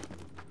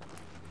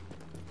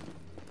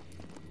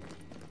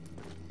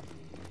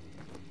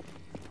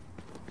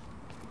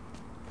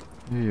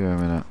 Yeah, a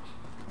minute.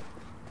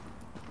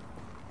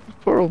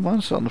 Poor old man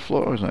sat on the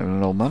floor. He's not even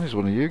an old man, he's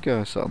one of you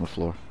guys sat on the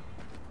floor.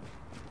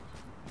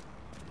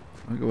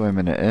 go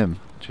aiming at him.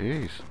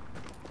 Jeez.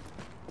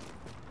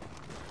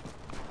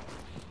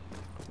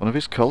 One of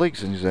his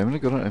colleagues and he's aiming a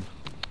gun at him.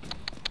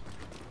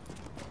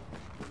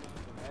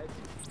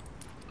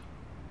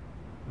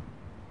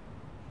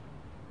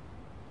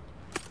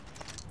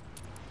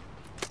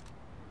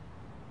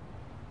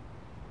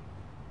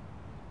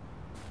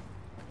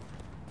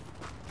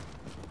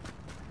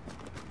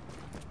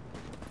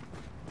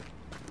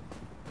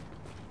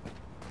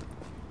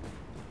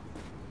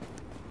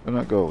 Can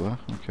I go over there?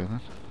 Okay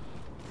then.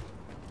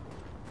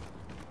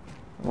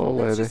 Hello,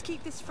 Let's lady. just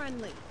keep this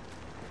friendly.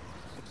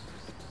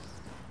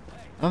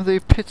 I'm the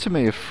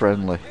epitome of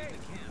friendly. Get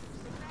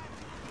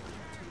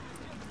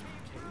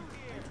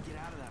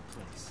out of that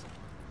place.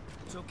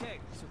 It's okay.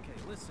 It's okay.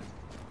 Listen.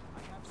 I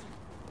have some.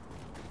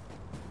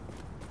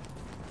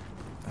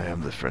 I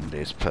am the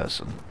friendliest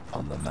person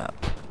on the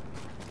map.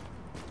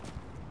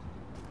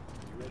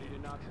 You ready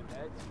to knock some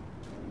heads?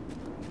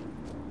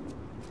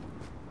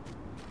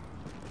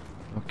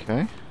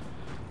 Okay.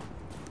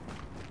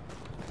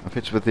 I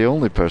pitched with the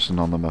only person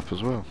on the map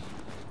as well.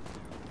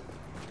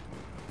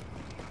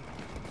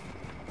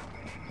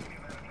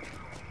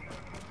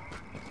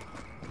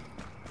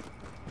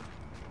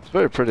 It's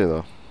very pretty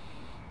though.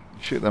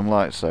 You shoot them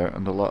lights out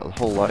and the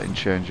whole lighting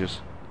changes.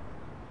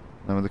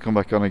 Then when they come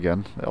back on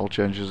again, it all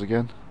changes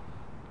again.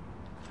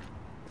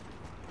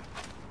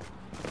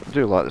 I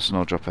do like the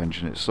Snowdrop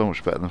engine, it's so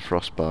much better than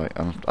Frostbite,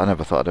 and I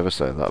never thought I'd ever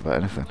say that about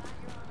anything.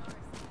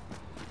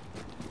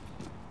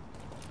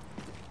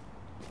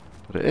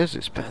 But it is,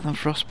 it's better than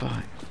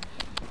Frostbite.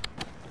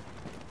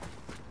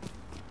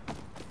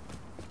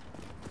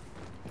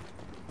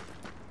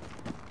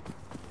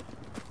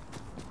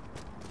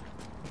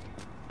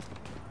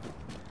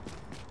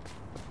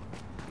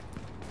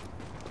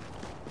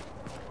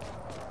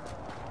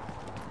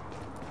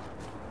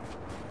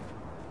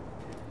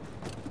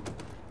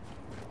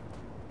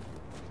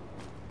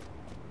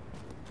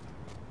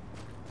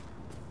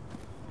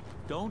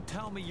 Don't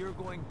tell me you're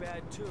going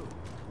bad too.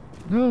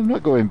 No, I'm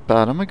not going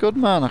bad. I'm a good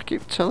man. I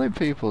keep telling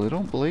people. They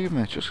don't believe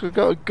me. Just 'cause I've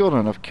got a gun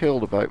and I've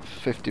killed about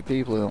 50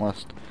 people in the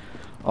last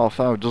half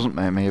hour doesn't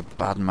make me a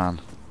bad man.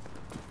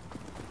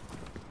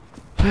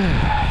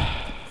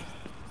 Oh,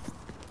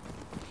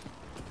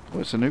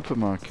 it's an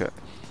supermarket.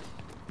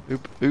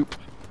 Oop, oop.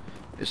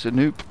 It's a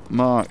noop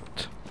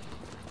marked.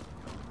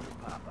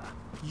 Papa,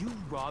 you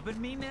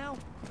robbing me now?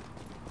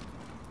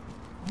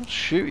 I'll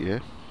shoot you.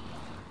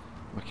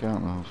 I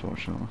can't though,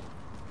 unfortunately.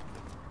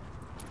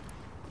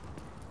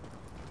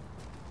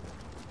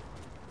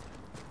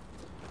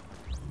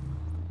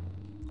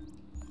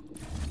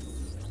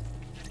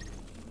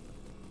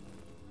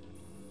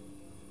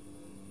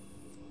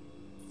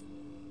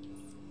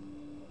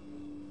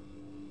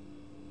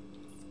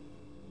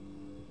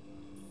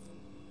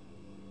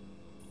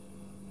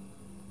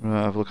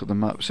 Right, have a look at the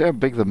map. See how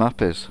big the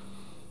map is.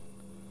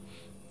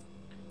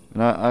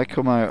 And I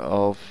come out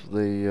of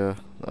the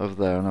of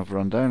there and I've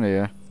run down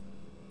here,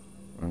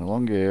 run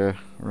along here,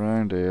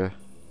 around here,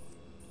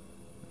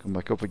 come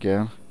back up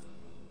again.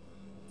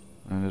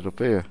 I ended up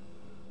here.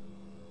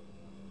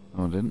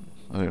 Oh, I didn't.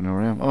 I don't know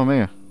where I am. Oh, I'm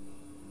here.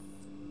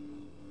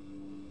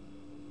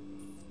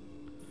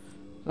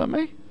 Is that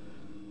me?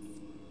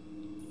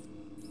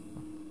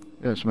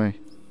 Yeah, it's me.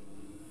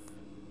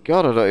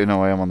 God, I don't even know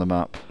where I am on the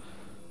map.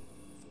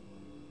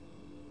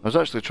 I was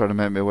actually trying to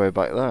make my way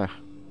back there.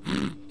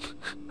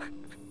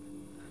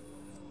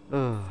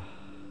 Oh,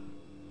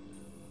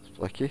 it's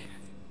Flecky.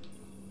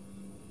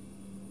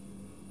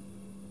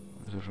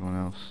 Where's everyone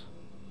else?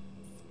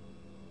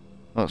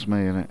 That's me,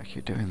 innit? I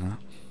keep doing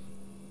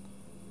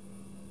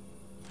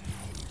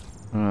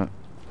that. Alright.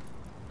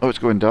 Oh, it's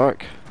going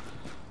dark.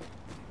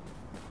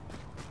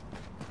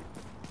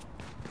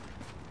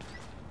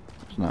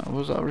 What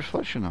was that a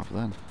reflection of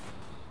then?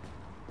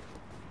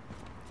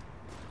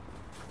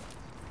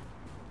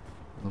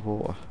 The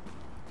water.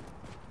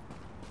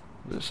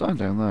 There's a sign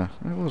down there.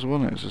 It was,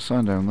 wasn't it? There's a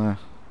sign down there.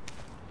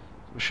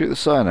 We'll shoot the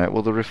sign out,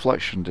 will the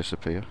reflection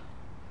disappear?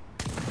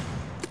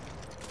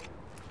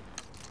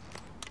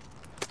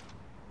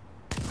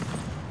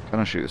 Can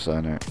I shoot the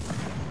sign out?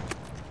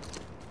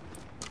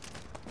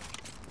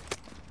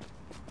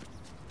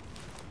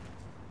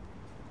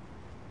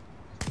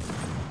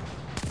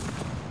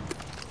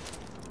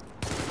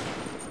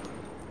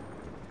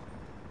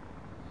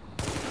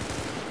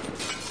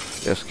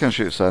 Yes, I can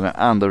shoot the sign out,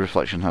 and the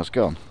reflection has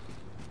gone.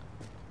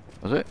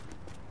 Was it?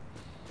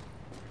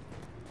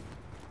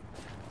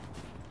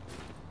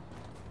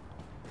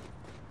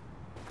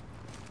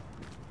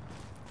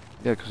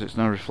 Yeah, because it's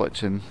now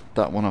reflecting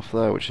that one off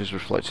there, which is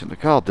reflecting the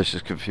card. This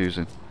is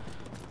confusing.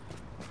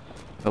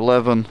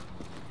 11.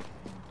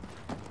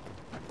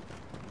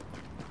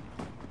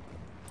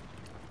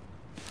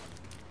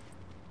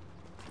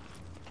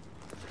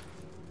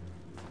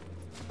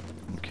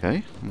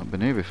 Okay, I've not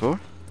been here before.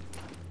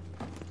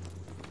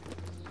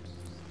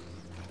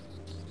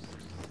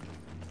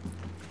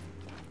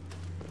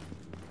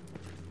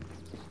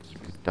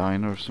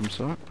 Diner of some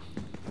sort.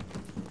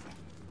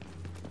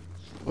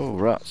 Oh,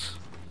 rats.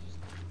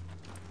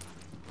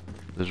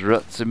 There's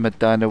rats in my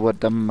diner,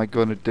 what am I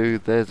gonna do?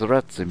 There's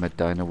rats in my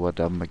diner, what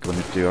am I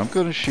gonna do? I'm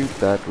gonna shoot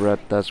that rat,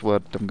 that's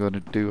what I'm gonna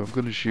do. I'm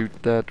gonna shoot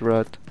that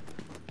rat.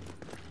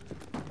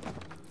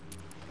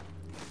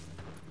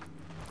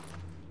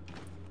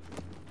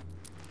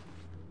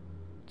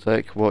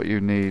 Take what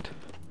you need.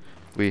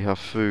 We have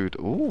food.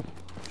 Ooh.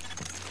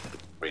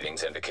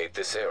 Readings indicate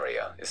this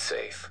area is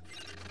safe.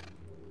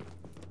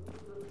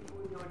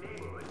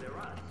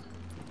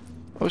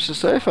 Oh, it's a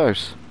safe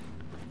house.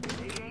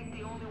 They ain't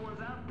the only ones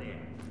out there.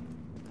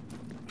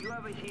 You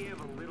ever hear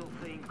of a little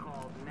thing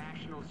called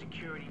National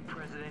Security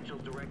Presidential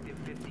Directive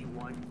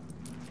 51?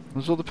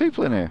 There's other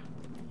people in here.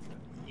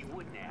 You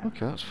wouldn't have.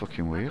 Okay, that's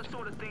fucking weird. That's the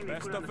sort of thing they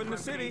Best put on stuff in the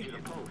front page city.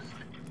 of the Post.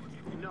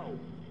 No,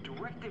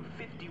 Directive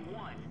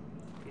 51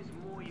 is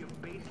more your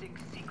basic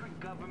secret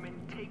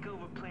government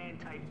takeover plan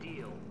type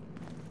deal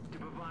to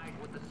provide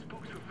what the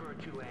spooks refer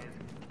to as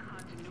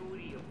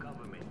continuity of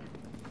government.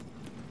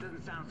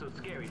 Doesn't sound so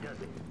scary,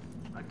 does it?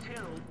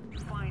 Until you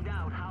find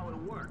out how it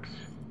works.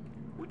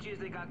 Which is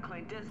they got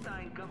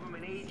clandestine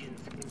government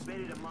agents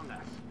embedded among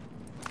us.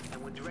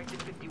 And when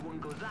Directive 51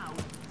 goes out,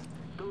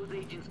 those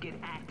agents get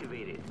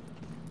activated.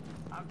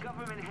 Our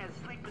government has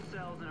sleeper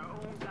cells in our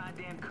own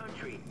goddamn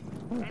country.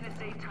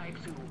 NSA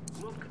types who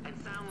look and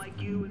sound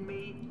like you and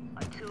me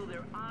until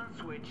their on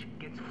switch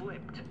gets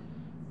flipped.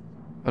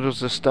 How does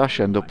the stash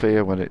end up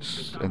here when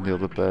it's in the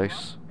other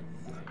base?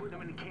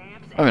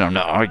 I mean, I'm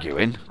not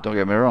arguing, don't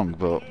get me wrong,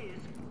 but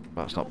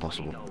that's not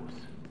possible.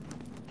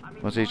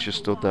 Why's he just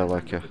stood there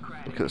like a...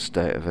 Look at the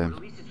state of him.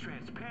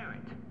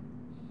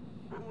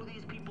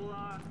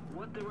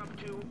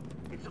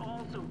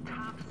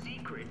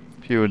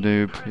 Pure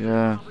noob,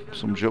 yeah.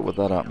 Some joke with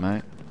that up,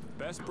 mate.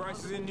 Best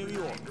prices in New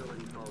York.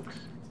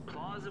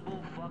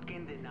 Plausible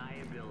fucking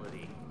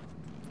deniability.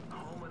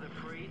 Home of the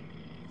free.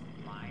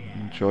 My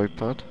ass.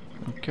 Joypad,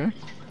 okay.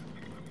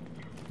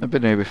 I've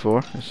been here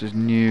before. This is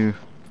new.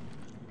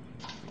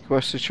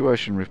 Quest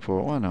situation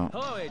report, why not?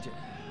 Hello, Agent.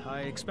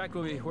 I expect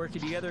we'll be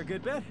working together a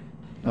good bit.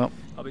 Oh.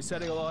 I'll be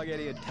sending along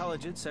any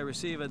intelligence I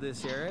receive in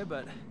this area,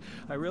 but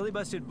I really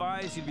must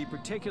advise you to be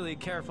particularly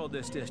careful in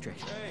this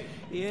district.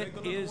 It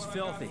is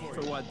filthy,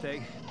 for one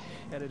thing,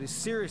 and it is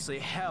seriously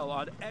hell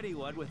on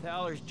anyone with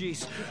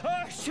allergies.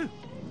 Ah, shoot!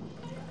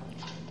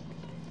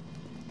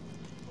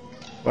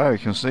 Wow, he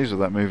can sneeze with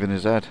that move in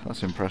his head.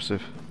 That's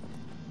impressive.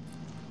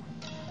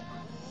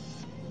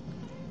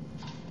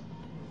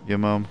 Your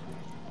mum.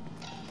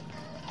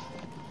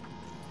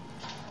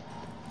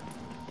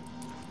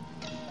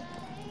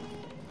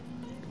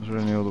 Is there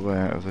any other way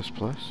out of this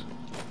place?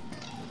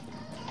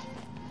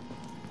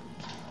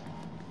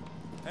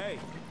 Hey,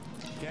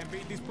 can't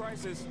beat these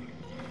prices.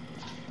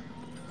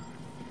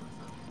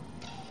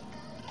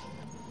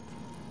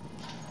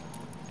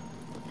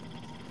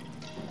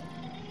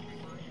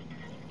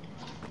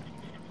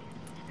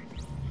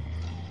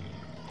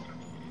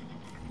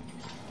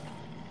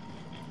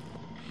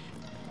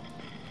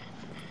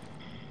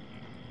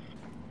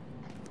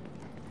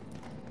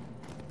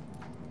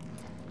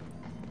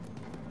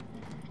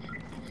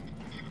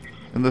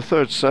 In the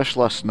third sesh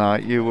last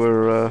night, you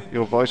were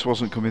your voice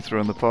wasn't coming through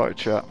in the party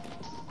chat.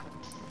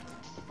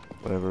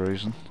 Whatever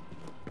reason.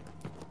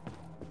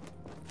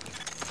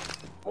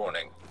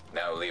 Warning,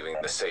 now leaving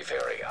the safe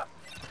area.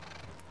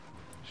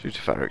 Shoot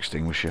a fire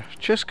extinguisher,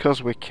 just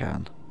 'cause we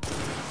can.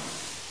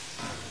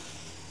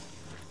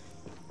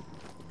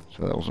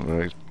 So that wasn't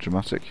very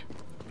dramatic.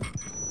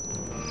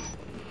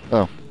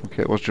 Oh,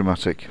 okay, it was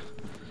dramatic.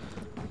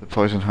 The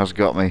poison has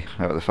got me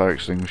out of the fire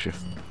extinguisher.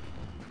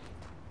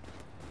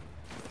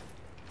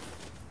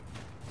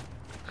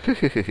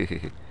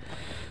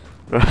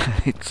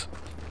 Right.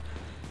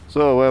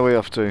 So where are we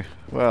off to?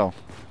 Well,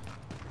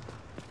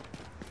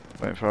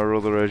 waiting for our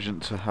other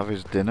agent to have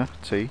his dinner,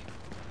 tea,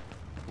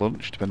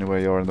 lunch, depending where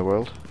you are in the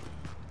world.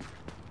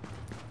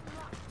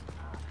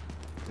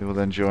 He will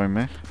then join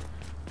me.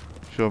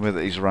 Show me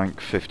that he's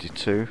rank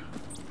 52.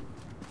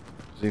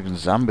 Because even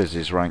Zambies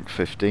is rank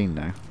 15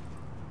 now.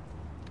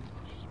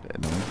 Which is a bit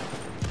annoying.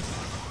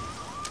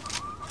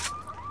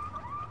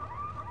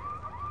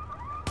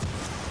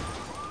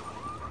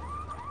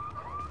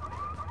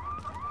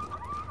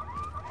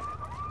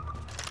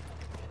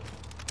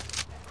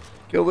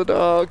 Kill the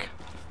dog!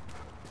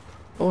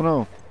 Oh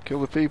no, kill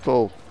the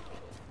people!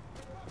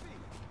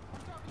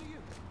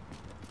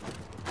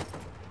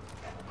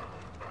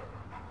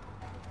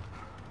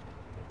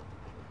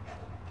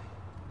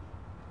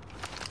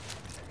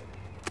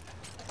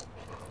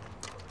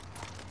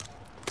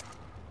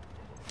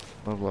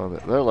 Level are they?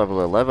 They're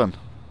level 11.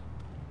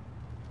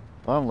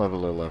 I'm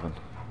level 11.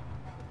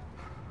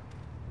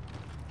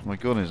 My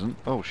gun isn't.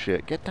 Oh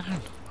shit, get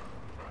down!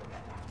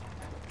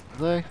 Are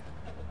they?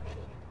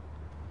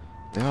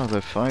 They are,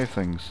 they're fire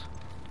things.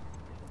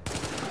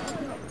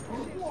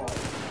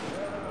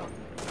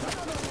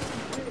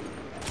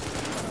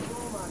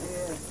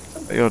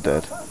 You're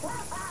dead.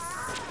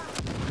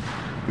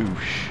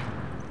 Oosh.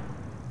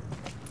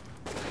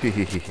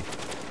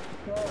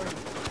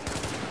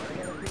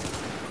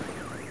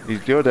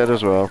 You're dead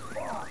as well.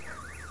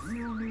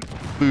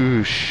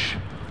 Boosh.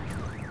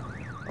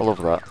 I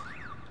love that.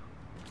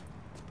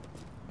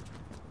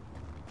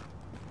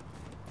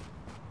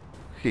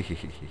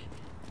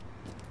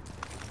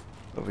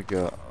 What have we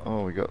got?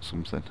 Oh, we got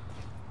something.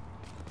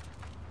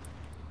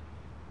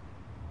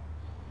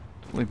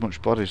 Don't leave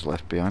much bodies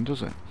left behind,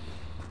 does it?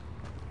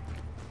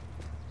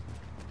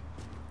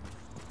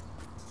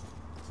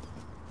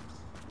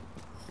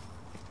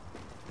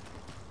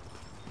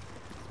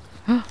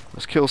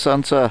 Let's kill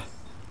Santa.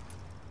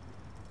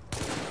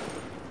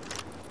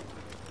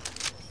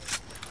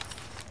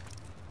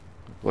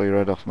 Blow your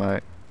head off,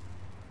 mate.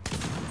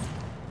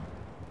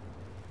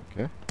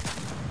 Okay.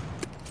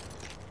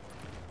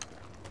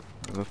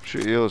 I'll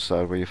shoot the other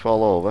side where you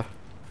fall over.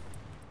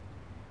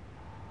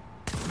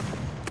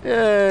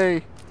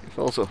 Yay! He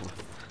falls over.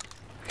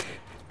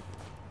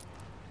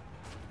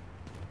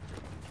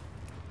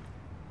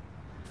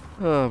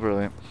 Oh,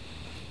 brilliant.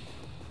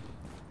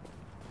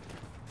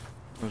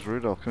 Where's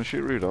Rudolph? Can I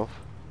shoot Rudolph?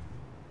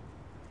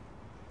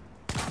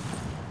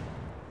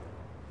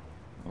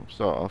 Oh,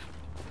 start off.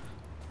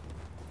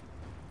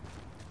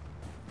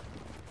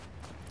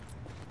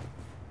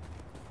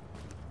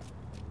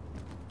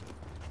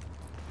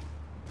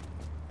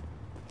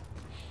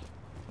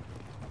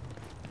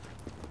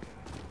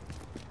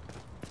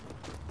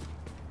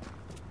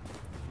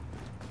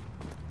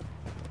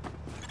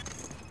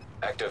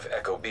 Active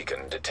echo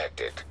beacon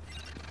detected.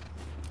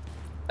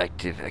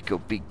 Active echo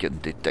beacon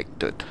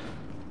detected.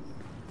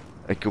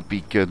 Echo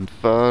beacon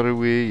far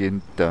away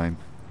in time.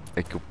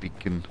 Echo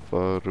beacon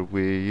far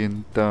away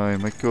in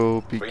time.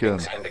 Echo beacon.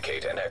 Readings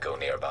indicate an echo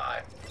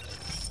nearby.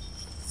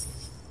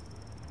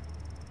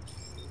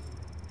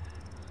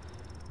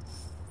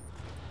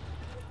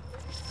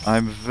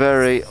 I'm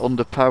very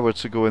underpowered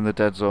to go in the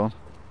dead zone.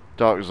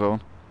 Dark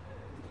zone.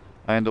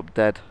 I end up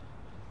dead.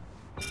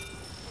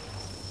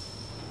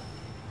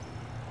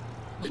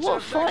 There's a lot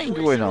of fighting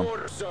going on.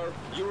 Order, sir.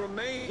 You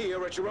remain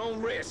here at your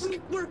own risk. We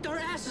worked our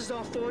asses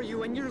off for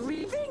you and you're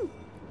leaving?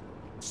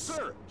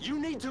 Sir, you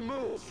need to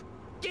move.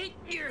 Get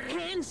your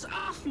hands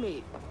off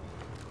me!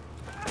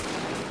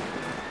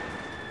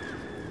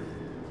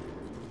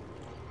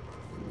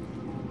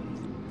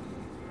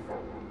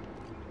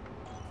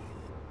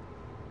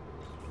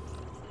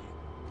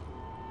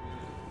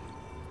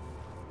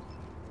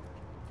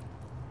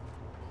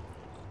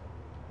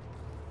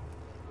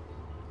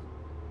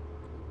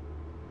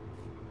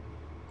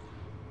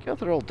 God,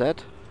 they're all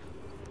dead.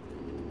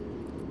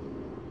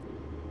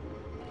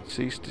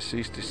 Cease,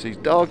 deceased,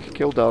 deceased. Dog,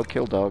 kill dog,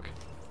 kill dog.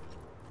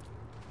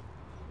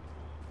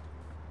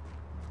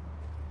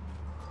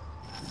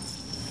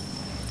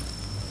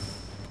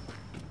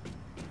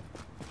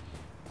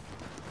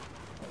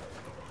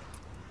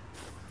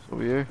 So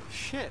are you?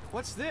 Shit,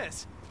 what's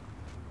this?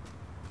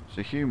 It's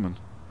a human.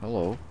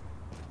 Hello.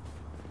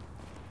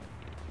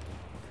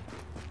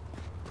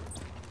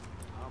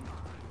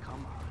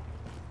 Come on.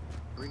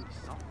 Bring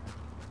something.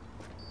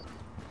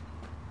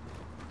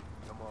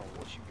 Come on,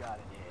 what you got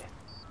in here?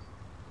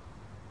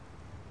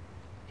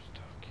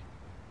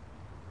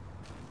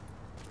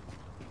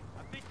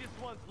 I think this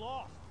one's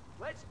lost.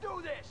 Let's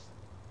do this!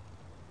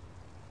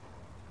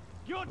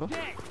 You're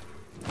dead!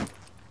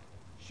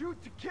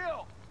 Shoot to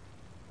kill!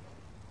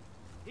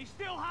 He's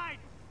still hiding!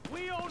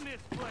 We own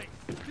this place!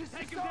 This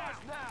Take is him ours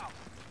down! now!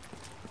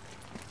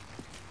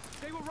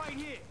 They were right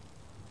here!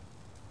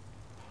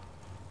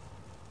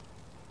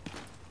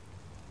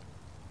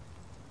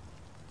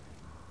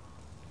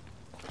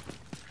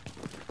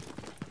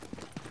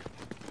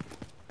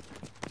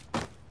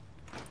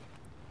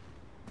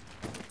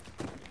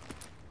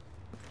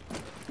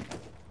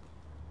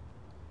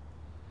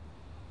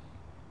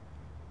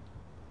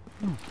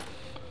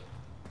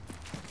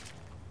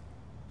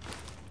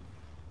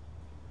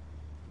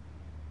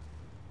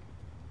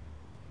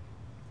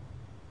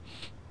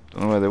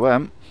 Don't know where they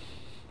went.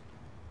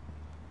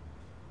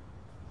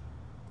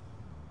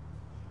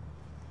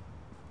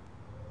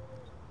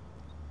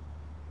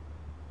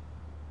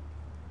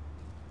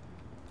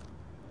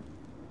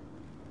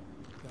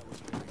 That was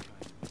very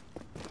kind.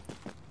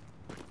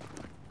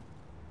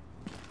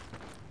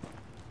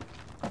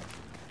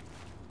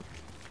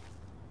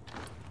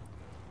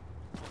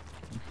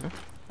 Okay.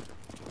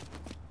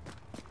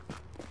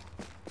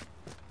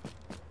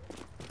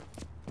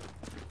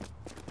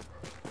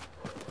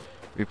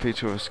 VP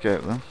to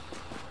escape then.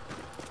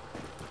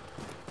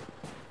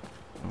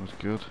 That was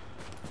good.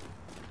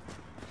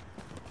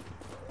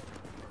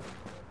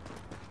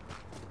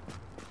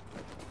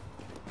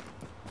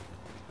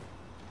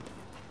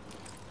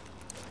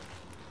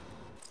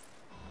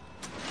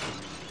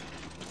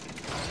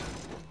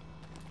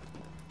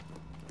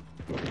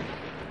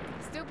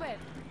 Stupid.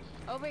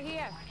 Over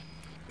here.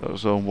 That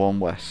was Zone 1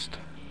 West.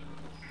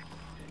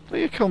 Don't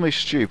you call me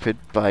stupid,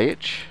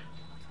 bitch?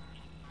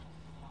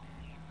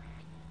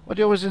 Why do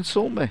you always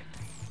insult me?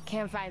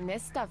 Can't find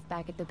this stuff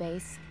back at the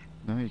base.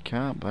 No, you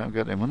can't, but I haven't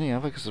got any money,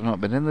 have I? Because I've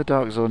not been in the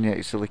dark zone yet,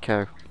 you silly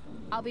cow.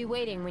 I'll be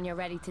waiting when you're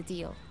ready to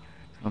deal.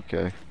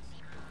 Okay.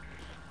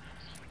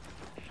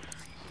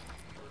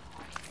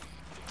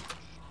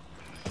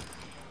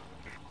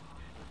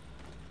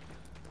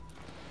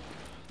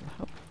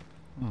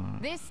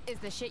 This is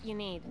the shit you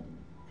need.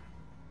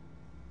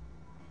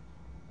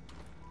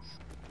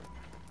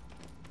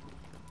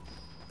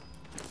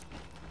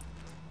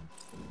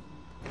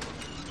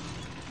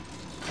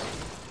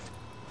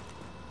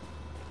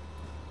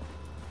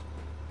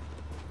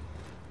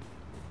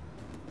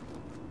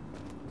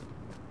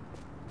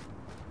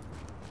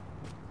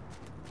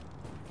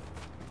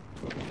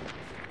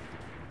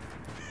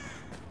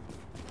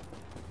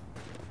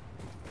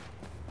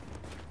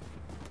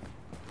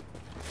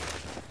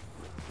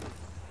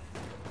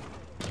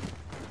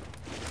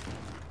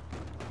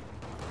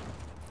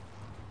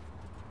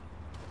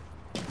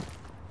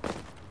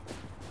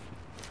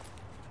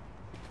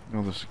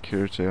 Oh, the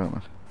security, aren't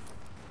they?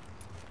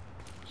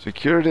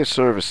 Security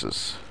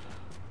services.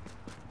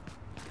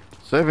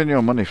 Saving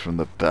your money from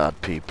the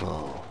bad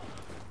people.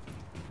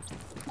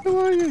 Who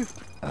are you?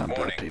 I'm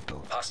bad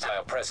people.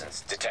 Hostile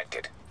presence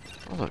detected.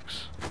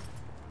 Bollocks.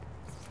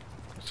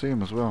 I see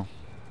him as well.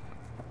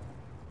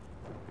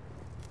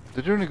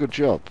 They're doing a good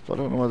job, but I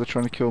don't know why they're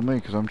trying to kill me,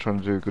 because I'm trying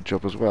to do a good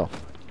job as well.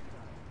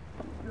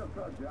 Just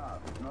our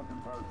job.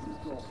 Nothing personal.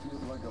 It all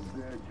feels like a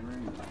bad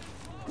dream.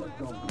 Let's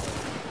go.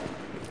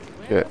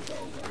 Shit.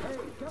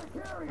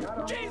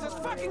 Jesus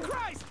fucking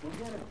Christ! We'll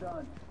get it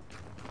done.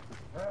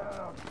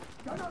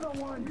 Another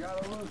one. You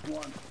gotta lose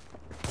one.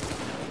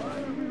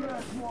 Find every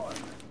last one.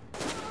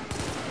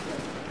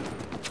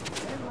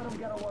 Can't let him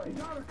get away.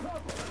 Got a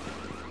couple.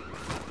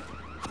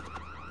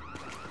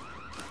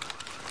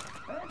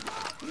 Hands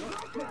up!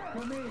 Look back to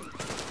me.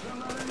 Don't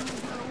let anyone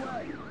get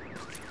away.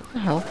 The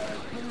hell?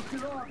 Finish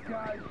it off,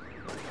 guys.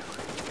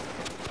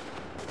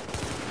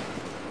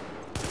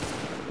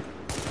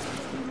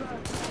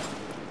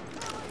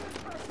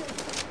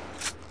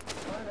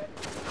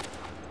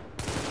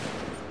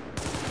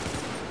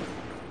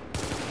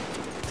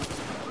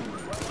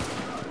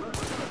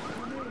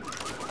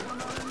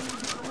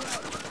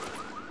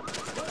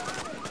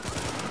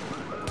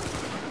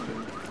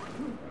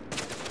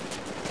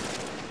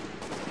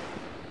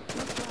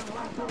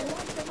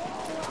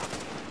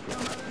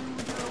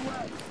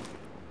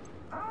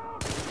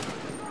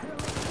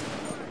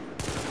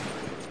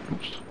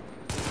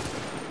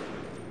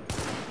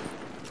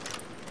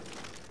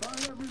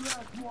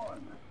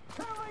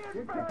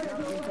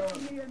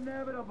 The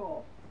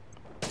inevitable.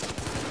 I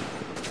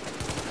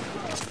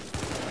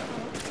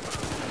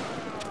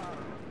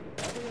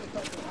think it's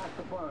something has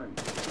to burn.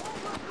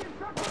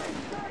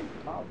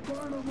 I'll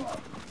burn them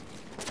up.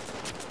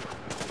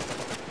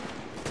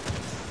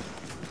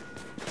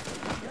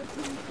 Get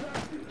to the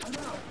factory. I'm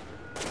out.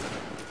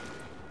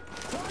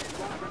 Try and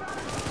talk about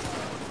it.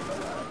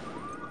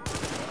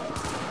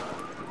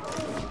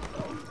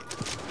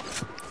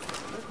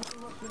 This one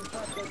looks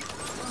infected.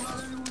 Don't let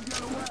anyone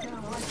get away.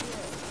 Down right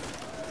there.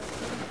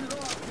 Finish it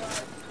off,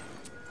 guys.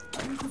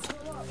 I need to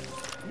fill up.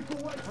 Keep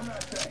away from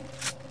that thing.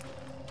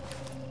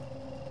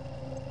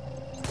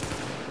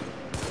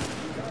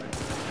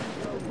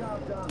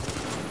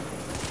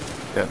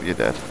 Yep, you're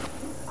dead.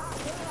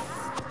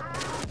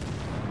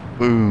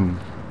 Boom.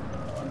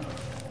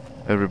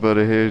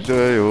 Everybody hears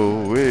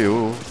J-O,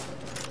 way-O.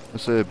 I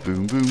said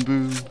boom, boom,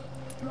 boom.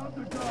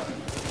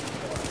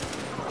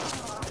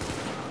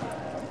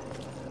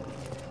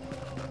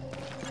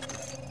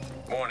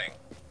 Warning.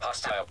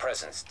 Hostile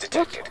presence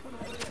detected.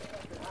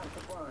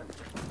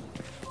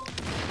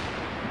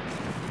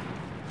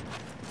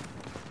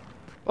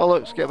 Oh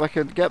look, get back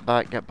in, get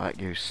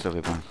back, you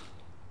silly man.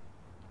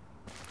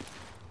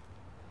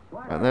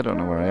 Right, they don't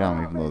know where I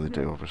am, even though they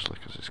do, obviously,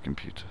 because it's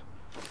computer.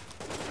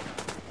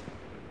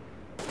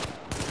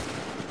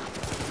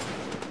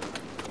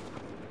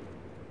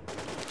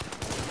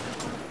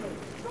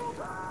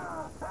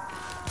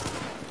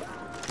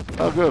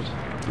 Oh good,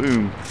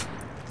 boom.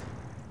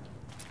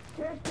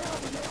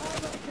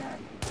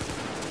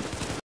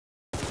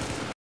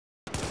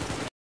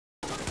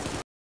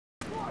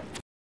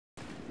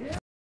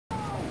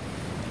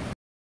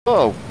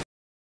 Oh!